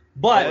dope.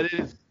 But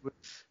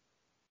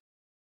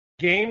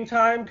game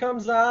time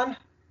comes on,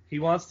 he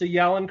wants to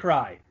yell and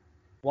cry.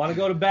 Want to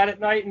go to bed at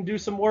night and do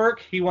some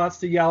work? He wants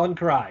to yell and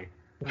cry.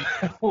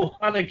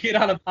 Want to get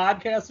on a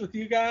podcast with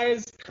you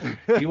guys?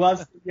 He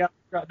wants to yell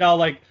and cry. No,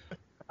 like,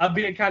 I'm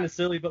being kind of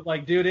silly, but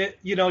like, dude,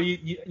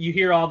 you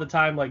hear all the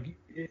time, like,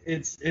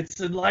 it's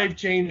a life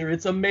changer.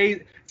 It's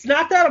amazing. It's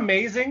not that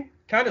amazing.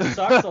 Kind of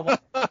sucks a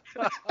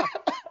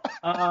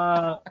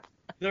lot.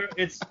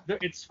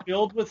 It's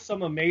filled with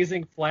some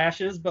amazing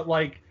flashes, but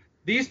like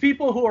these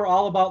people who are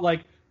all about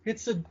like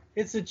it's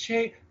a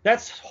change.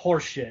 That's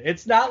horseshit.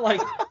 It's not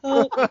like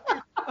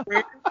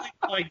rarely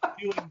like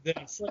doing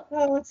this. Like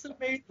it's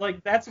amazing.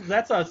 Like that's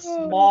a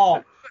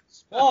small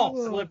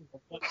sliver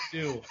of what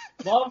to do.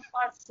 Love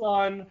my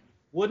son.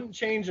 Wouldn't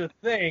change a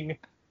thing.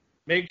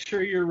 Make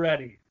sure you're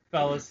ready.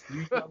 Fellas,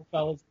 you young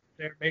fellas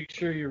there, make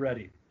sure you're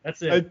ready.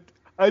 That's it.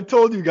 I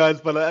told you guys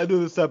by the end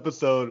of this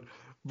episode,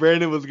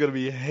 Brandon was gonna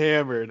be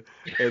hammered,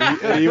 and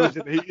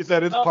he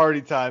said it's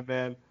party time,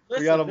 man.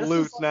 Listen, we got him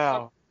loose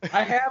now.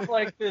 I have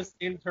like this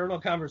internal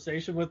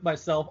conversation with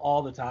myself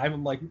all the time.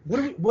 I'm like,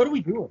 what are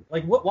we doing?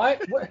 Like,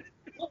 what?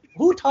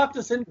 Who talked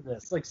us into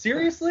this? Like,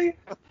 seriously?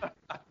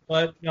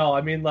 But no,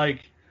 I mean,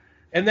 like.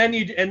 And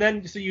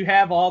then so you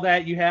have all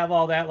that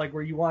like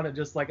where you want to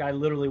just like I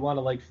literally want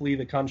to like flee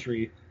the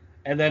country,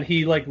 and then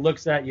he like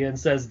looks at you and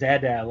says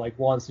dad like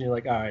once, and you're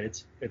like, all right,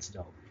 it's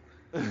dope.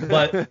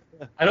 But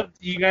none of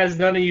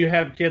you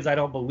have kids, I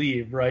don't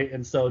believe, right?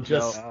 And so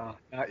just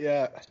not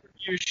yet.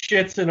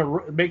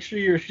 Make sure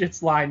your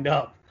shit's lined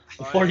up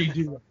before you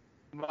do it.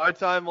 My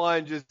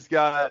timeline just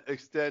got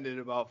extended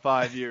about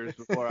 5 years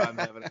before I'm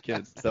having a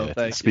kid. So yeah,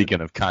 thank speaking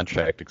you. of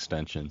contract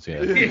extensions,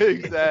 yeah.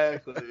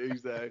 Exactly.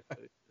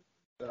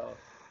 So,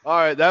 All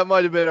right, that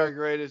might have been our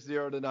greatest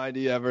 0 to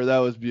 90 ever. That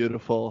was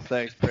beautiful.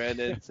 Thanks,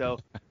 Brandon. So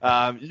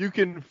you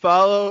can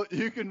follow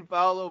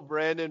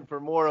Brandon for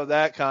more of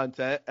that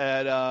content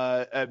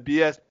at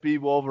BSB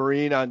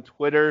Wolverine on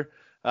Twitter.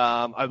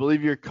 I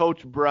believe you're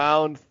Coach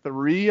Brown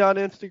 3 on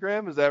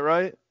Instagram. Is that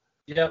right?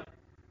 Yep.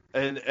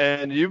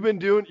 And you've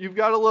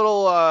got a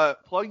little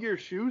plug your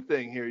shoe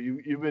thing here.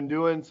 You've been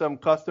doing some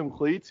custom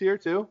cleats here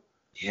too.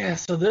 Yeah,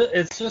 so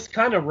it's just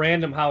kind of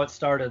random how it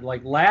started.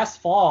 Like last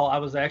fall, I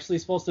was actually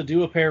supposed to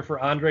do a pair for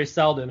Andre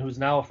Selden, who's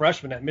now a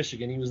freshman at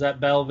Michigan. He was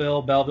at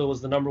Belleville. Belleville was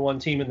the #1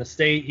 team in the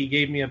state. He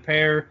gave me a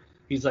pair.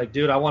 He's like,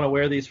 dude, I want to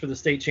wear these for the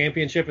state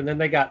championship. And then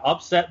they got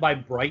upset by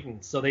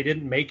Brighton, so they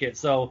didn't make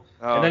it.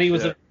 And then he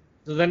was an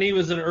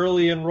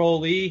early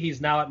enrollee.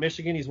 He's now at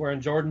Michigan. He's wearing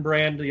Jordan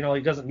Brand. You know,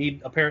 he doesn't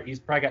need a pair. He's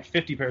probably got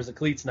 50 pairs of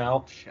cleats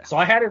now. Yeah. So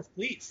I had his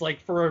cleats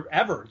like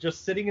forever,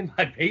 just sitting in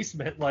my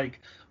basement.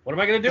 Like, what am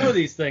I going to do with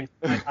these things?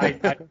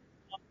 I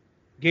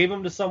gave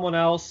them to someone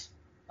else,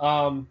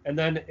 and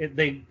then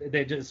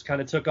they just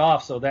kind of took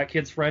off. So that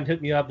kid's friend hit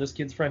me up. This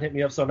kid's friend hit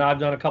me up. So now I've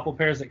done a couple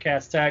pairs at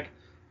Cass Tech,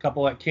 a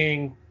couple at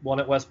King,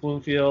 one at West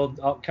Bloomfield.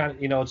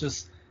 It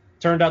just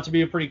turned out to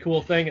be a pretty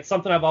cool thing. It's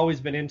something I've always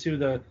been into.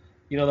 The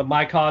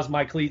My Cause,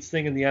 My Cleats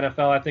thing in the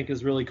NFL, I think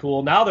is really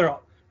cool. Now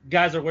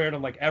guys are wearing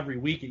them like every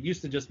week. It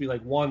used to just be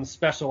like one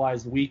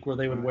specialized week where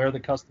they would wear the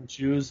custom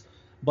shoes.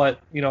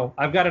 But,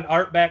 I've got an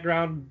art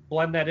background,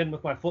 blend that in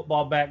with my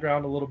football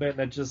background a little bit,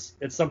 and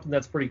it's something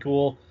that's pretty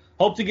cool.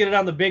 Hope to get it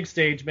on the big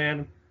stage,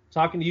 man.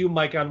 Talking to you,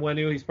 Mike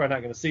Onwenu, he's probably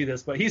not going to see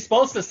this, but he's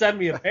supposed to send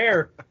me a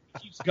pair.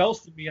 He keeps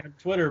ghosting me on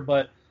Twitter,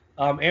 but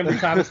Ambry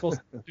Thomas is supposed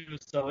to do.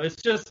 So it's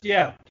just,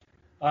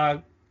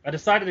 I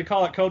decided to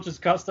call it Coach's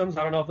Customs.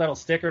 I don't know if that'll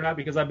stick or not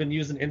because I've been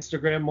using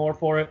Instagram more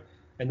for it,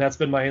 and that's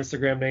been my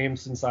Instagram name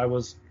since I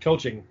was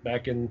coaching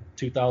back in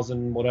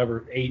 2000,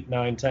 8,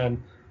 9,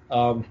 10.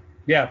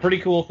 Pretty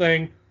cool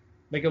thing.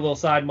 Make a little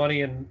side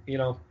money and,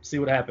 see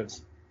what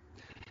happens.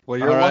 Well,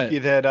 you're lucky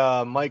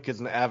that Mike is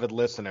an avid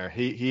listener.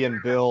 He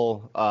and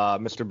Bill,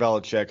 Mr.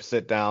 Belichick,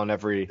 sit down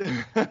every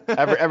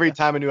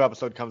time a new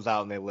episode comes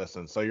out and they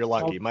listen. So you're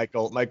lucky. Mike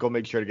will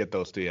make sure to get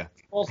those to you.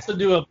 Also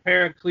do a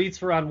pair of cleats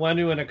for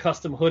Onwenu and a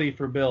custom hoodie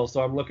for Bill.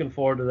 So I'm looking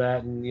forward to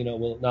that. And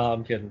no,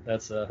 I'm kidding.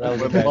 That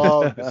was Would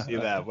love to see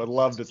that. Would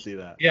love to see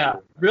that. Yeah,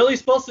 really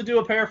supposed to do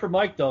a pair for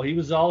Mike though. He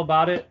was all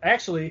about it.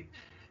 Actually,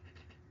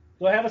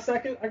 do I have a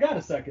second? I got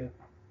a second.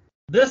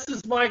 This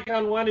is Mike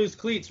Onwenu's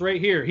cleats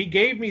right here. He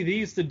gave me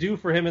these to do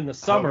for him in the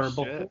summer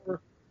before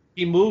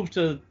he moved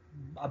to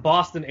a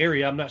Boston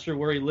area. I'm not sure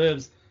where he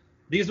lives.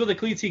 These were the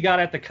cleats he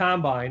got at the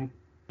combine.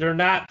 They're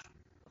not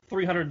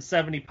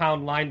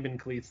 370-pound lineman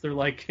cleats. They're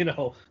like,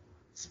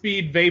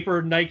 Speed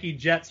Vapor, Nike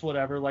Jets,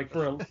 whatever.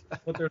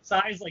 But they're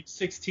size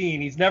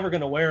 16. He's never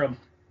going to wear them.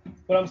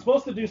 But I'm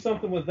supposed to do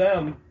something with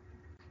them.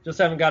 Just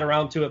haven't got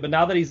around to it. But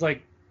now that he's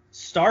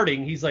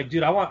starting, he's like,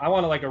 dude, I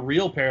want a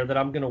real pair that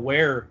I'm gonna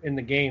wear in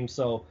the game.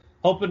 So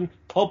hoping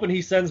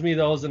he sends me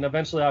those, and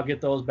eventually I'll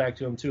get those back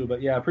to him too.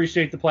 But yeah,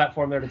 appreciate the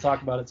platform there to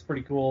talk about it. It's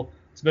pretty cool.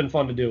 It's been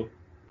fun to do.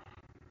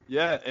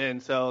 Yeah,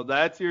 and so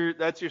that's your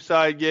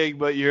side gig,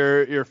 but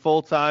you're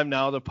full time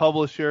now, the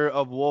publisher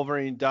of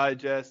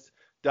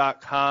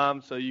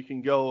WolverineDigest.com. So you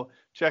can go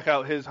check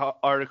out his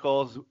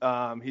articles.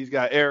 He's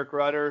got Eric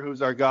Rutter,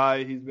 who's our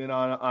guy. He's been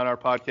on our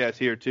podcast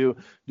here too,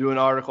 doing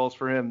articles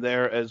for him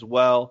there as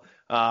well.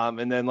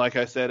 And then, like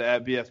I said,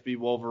 at BSB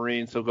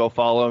Wolverine, so go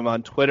follow him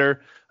on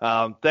Twitter.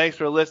 Thanks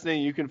for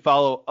listening. You can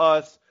follow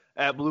us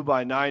at Blue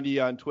by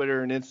 90 on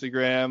Twitter and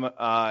Instagram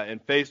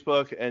and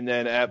Facebook, and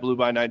then at Blue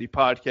by 90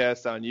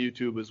 Podcast on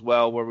YouTube as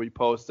well, where we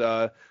post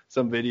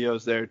some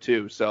videos there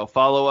too. So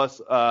follow us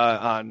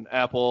on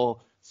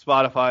Apple,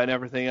 Spotify, and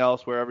everything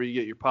else, wherever you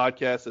get your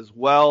podcasts as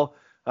well.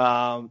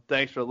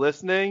 Thanks for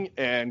listening,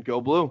 and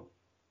go Blue.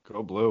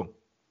 Go Blue.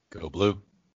 Go Blue.